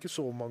trenger ikke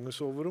så mange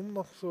soverom,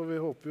 da. Så vi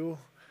håper jo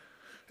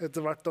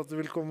etter hvert at det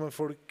vil komme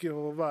folk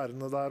og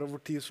værende der over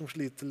tid som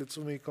sliter litt,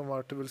 som vi kan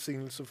være til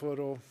velsignelse for,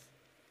 og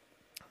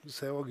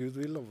se hva Gud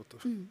vil. Da, vet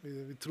du.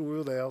 Vi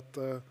tror jo det at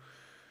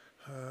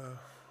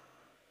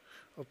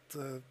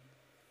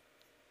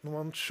når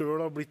man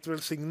selv har blitt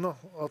velsignet,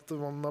 at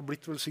man har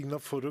blitt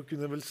velsignet for å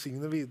kunne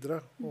velsigne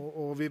videre.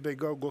 Og vi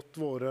begge har gått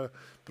våre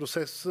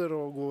prosesser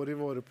og går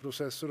i våre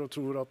prosesser og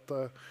tror at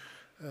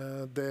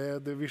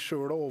det vi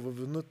selv har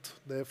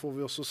overvunnet, det får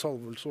vi også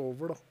salvelse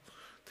over da,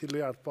 til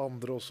å hjelpe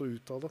andre også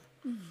ut av det.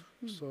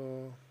 Så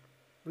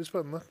det blir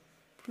spennende.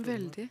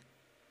 Veldig.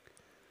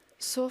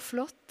 Så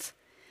flott.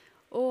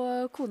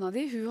 Og kona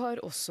di, hun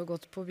har også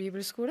gått på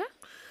bibelskole?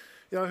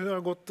 Ja, hun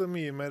har gått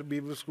mye mer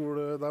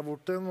bibelskole der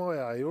borte enn hva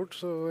jeg har gjort,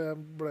 så jeg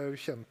ble jo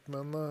kjent med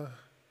henne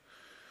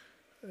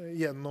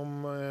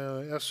gjennom,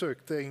 jeg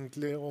søkte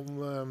egentlig om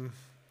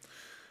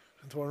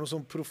Det var noen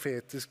sånn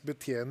profetisk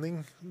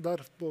betjening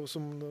der,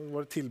 som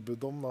var et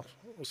tilbud om, da,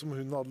 og som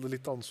hun hadde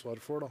litt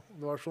ansvar for. Da.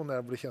 Det var sånn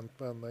jeg ble kjent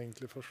med henne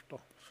egentlig først. Da.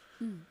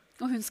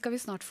 Og hun skal vi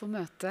snart få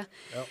møte.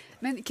 Ja.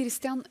 Men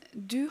Kristian,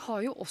 du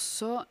har jo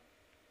også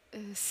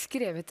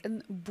skrevet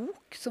en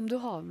bok som du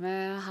har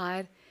med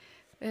her.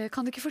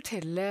 Kan du ikke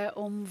fortelle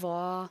om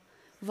hva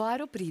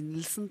er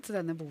opprinnelsen til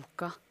denne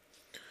boka?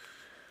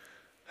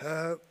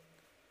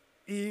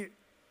 I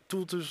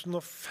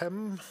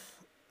 2005,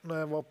 når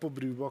jeg var på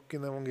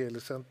Brubakken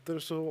evangeliesenter,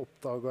 så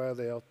oppdaget jeg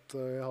det at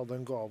jeg hadde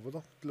en gave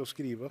da, til å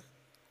skrive.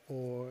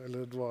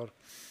 Eller det var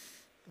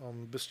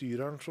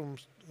bestyreren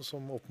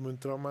som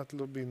oppmuntret meg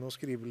til å begynne å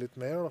skrive litt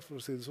mer, da, for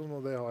å si det sånn,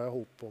 og det har jeg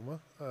holdt på med.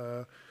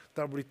 Det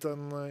har blitt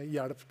en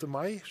hjelp til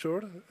meg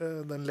selv,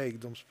 den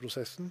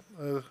legdomsprosessen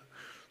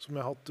som jeg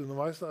har hatt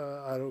underveis,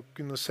 er å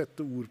kunne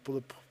sette ord på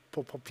det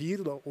på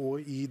papir da, og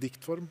i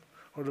diktform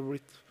har det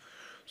blitt.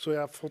 Så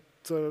jeg har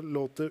fått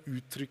lov til å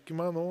uttrykke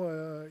meg nå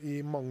i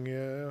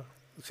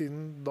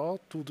siden da,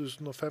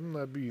 2005, når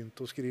jeg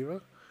begynte å skrive.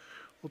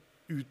 Og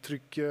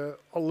uttrykke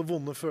alle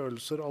vonde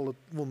følelser, alle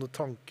vonde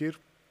tanker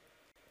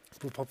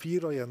på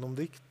papir og gjennom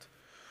dikt.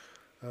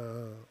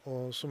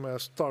 Og som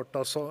jeg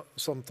startet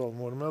samtalen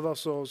vår med, da,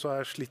 så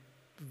har jeg slitt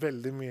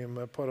veldig mye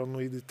med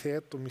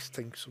paranoiditet og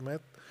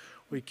mistenksomhet,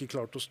 og ikke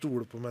klart å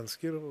stole på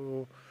mennesker.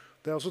 Og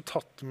det har også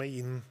tatt meg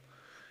inn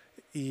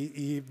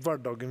i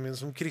hverdagen min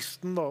som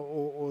kristen, da,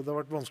 og det har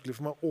vært vanskelig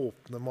for meg å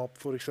åpne meg opp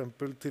for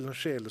eksempel til en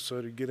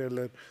sjelesørger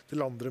eller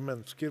til andre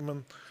mennesker,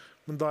 men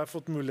da har jeg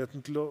fått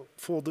muligheten til å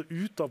få det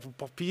ut da, på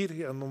papir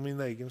gjennom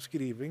min egen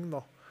skriving. Da.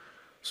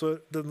 Så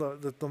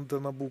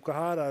denne boka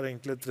her er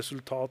egentlig et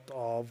resultat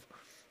av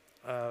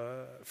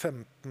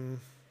 15,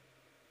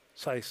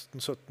 16,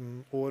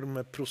 17 år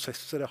med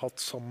prosesser jeg har hatt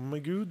sammen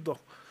med Gud, da,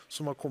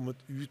 som har kommet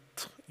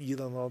ut i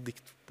denne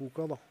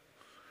diktboka. Da.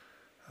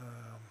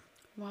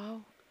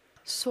 Wow.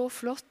 Så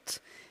flott.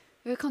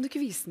 Kan du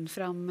ikke vise den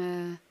fram?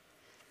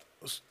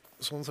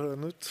 Sånn ser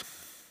den ut.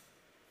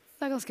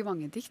 Det er ganske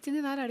mange dikt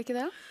inni der, er det ikke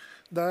det?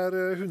 Det er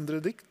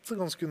 100 dikt,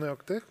 ganske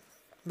nøyaktig.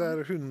 Det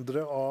er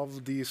 100 av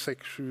de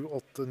 6, 7,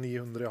 8,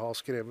 900 jeg har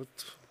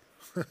skrevet.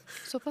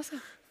 Såpass, ja.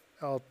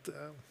 Jeg har hatt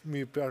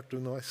mye på hjertet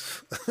underveis.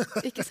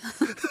 Ikke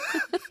sant?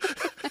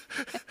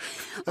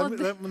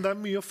 Men det er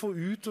mye å få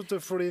ut,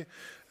 fordi jeg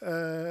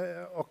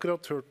har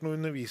akkurat hørt noe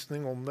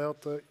undervisning om det,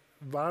 at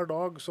hver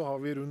dag så har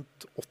vi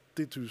rundt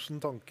 80 000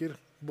 tanker,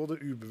 både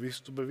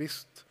ubevisst og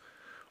bevisst.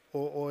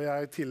 Og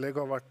jeg i tillegg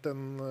har vært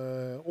en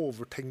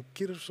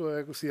overtenker, så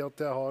jeg kan si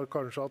at jeg har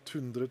kanskje hatt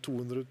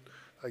 150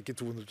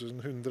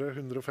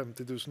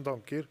 000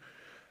 tanker,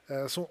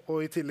 og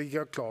i tillegg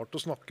ikke har klart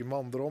å snakke med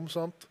andre om,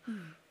 sant?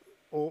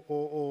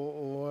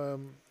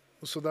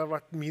 Så det har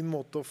vært min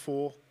måte å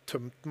få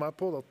tømt meg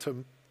på, da,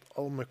 tømt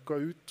all møkka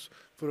ut,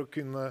 for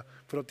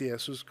at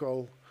Jesus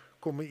skal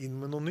komme inn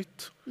med noe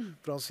nytt.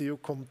 For han sier jo,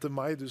 kom til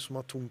meg, du som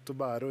har tungt å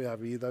bære, og jeg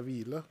vil gi deg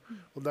hvile.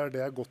 Og det er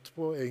det jeg har gått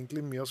på,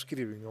 egentlig mye av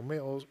skrivingen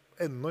min, og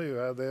ennå gjør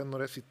jeg det når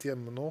jeg sitter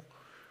hjemme nå.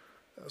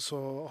 Så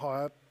har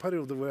jeg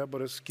perioder hvor jeg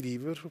bare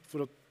skriver for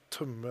å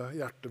tømme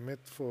hjertet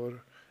mitt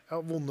for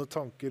vonde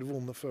tanker,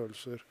 vonde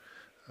følelser.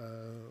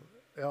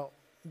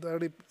 Det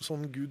er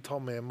sånn Gud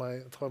tar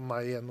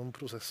meg gjennom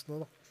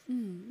prosessene, da.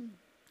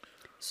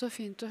 Så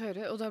fint å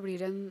høre, og da blir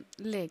det en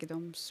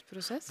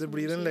legdomsprosess? Det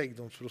blir en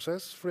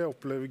legdomsprosess, for jeg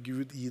opplever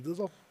Gud i det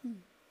da.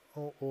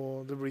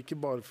 Og det blir ikke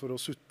bare for å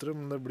sutre,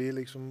 men det blir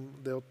liksom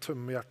det å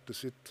tømme hjertet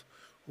sitt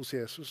hos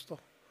Jesus da.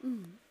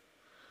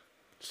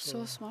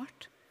 Så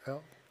smart. Ja.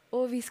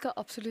 Og vi skal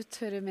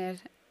absolutt høre mer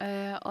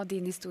av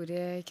din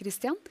historie,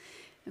 Kristian.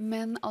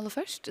 Men aller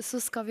først så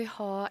skal vi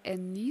ha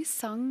en ny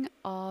sang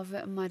av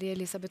Marie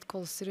Elisabeth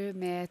Kolsrud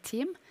med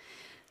team.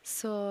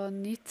 Så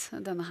nyt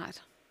denne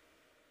her.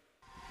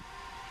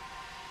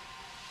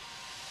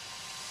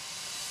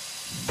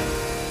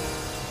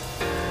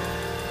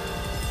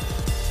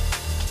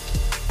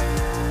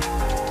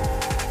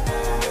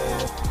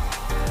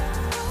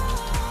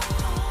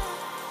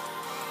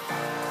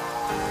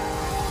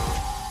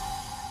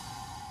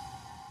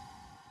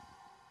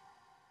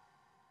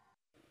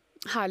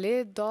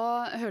 Herlig,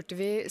 da hørte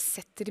vi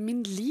 «Setter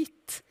min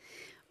lit».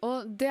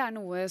 Og det er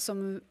noe som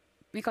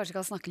vi kanskje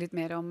kan snakke litt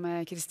mer om,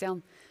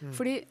 Kristian.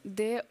 Fordi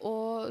det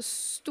å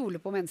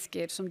stole på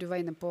mennesker, som du var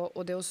inne på,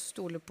 og det å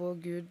stole på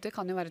Gud, det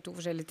kan jo være to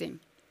forskjellige ting.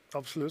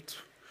 Absolutt.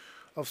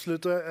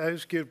 Absolutt. Og jeg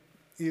husker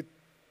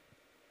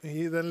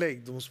i den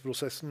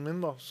legdomsprosessen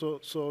min, da,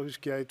 så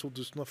husker jeg i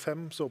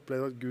 2005 så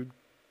opplevde jeg at Gud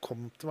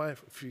kom til meg,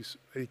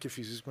 ikke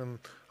fysisk, men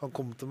han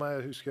kom til meg.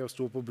 Jeg husker jeg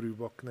stod på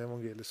Brubakken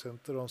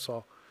evangeliesenter, og han sa,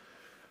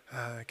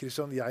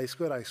 Kristian, jeg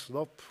skal reise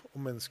deg opp, og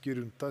mennesker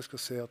rundt deg skal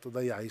se at det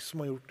er jeg som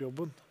har gjort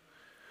jobben.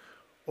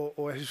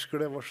 Og jeg husker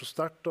det var så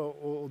sterkt,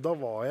 og da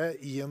var jeg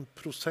i en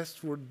prosess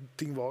hvor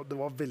det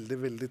var veldig,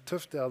 veldig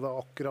tøft. Jeg hadde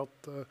akkurat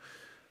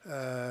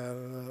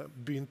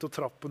begynt å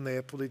trappe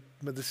ned på de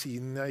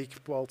medisinene jeg gikk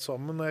på alt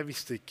sammen, og jeg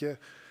visste ikke,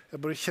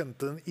 jeg bare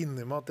kjente den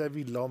inni meg at jeg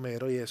ville ha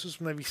mer av Jesus,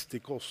 men jeg visste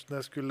ikke hvordan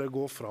jeg skulle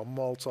gå fram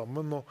og alt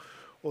sammen,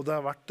 og det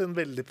har vært en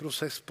veldig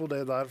prosess på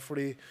det der,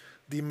 fordi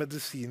de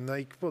medisinene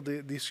jeg gikk på,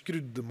 de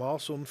skrudde meg av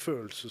sånn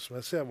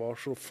følelsesmessig. Jeg var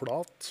så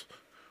flat,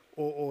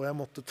 og jeg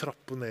måtte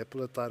trappe ned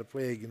på dette her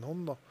på egen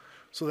hånd. Da.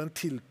 Så den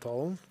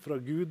tiltalen fra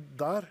Gud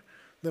der,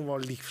 den var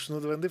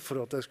livsnødvendig for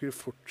at jeg skulle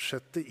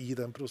fortsette i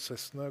den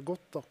prosessen jeg har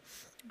gått. Da.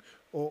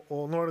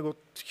 Og nå har det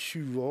gått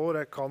 20 år,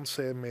 jeg kan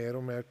se mer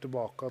og mer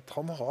tilbake at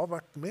han har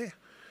vært med.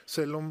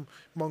 Selv om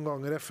mange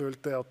ganger jeg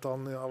følte at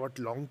han har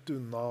vært langt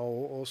unna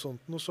og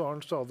sånt, og så har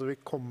han stadig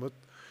kommet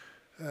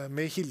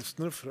med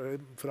hilsner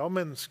fra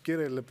mennesker,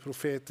 eller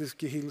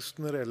profetiske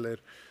hilsner, eller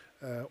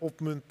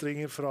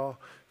oppmuntringer fra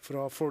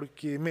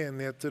folk i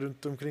menigheter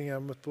rundt omkring. Jeg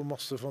har møtt på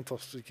masse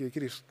fantastiske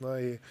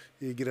kristne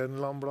i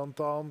Grenland blant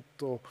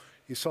annet, og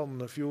i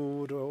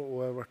Sandefjord,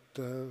 og jeg har vært,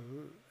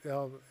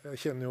 jeg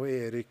kjenner jo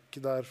Erik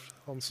der,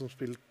 han som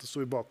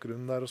stod i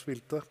bakgrunnen der og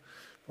spilte.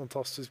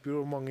 Fantastisk bro,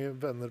 og mange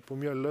venner på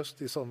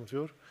Mjølløst i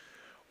Sandefjord.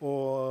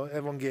 Og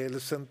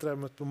evangeliesenteret, jeg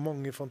har møtt på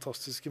mange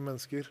fantastiske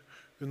mennesker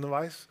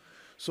underveis,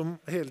 som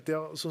hele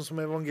tiden, sånn som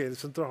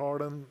evangeliesenteret har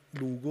den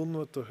logoen,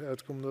 vet du, jeg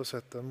vet ikke om du har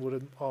sett den, hvor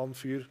en annen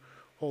fyr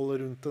holder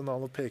rundt en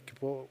annen og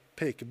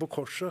peker på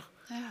korset.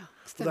 Ja,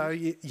 og det er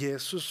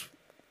Jesus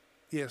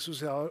jeg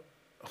har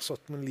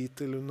satt min lit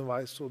til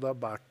underveis, og det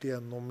har bært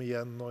igjennom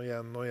igjen og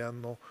igjen og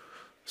igjen, og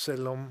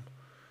selv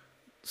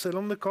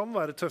om det kan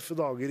være tøffe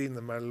dager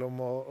innimellom,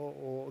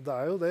 og det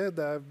er jo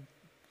det,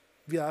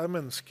 vi er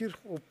mennesker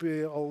oppi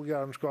all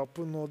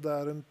gærenskapen, og det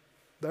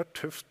er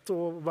tøft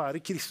å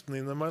være kristen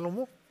innimellom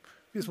også,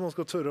 hvis man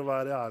skal tørre å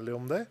være ærlig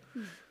om det.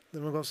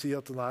 Man kan si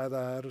at nei,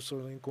 så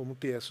man kommer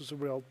til Jesus så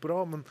blir alt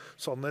bra, men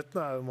sannheten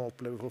er at man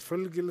opplever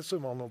forfølgelse,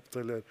 man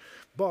opplever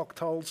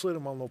baktalelser,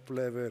 man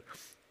opplever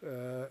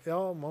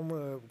man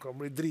kan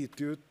bli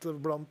dritet ut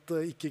blant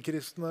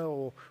ikke-kristne,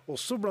 og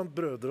også blant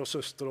brødre og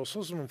søstre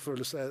også, som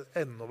føles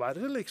enda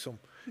verre, liksom.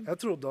 Jeg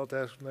trodde at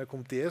når jeg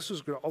kom til Jesus,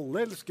 skulle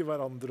alle elske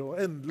hverandre, og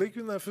endelig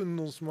kunne jeg funnet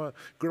noen som var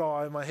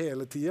glad i meg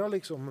hele tiden,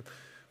 liksom.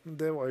 Men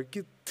det var jo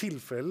ikke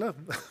tilfellet.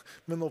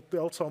 Men oppi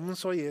alt sammen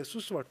så har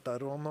Jesus vært der,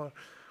 og han har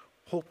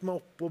holdt meg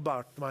oppe og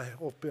bært meg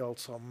oppi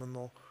alt sammen,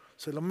 og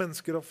selv om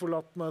mennesker har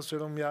forlatt meg,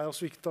 selv om jeg har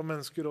sviktet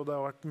mennesker, og det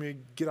har vært mye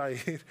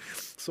greier,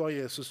 så har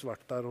Jesus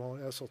vært der, og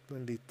jeg har satt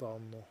meg litt av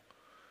han, og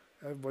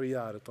jeg vil bare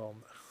gjøre til han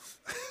der.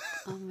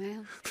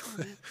 Amen.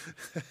 Jeg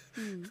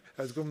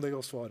vet ikke om det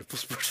kan svare på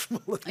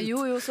spørsmålet. Jo,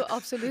 så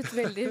absolutt.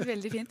 Veldig,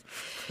 veldig fint.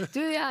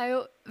 Du,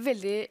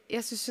 jeg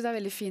synes jo det er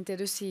veldig fint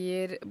det du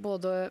sier,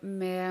 både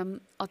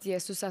med at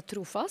Jesus er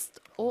trofast,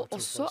 og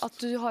også at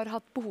du har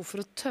hatt behov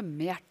for å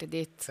tømme hjertet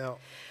ditt. Ja.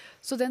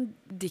 Så den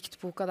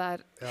diktboka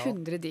der,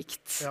 100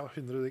 dikt. Ja,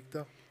 100 dikt,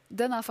 ja.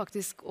 Den er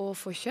faktisk å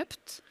få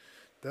kjøpt.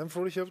 Den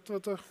får du kjøpt,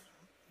 vet du.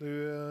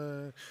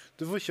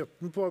 Du får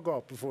kjøpt den på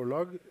Agape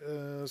forlag,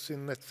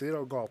 sin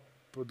nettside,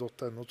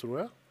 agape.no, tror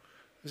jeg.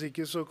 Hvis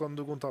ikke så kan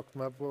du kontakte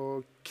meg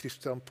på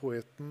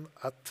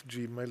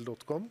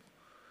kristianpoeten@gmail.com.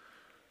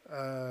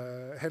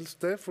 Helst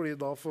det, fordi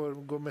da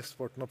går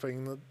mesteparten av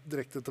pengene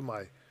direkte til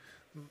meg.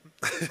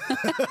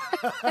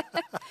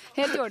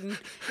 Helt i orden.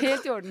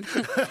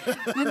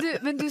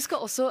 Men du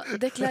skal også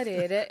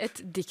deklarere et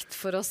dikt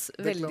for oss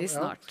veldig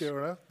snart. Ja, skal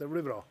gjøre det. Det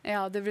blir bra.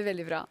 Ja, det blir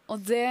veldig bra. Og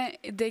det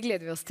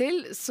gleder vi oss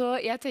til. Så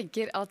jeg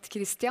tenker at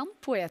Kristian,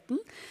 poeten,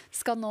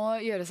 skal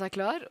nå gjøre seg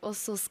klar, og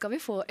så skal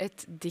vi få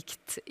et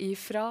dikt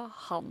ifra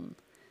han.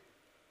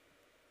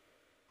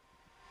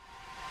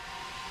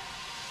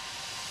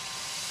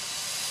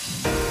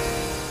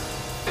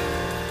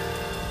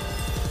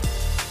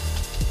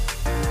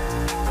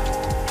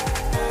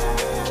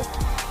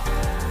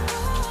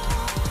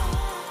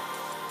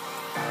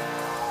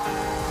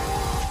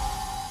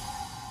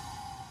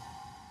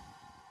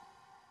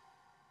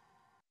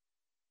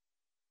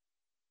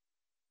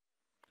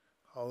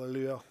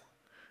 Halleluja.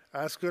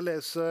 Jeg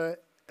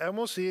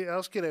må si, jeg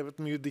har skrevet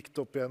mye dikt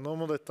opp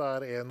igjennom, og dette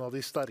er en av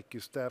de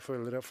sterkeste jeg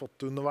føler jeg har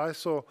fått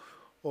underveis, og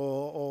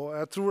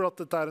jeg tror at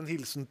dette er en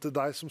hilsen til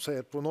deg som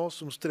ser på nå,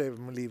 som strever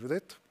med livet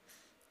ditt.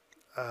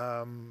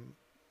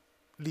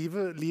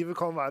 Livet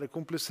kan være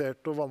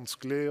komplisert og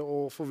vanskelig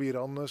og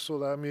forvirrende, så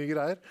det er mye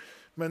greier,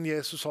 men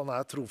Jesus han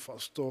er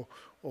trofast, og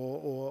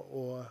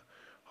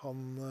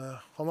han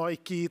har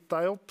ikke gitt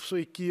deg opp, så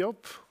ikke gi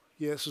opp.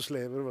 Jesus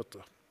lever, vet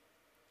du.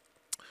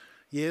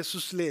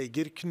 Jesus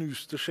leger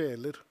knuste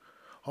sjeler.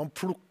 Han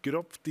plukker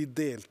opp de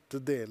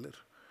delte deler.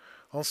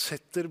 Han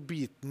setter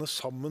bitene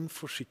sammen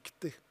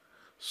forsiktig,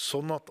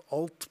 sånn at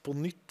alt på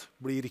nytt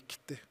blir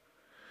riktig.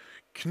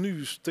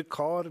 Knuste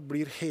kar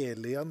blir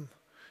hele igjen,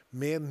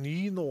 med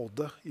ny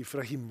nåde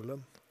ifra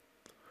himmelen.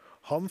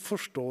 Han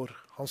forstår,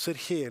 han ser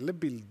hele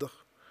bildet,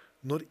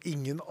 når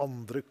ingen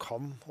andre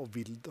kan og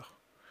vil det.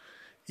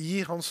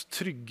 I hans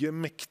trygge,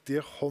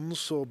 mektige hånd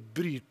så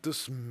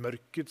brytes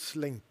mørkets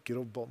lenker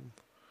og bånd.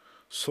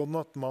 Sånn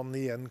at man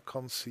igjen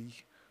kan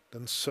si,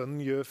 den sønn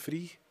gjør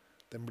fri,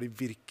 den blir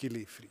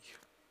virkelig fri.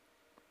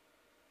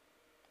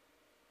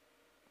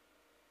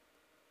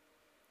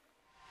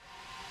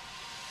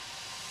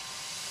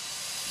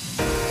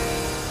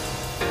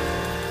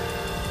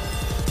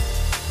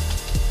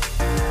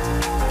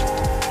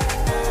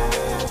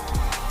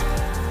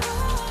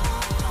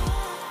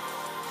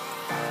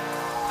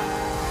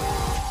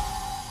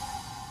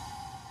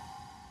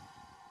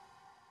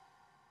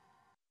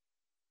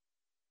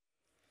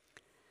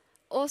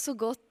 Og så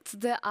godt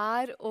det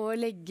å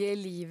legge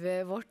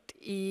livet vårt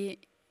i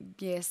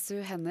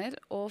Jesu hender.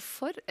 Og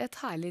for et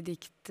herlig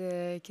dikt,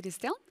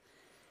 Kristian.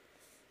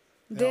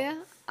 Det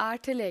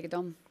til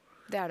legedom.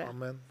 Det det.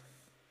 Amen.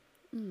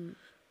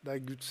 Det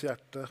Guds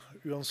hjerte.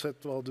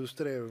 Uansett hva du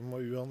strever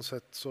med,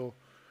 uansett så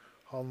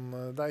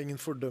det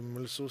ingen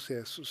fordømmelse hos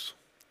Jesus.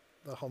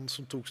 Det han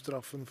som tok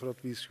straffen for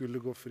at vi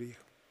skulle gå fri.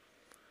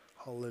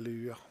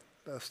 Halleluja.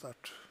 Det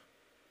sterkt.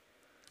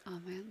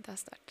 Amen, det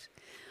sterkt.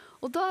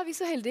 Og da vi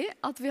så heldige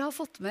at vi har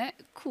fått med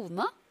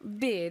kona,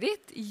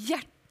 Berit.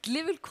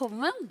 Hjertelig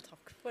velkommen.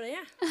 Takk for det.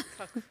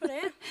 Takk for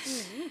det.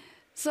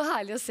 Så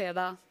herlig å se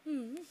deg.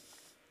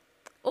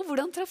 Og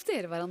hvordan traff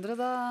dere hverandre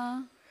da,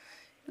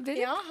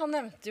 Berit? Ja, han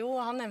nevnte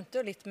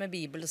jo litt med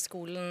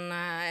bibelskolen.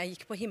 Jeg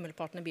gikk på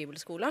Himmelpartner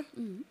bibelskole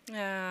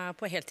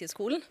på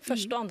heltidsskolen,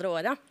 første og andre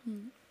året.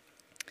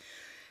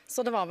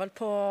 Så det var vel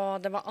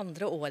det var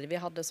andre året vi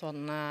hadde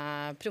sånn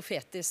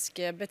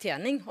profetisk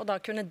betjening, og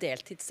da kunne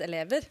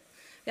deltidselever,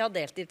 vi har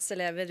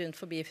deltidselever rundt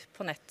forbi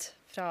på nett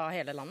fra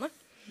hele landet,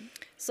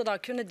 så da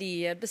kunne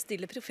de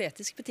bestille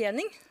profetisk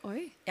betjening.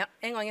 Oi. Ja,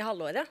 en gang i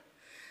halvåret.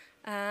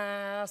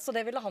 Så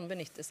det ville han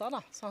benytte seg av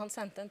da. Så han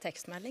sendte en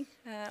tekstmelding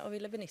og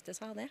ville benytte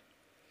seg av det.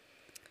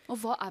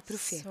 Og hva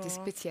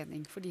profetisk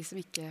betjening for de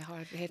som ikke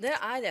har helt... Det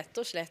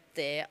rett og slett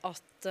det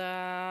at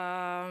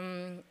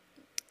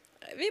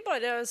vi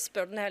bare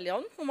spør Den hellige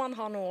ånd om han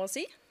har noe å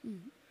si.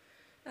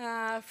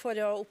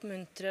 For å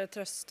oppmuntre,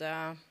 trøste,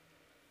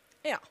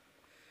 ja,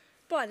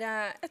 bare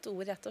et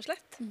ord rett og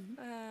slett.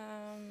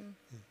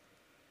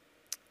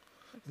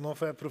 Nå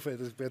får jeg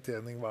profetisk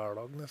betjening hver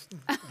dag nesten.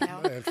 Det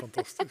helt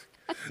fantastisk.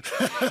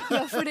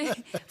 Ja,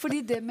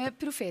 fordi det med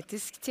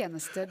profetisk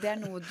tjeneste, det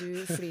noe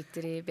du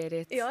flyter i,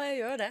 Berit. Ja,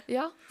 jeg gjør det.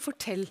 Ja,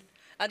 fortell.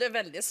 Det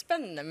veldig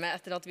spennende med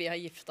etter at vi har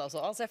giftet oss.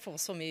 Altså, jeg får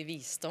så mye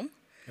visdom.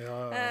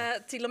 Ja.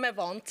 Til og med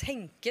hva han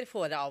tenker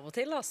får jeg av og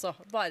til, altså.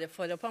 Bare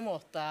for å på en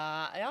måte,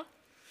 ja.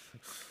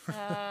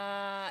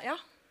 Ja.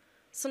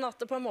 Sånn at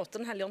det på en måte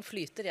Den hellige ånd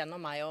flyter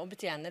gjennom meg og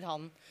betjener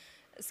han.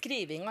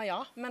 Skrivinga, ja,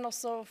 men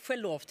også får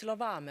jeg lov til å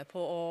være med på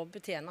å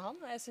betjene han.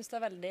 Jeg synes det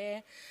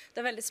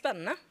veldig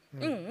spennende.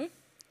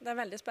 Det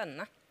veldig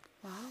spennende.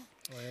 Wow.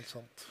 Det helt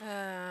sant.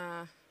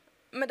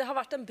 Men det har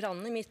vært en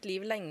brann i mitt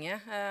liv lenge.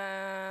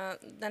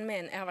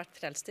 Jeg har vært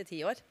frelst i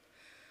 10 år.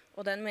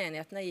 Og den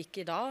menigheten jeg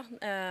gikk i da,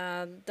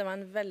 det var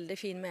en veldig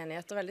fin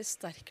menighet og veldig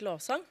sterk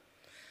lovsang.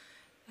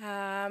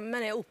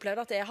 Men jeg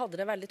opplevde at jeg hadde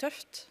det veldig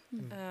tøft.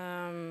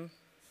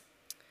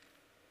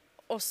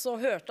 Og så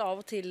hørte av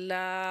og til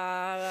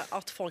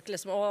at folk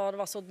liksom, det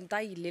var så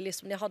deilig,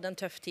 liksom, de hadde en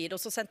tøff tid, og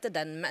så sendte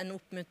den med en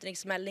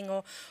oppmuntringsmelding,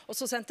 og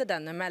så sendte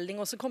den en melding,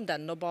 og så kom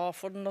den og ba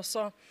for den, og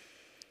så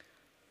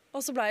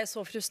ble jeg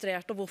så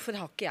frustrert, og hvorfor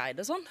har ikke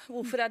jeg det sånn?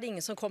 Hvorfor det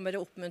ingen som kommer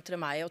og oppmuntrer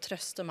meg og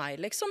trøster meg,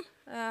 liksom?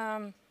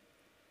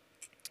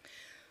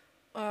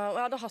 Og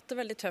jeg hadde hatt det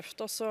veldig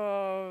tøft, og så...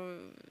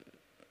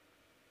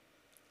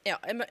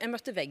 Ja, jeg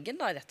møtte veggen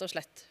da, rett og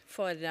slett,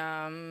 for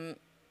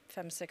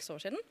 5-6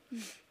 år siden.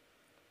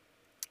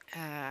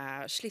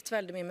 Slitt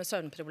veldig mye med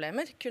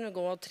søvnproblemer. Kunne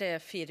gå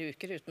 3-4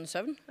 uker uten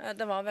søvn.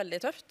 Det var veldig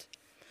tøft.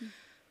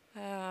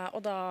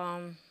 Og da,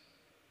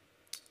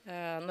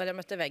 når jeg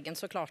møtte veggen,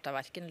 så klarte jeg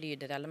hverken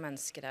lyder eller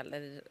mennesker,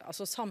 eller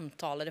altså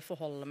samtaler i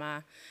forholdet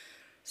med.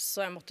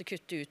 Så jeg måtte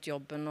kutte ut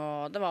jobben,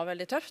 og det var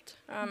veldig tøft.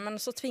 Men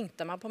så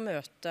tvingte jeg meg på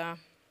møte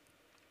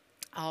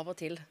av og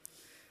til.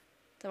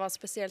 Det var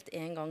spesielt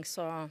en gang,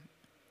 så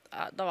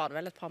da var det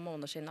vel et par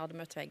måneder siden jeg hadde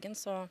møtt veggen,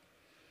 så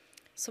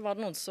var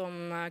det noen som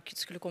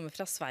skulle komme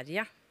fra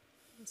Sverige,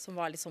 som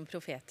var litt sånn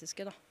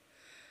profetiske da.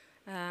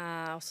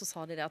 Og så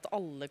sa de det at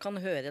alle kan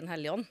høre Den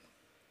hellige ånd.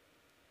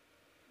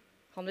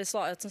 Han vil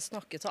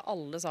snakke til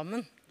alle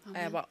sammen. Og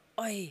jeg bare,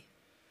 oi,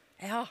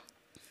 ja.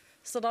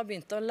 Så da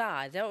begynte jeg å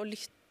lære å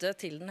lytte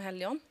til Den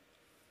hellige ånd.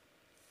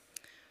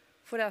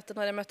 For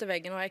når jeg møtte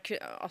veggen,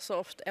 jeg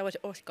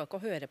orket ikke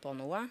å høre på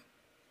noe.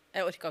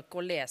 Jeg orket ikke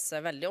å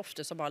lese. Veldig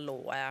ofte så bare lå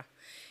jeg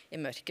i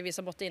mørket. Hvis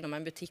jeg måtte innom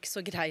en butikk,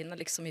 så grein jeg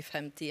liksom i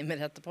 5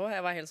 timer etterpå.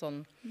 Jeg var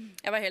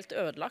helt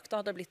ødelagt. Det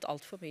hadde blitt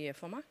alt for mye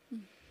for meg.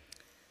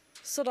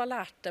 Så da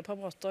lærte jeg på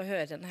en måte å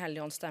høre Den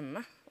hellige ånds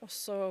stemme. Og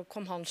så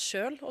kom han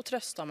selv og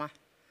trøstet meg.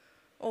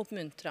 Og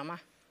oppmuntret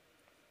meg.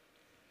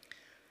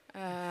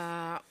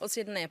 Og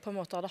siden jeg på en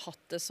måte hadde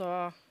hatt det så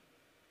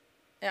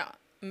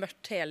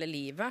mørkt hele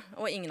livet,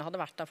 og ingen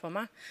hadde vært der for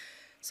meg,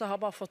 så jeg har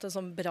bare fått en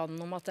sånn brann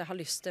om at jeg har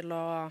lyst til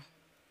å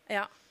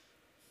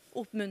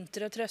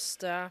oppmuntre,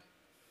 trøste,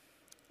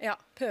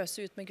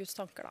 pøse ut med Guds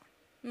tanker da.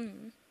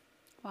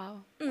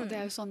 Wow, og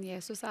det jo sånn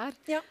Jesus er.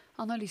 Ja.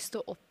 Han har lyst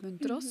til å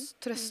oppmuntre oss,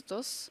 trøste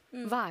oss,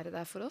 være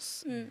der for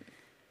oss.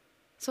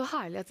 Så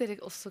herlig at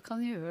dere også kan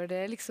gjøre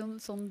det liksom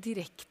sånn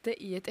direkte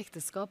i et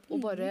ekteskap,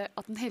 og bare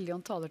at Den hellige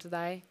ånd taler til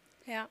deg,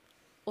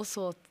 og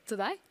så til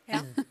deg.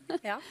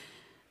 Ja.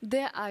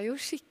 Det jo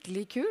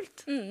skikkelig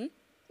kult.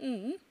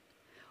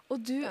 Og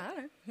du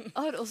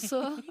har også...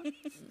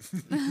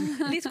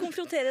 Litt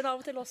konfronterende av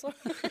og til også.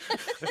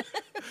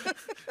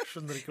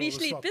 Skjønner ikke Vi hva du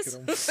slipes.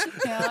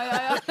 snakker om.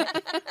 Ja.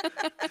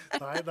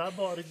 Nei, det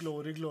bare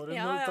glory.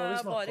 Ja, Nå tar vi ja,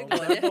 snakket om.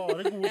 bare Det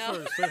bare gode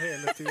følelser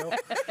hele tiden.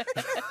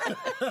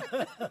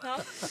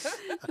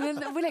 Men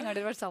hvor lenge har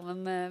dere vært sammen,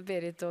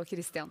 Berit og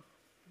Kristian?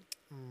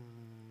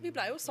 Vi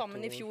ble jo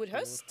sammen i fjor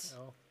høst.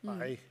 Ja.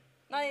 Nei,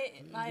 Nei,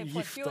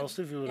 for fjor. gifta oss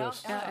i fjor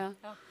høst.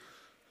 Ja.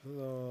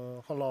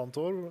 Halvannet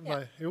år?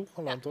 Nei, jo,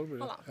 halvannet år blir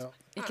det. halvannet. Ja.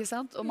 Ikke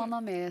sant? Og man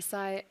har med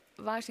seg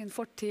hver sin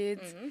fortid.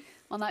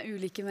 Man er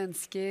ulike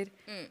mennesker.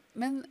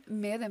 Men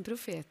med den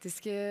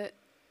profetiske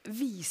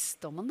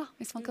visdommen, da,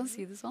 hvis man kan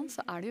si det sånn,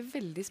 så er det jo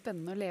veldig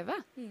spennende å leve.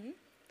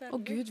 Og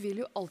Gud vil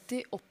jo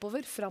alltid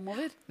oppover,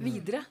 framover,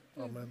 videre.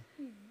 Amen.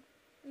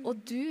 Og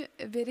du,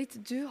 Berit,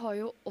 du har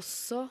jo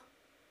også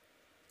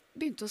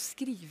begynt å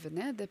skrive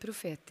ned det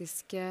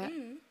profetiske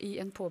i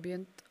en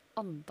påbegynt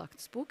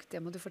andaktsbok.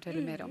 Det må du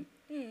fortelle mer om.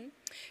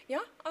 Ja,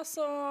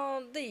 altså,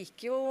 det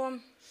gikk jo...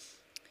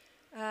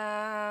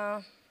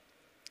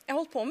 jeg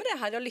holdt på med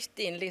det her og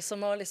lytte inn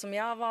liksom, og liksom,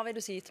 ja, hva vil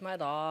du si til meg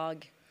i dag?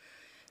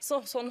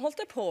 Sånn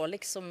holdt jeg på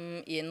liksom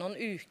i noen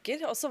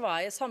uker, og så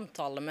var jeg i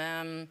samtale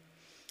med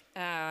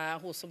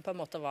hun som på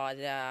en måte var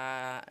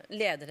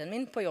lederen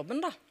min på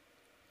jobben da.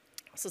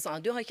 Så sa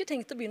han, du har ikke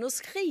tenkt å begynne å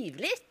skrive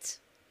litt?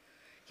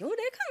 Jo,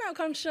 det kan jeg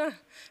kanskje.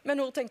 Men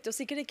hun tenkte jo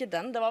sikkert ikke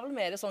den. Det var vel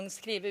mer sånn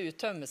skrive ut,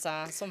 tømme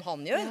seg som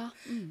han gjør. Ja.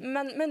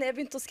 Men jeg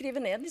begynte å skrive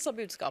ned disse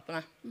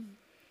budskapene.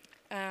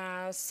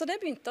 Så det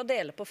begynte å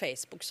dele på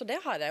Facebook. Så det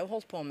har jeg jo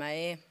holdt på med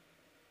i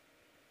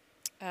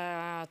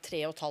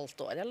 3,5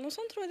 år, eller noe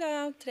sånt, tror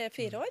jeg.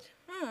 3-4 år.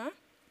 Ja.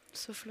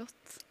 Så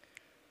flott.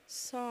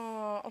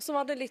 Og så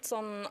var det litt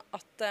sånn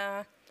at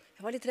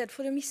jeg var litt redd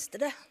for å miste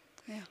det.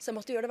 Ja. Så jeg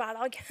måtte gjøre det hver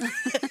dag.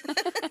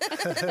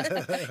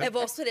 Jeg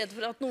var så redd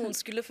for at noen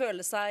skulle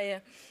føle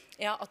seg,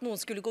 ja, at noen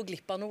skulle gå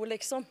glipp av noe,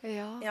 liksom.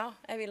 Ja,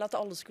 jeg ville at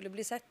alle skulle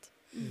bli sett.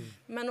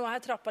 Men nå har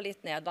jeg trappet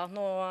litt ned da.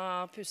 Nå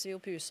pusser vi jo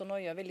pus, og nå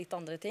gjør vi litt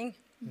andre ting.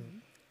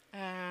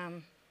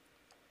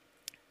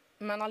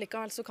 Men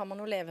allikevel så kan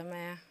man jo leve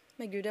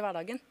med Gud i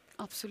hverdagen.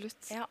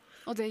 Absolutt. Ja.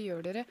 Og det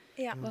gjør dere.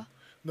 Ja.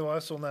 Det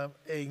var sånn jeg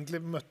egentlig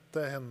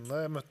møtte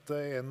henne. Jeg møtte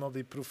en av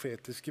de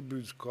profetiske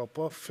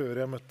budskapene før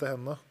jeg møtte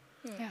henne.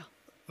 Ja.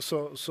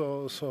 Så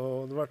det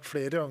har vært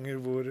flere ganger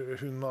hvor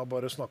hun har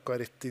bare snakket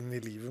rett inn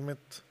i livet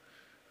mitt,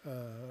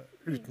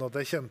 uten at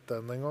jeg kjente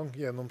henne en gang,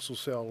 gjennom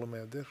sosiale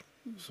medier.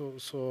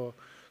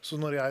 Så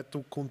når jeg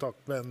tok kontakt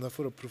med henne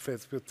for å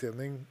profetisk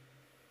betjening,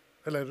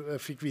 eller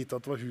jeg fikk vite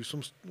at det var hun som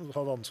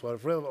hadde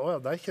ansvaret for det,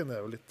 ja, der kjenner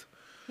jeg jo litt.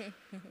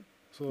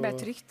 Så, ble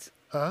trygt.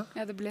 Hæ?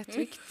 Ja, det ble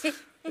trygt.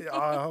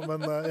 Ja,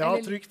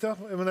 trygt, ja.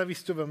 Men jeg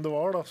visste jo hvem det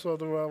var, da, så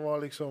det var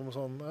liksom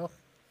sånn, ja,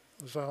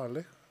 så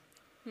herlig.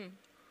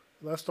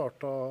 Der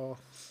startet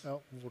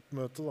vårt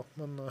møte, da.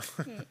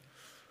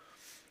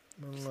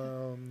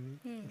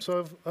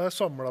 Så har vi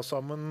samlet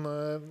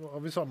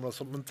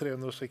sammen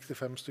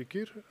 365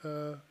 stykker.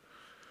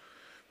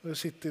 Vi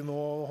sitter nå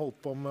og holdt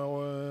på med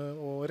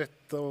å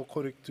rette og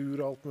korrektur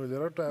og alt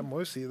mulig rart. Jeg må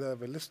jo si det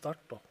er veldig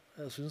sterkt, da.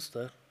 Jeg synes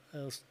det.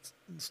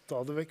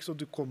 Stadig vekk så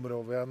du kommer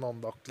over i en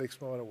andakt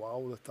liksom, og bare,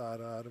 wow, dette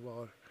her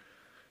var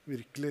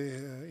virkelig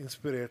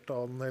inspirert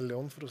av Den hellige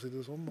ånd, for å si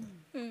det sånn. Da.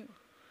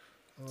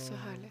 Så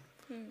herlig.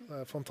 Det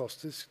er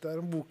fantastisk. Det er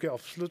en bok jeg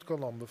absolutt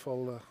kan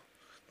anbefale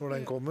når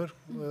den kommer.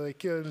 Det er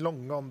ikke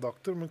lange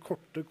andakter, men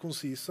korte,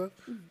 konsise.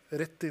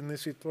 Rett inn i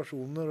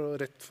situasjoner og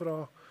rett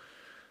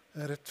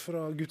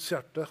fra Guds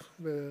hjerte,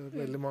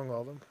 veldig mange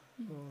av dem.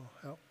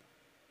 Ja.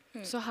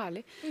 Så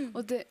herlig.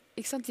 Og det,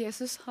 ikke sant,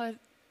 Jesus har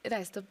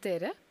reist opp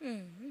dere,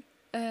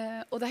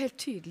 og det er helt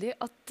tydelig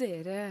at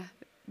dere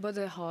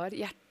både har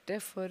hjerte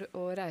for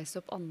å reise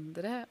opp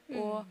andre,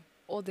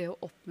 og det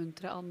å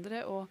oppmuntre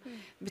andre og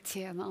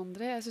betjene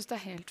andre. Jeg synes det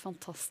er helt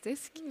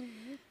fantastisk.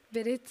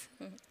 Berit,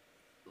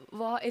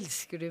 hva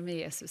elsker du med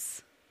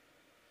Jesus?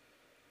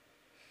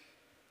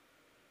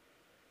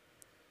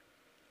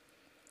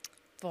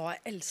 Hva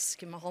jeg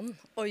elsker med han?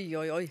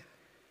 Oi.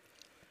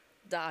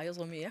 Det er jo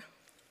så mye.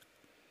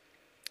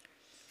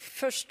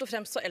 Først og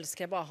fremst så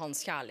elsker jeg bare hans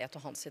kjærlighet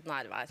og hans sitt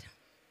nærvær.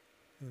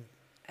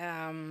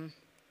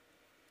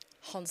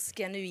 Hans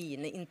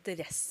genuine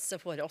interesse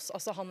for oss.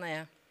 Altså han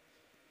er...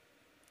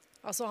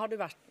 Altså har du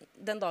vært...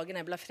 Den dagen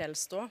jeg ble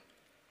frelst da,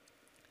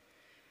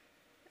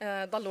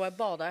 da lå jeg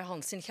badet i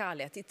hans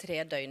kjærlighet i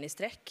 3 døgn i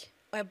strekk,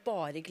 og jeg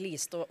bare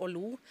gliste og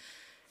lo.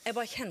 Jeg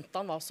bare kjente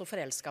han var så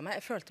forelsket meg.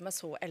 Jeg følte meg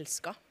så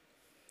elsket.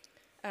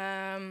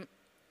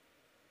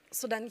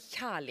 Så den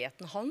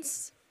kjærligheten hans,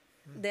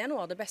 det er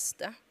noe av det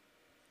beste.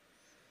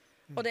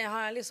 Og det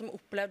har jeg liksom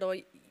opplevd å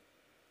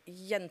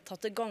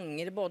gjentatte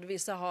ganger, både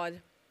hvis jeg har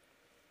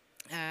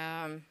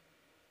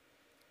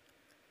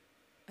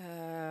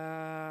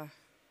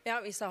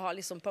hvis jeg har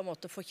liksom på en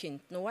måte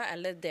forkynt noe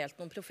eller delt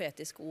noen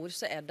profetiske ord,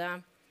 så er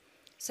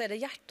det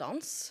hjertet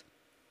hans.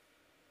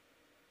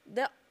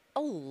 Det er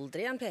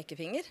aldri en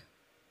pekefinger.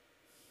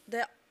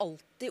 Det er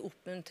alltid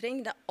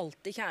oppmuntring, det er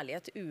alltid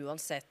kjærlighet,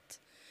 uansett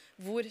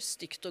hvor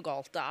stygt og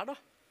galt det er da.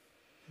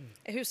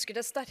 Jeg husker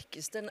det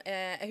sterkeste,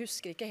 jeg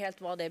husker ikke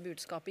helt hva det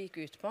budskapet gikk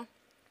ut på.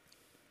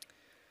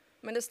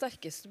 Men det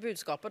sterkeste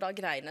budskapet da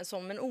grein jeg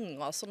som en unge,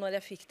 altså når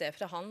jeg fikk det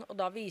fra han, og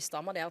da viste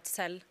han meg det at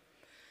selv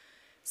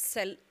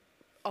selv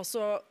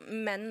altså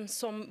menn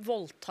som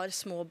voldtar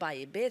små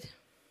babyer.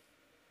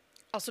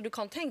 Altså du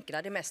kan tenke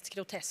deg de mest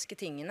groteske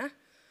tingene.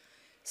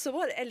 Så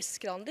bare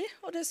elsker han de,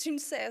 og det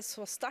synes jeg er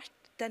så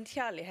sterkt, den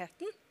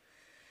kjærligheten.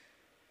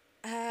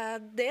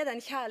 Det er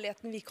den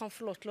kjærligheten vi kan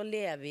få lov til å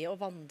leve i og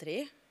vandre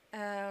i.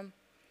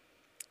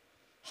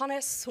 Han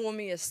er så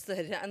mye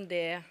større enn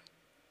det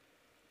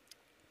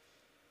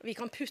vi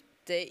kan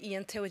putte i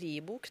en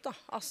teoribok, da.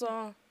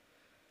 Altså,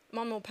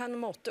 man må på en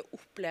måte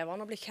oppleve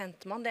han og bli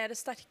kjent med han. Det er det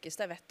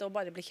sterkeste jeg vet, å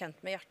bare bli kjent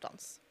med hjertet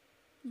hans.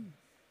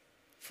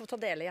 Få ta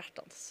del i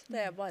hjertet hans.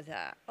 Det er bare,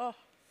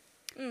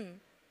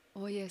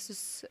 Og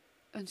Jesus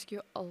ønsker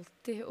jo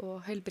alltid å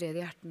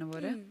helbrede hjertene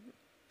våre.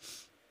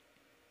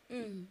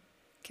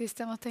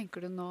 Kristian, hva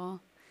tenker du nå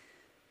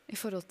i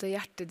forhold til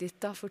hjertet ditt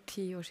da, for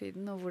 10 år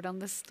siden, og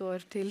hvordan det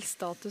står til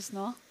status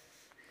nå?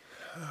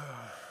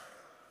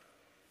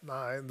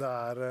 Nei, det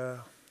er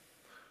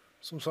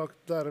som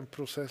sagt, det er en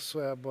prosess,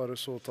 og jeg er bare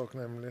så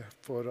takknemlig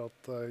for at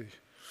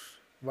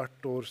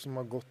hvert år som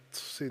har gått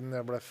siden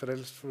jeg ble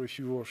frelst for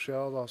 20 år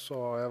siden, da, så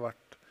har jeg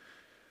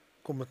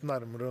kommet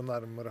nærmere og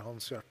nærmere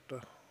hans hjerte.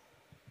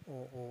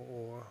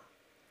 Og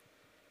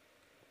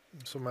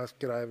som jeg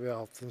skrev, jeg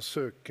har hatt en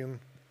søken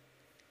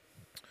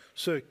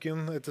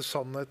etter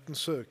sannheten,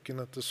 søken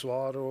etter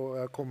svar, og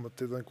jeg har kommet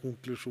til den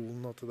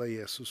konklusjonen at det er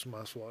Jesus som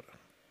er svaret.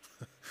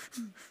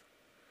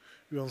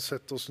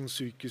 Uansett hvilken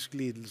psykisk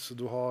lidelse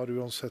du har,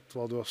 uansett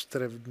hva du har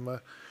strevd med,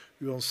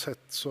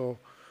 uansett så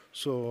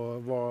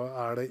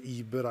er det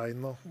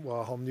iberegnet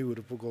hva han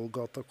gjorde på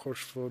Golgata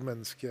kors for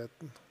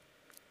menneskeheten.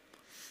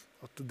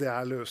 At det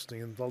er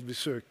løsningen. At vi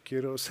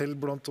søker, og selv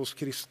blant oss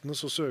kristne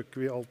så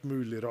søker vi alt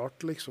mulig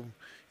rart, liksom.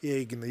 I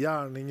egne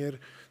gjerninger,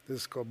 det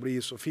skal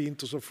bli så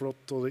fint og så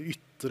flott, og det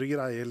ytre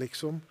greier,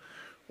 liksom.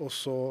 Og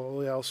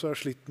jeg også har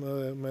slitt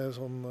med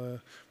sånn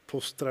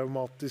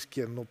posttraumatisk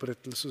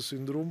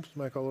gjenopprettelsessyndrom,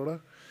 som jeg kaller det.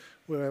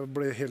 Hvor jeg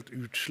ble helt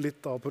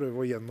utslitt av å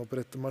prøve å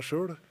gjenopprette meg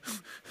selv.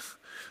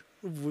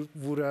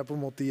 Hvor jeg på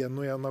en måte igjen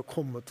og igjen har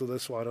kommet til det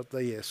svaret at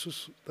det er Jesus.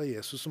 Det er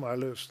Jesus som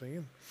er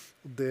løsningen.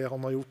 Og det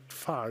han har gjort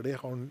ferdig,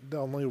 han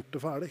har gjort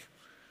det ferdig.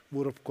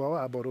 Vår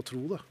oppgave er bare å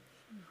tro det.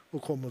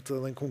 Og komme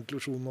til den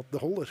konklusjonen at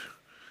det holder.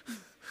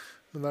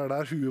 Men det er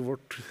der huet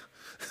vårt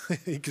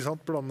ikke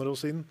sant, blander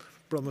seg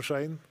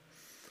inn.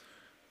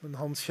 Men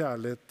hans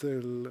kjærlighet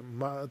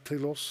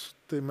til oss,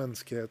 til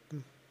menneskeheten,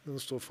 den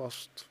står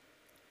fast.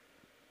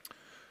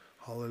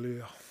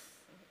 Halleluja.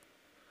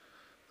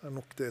 Det er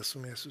nok det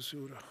som Jesus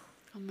gjorde.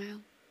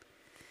 Amen.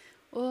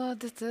 Og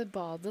dette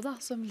badet da,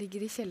 som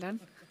ligger i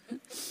kjelleren,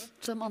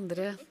 som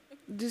andre...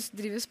 Du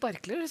driver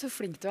sparkler, så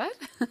flink du er.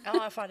 Ja,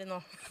 jeg er ferdig nå.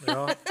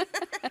 Ja.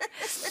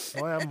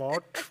 Nå har jeg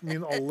malt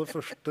min aller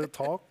første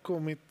tak,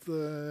 og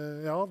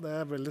ja, det er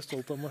jeg veldig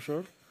stolt av meg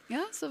selv.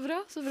 Ja, så bra,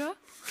 så bra.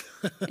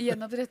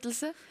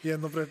 Gjenopprettelse.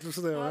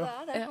 Gjenopprettelse, det var det.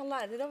 Ja, det er det. Han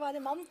lærer å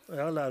være mann.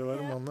 Ja, lærer å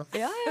være mann,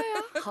 ja.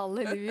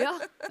 Halleluja.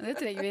 Det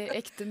trenger vi.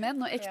 Ekte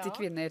menn og ekte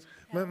kvinner.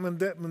 Men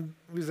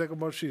hvis jeg kan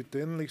bare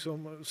skyte inn,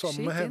 liksom,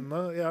 sammen med henne,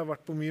 jeg har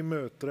vært på mye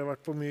møter, jeg har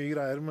vært på mye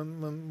greier, men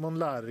man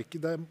lærer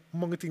ikke, det er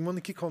mange ting man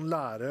ikke kan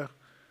lære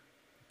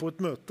på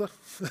et møte.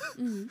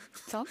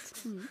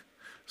 Sant.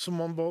 Så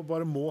man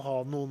bare må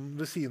ha noen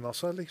ved siden av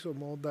seg,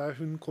 liksom, og der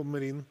hun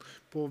kommer inn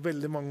på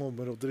veldig mange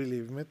områder i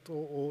livet mitt,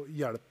 og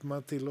hjelper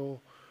meg til å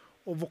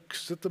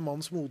vokse til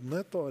manns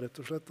modenhet, da,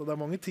 rett og slett. Og det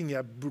er mange ting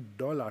jeg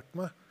burde ha lært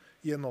meg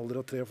i en alder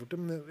av 43,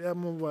 men jeg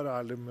må være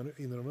ærlig med å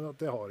innrømme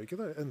at jeg har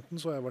ikke det. Enten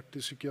så har jeg vært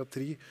i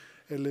psykiatri,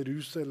 eller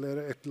rus, eller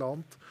et eller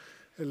annet,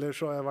 eller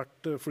så har jeg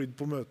vært flydd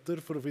på møter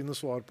for å finne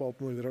svar på alt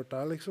mulig rart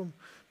der, liksom.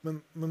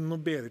 Men når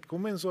Berit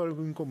kom inn, så har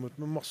hun kommet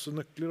med masse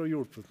nøkler og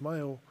hjulpet meg,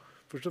 og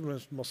først og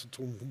fremst masse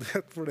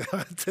tålmodighet, for det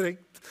har jeg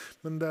trengt.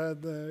 Men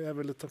jeg er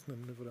veldig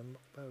takknemlig for henne.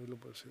 Jeg ville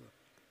bare si det.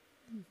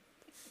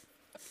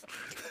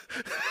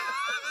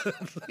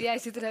 Jeg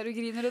sitter her og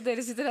griner, og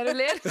dere sitter her og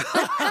ler.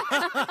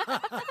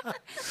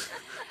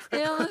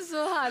 Ja, men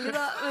så herlig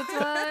da. Vet du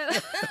hva?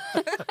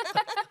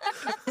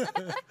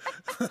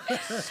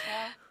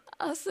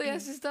 Altså, jeg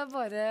synes det er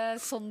bare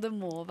sånn det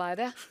må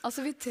være.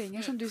 Altså, vi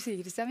trenger, som du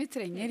sier, Kristian, vi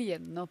trenger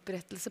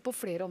gjenopprettelse på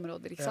flere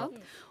områder, ikke sant?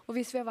 Og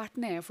hvis vi har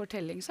vært nede i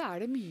fortelling, så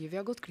er det mye vi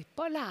har gått glipp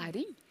av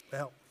læring.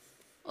 Ja.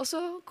 Og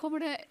så kommer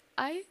det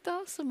ei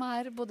da, som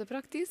er både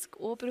praktisk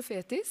og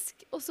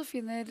profetisk, og så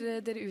finner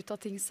dere ut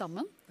av ting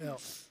sammen. Ja.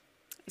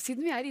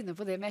 Siden vi er inne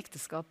på det med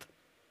ekteskap,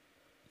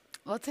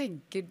 hva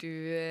tenker du,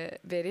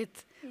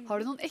 Berit? Har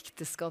du noen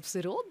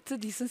ekteskapsråd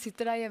til de som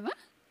sitter der hjemme?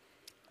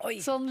 Oi.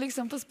 Sånn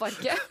liksom på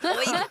sparket.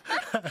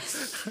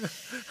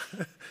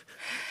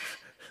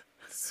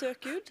 Søk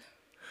Gud.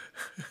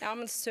 Ja,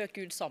 men søk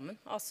Gud sammen.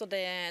 Altså,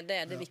 det er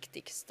det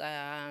viktigste.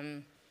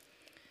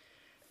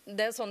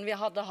 Det er sånn, vi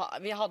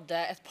hadde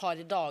et par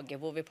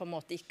dager hvor vi på en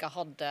måte ikke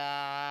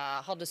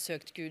hadde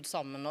søkt Gud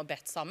sammen og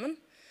bedt sammen.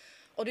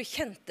 Og du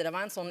kjente det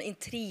var en sånn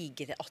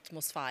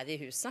intrigeratmosfære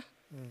i huset.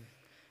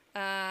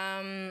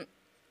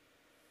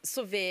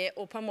 Så ved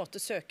å på en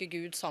måte søke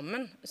Gud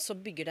sammen, så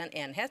bygger det en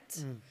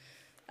enhet.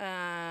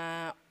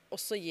 og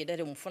så gir det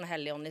rom for Den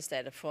hellige ånd I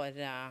stedet for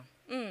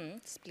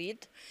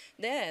splid.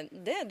 Det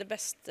det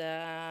beste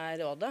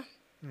rådet.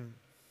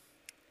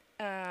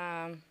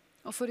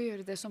 Og for å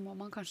gjøre det så må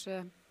man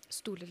kanskje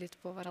stole litt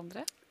på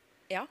hverandre?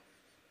 Ja,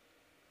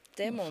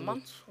 det må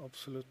man.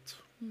 Absolutt.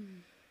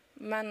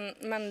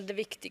 Men det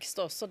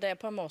viktigste også, det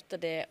på en måte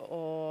det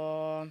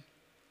å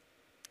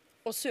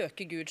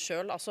søke Gud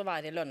selv, altså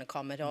være I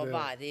lønnekammeret og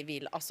være I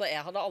hvile. Altså,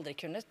 jeg hadde aldri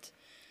kunnet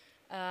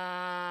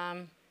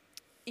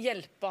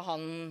hjelpe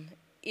han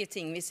I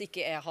ting hvis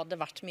ikke jeg hadde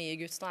vært mye I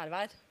Guds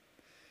nærvær.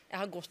 Jeg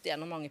har gått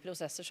gjennom mange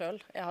prosesser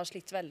selv. Jeg har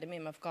slitt veldig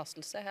mye med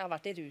forkastelse. Jeg har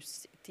vært I rus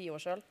I 10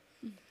 år selv.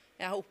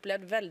 Jeg har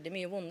opplevd veldig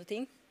mye vonde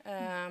ting.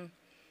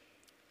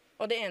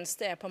 Og det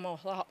eneste jeg på en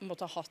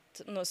måte har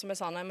hatt, som jeg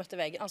sa når jeg møtte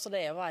veggen, altså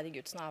det å være I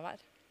Guds nærvær.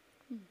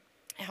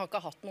 Jeg har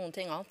ikke hatt noen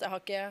ting annet. Jeg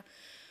har ikke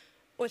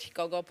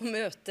orket å gå på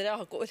møter, jeg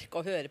har ikke orket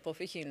å høre på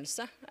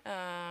forkynnelse.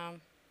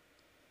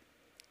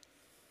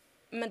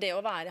 Men det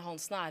å være I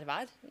hans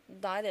nærvær,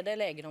 der det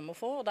legedom å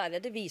få, og der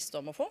det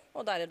visdom å få,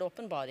 og der det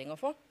åpenbaring å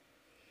få.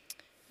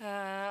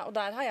 Og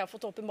der har jeg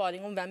fått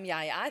åpenbaring om hvem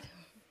jeg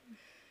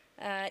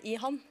I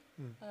han.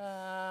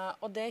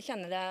 Og det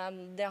kjenner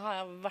jeg, det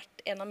har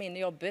vært en av mine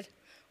jobber,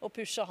 å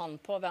pushe han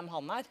på hvem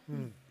han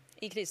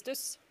I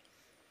Kristus.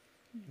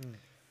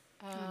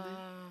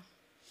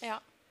 Ja,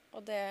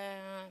 og det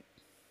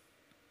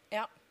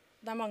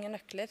mange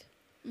nøkler.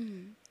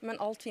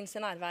 Men alt finnes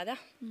I nærværet.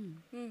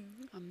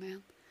 Amen.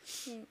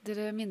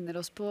 Dere minner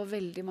oss på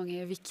veldig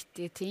mange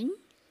viktige ting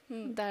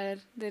der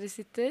dere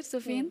sitter,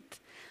 så fint.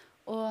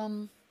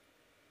 Og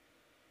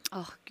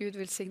Gud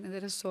velsigne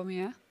dere så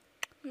mye.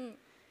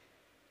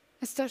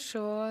 Jeg synes det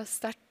så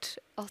sterkt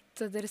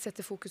at dere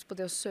setter fokus på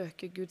det å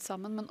søke Gud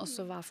sammen, men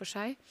også hver for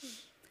seg.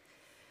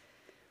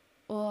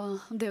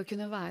 Og det å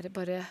kunne være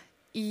bare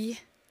I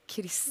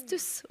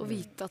Kristus, og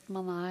vite at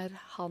man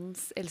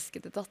hans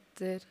elskede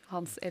datter,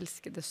 hans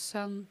elskede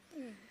sønn.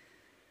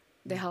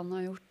 Det han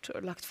har gjort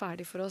og lagt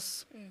ferdig for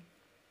oss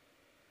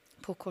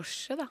på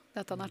korset, da.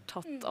 Det at han har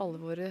tatt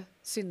alle våre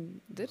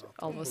synder,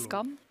 all vår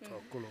skam.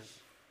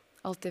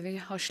 Alt det vi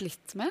har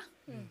slitt med.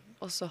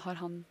 Og så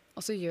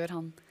gjør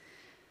han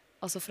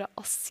altså fra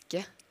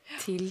aske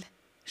til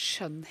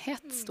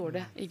skjønnhet, står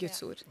det I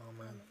Guds ord.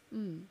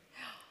 Amen.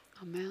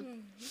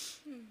 Amen.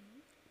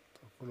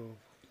 Takk og lov.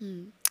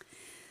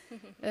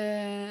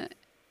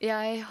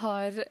 Jeg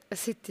har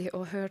sittet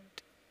og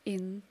hørt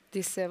inn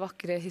disse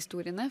vakre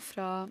historiene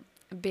fra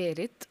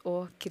Berit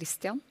og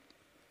Kristian.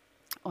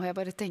 Og jeg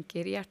bare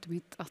tenker I hjertet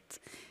mitt at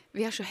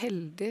vi så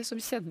heldige som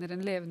kjenner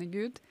en levende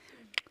Gud.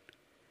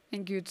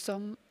 En Gud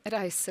som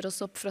reiser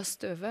oss opp fra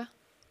støvet,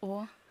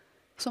 og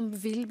som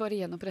vil bare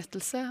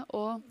gjenopprettelse.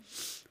 Og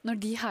når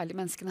de herlige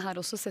menneskene her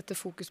også setter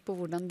fokus på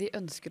hvordan de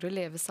ønsker å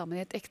leve sammen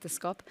I et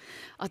ekteskap,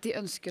 at de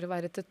ønsker å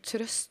være til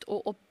trøst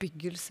og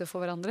oppbyggelse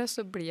for hverandre,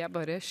 så blir jeg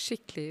bare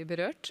skikkelig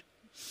berørt.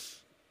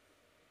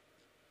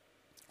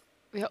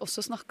 Vi har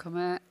også snakket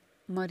med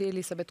Marie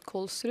Elisabeth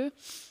Kolsrud,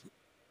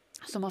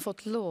 som har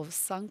fått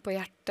lovsang på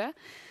hjertet.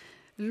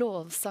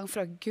 Lovsang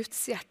fra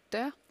Guds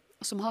hjerte,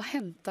 som har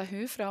hentet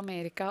hun fra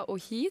Amerika og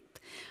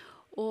hit.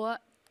 Og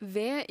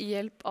ved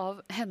hjelp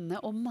av henne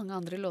og mange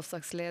andre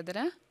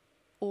lovsangsledere,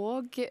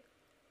 og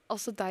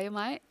altså deg og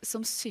meg,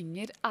 som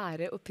synger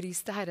ære og pris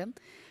til Herren,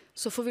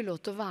 så får vi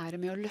lov til å være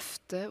med å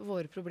løfte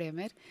våre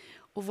problemer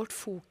og vårt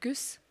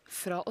fokus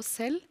fra oss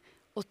selv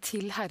og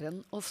til Herren,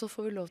 og så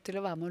får vi lov til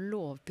å være med å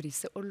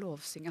lovprise og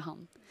lovsynge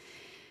Han.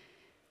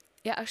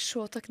 Jeg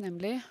så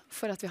takknemlig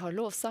for at vi har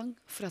lovsang,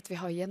 for at vi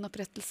har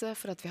gjenopprettelse,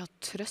 for at vi har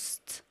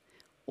trøst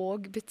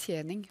og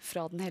betjening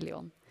fra Den hellige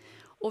ånd.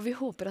 Og vi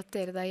håper at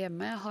dere der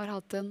hjemme har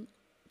hatt en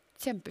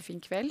kjempefin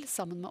kveld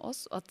sammen med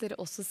oss, og at dere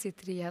også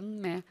sitter igjen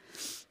med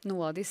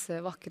noe av disse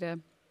vakre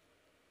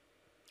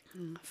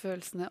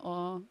følelsene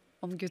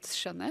om Guds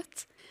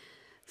skjønnhet.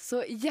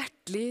 Så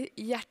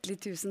hjertelig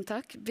tusen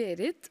takk,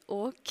 Berit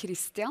og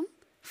Kristian,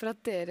 for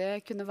at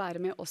dere kunne være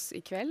med oss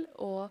I kveld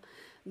og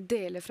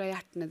dele fra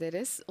hjertene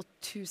deres, og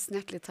tusen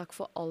hjertelig takk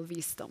for all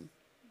visdom.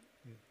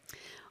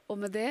 Og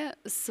med det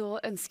så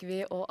ønsker vi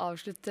å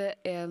avslutte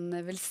en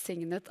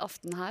velsignet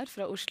aften her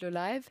fra Oslo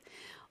Live.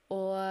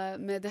 Og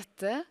med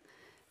dette,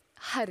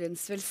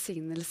 Herrens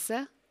velsignelse,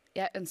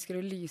 jeg ønsker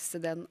å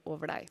lyse den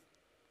over deg.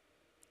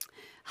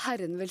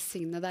 Herren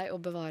velsigne deg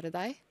og bevare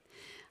deg.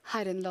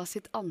 Herren la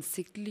sitt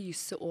ansikt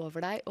lyse over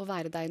deg og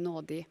være deg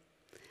nådig.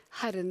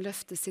 Herren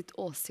løfte sitt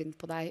åsyn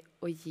på deg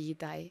og gi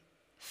deg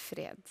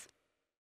fred.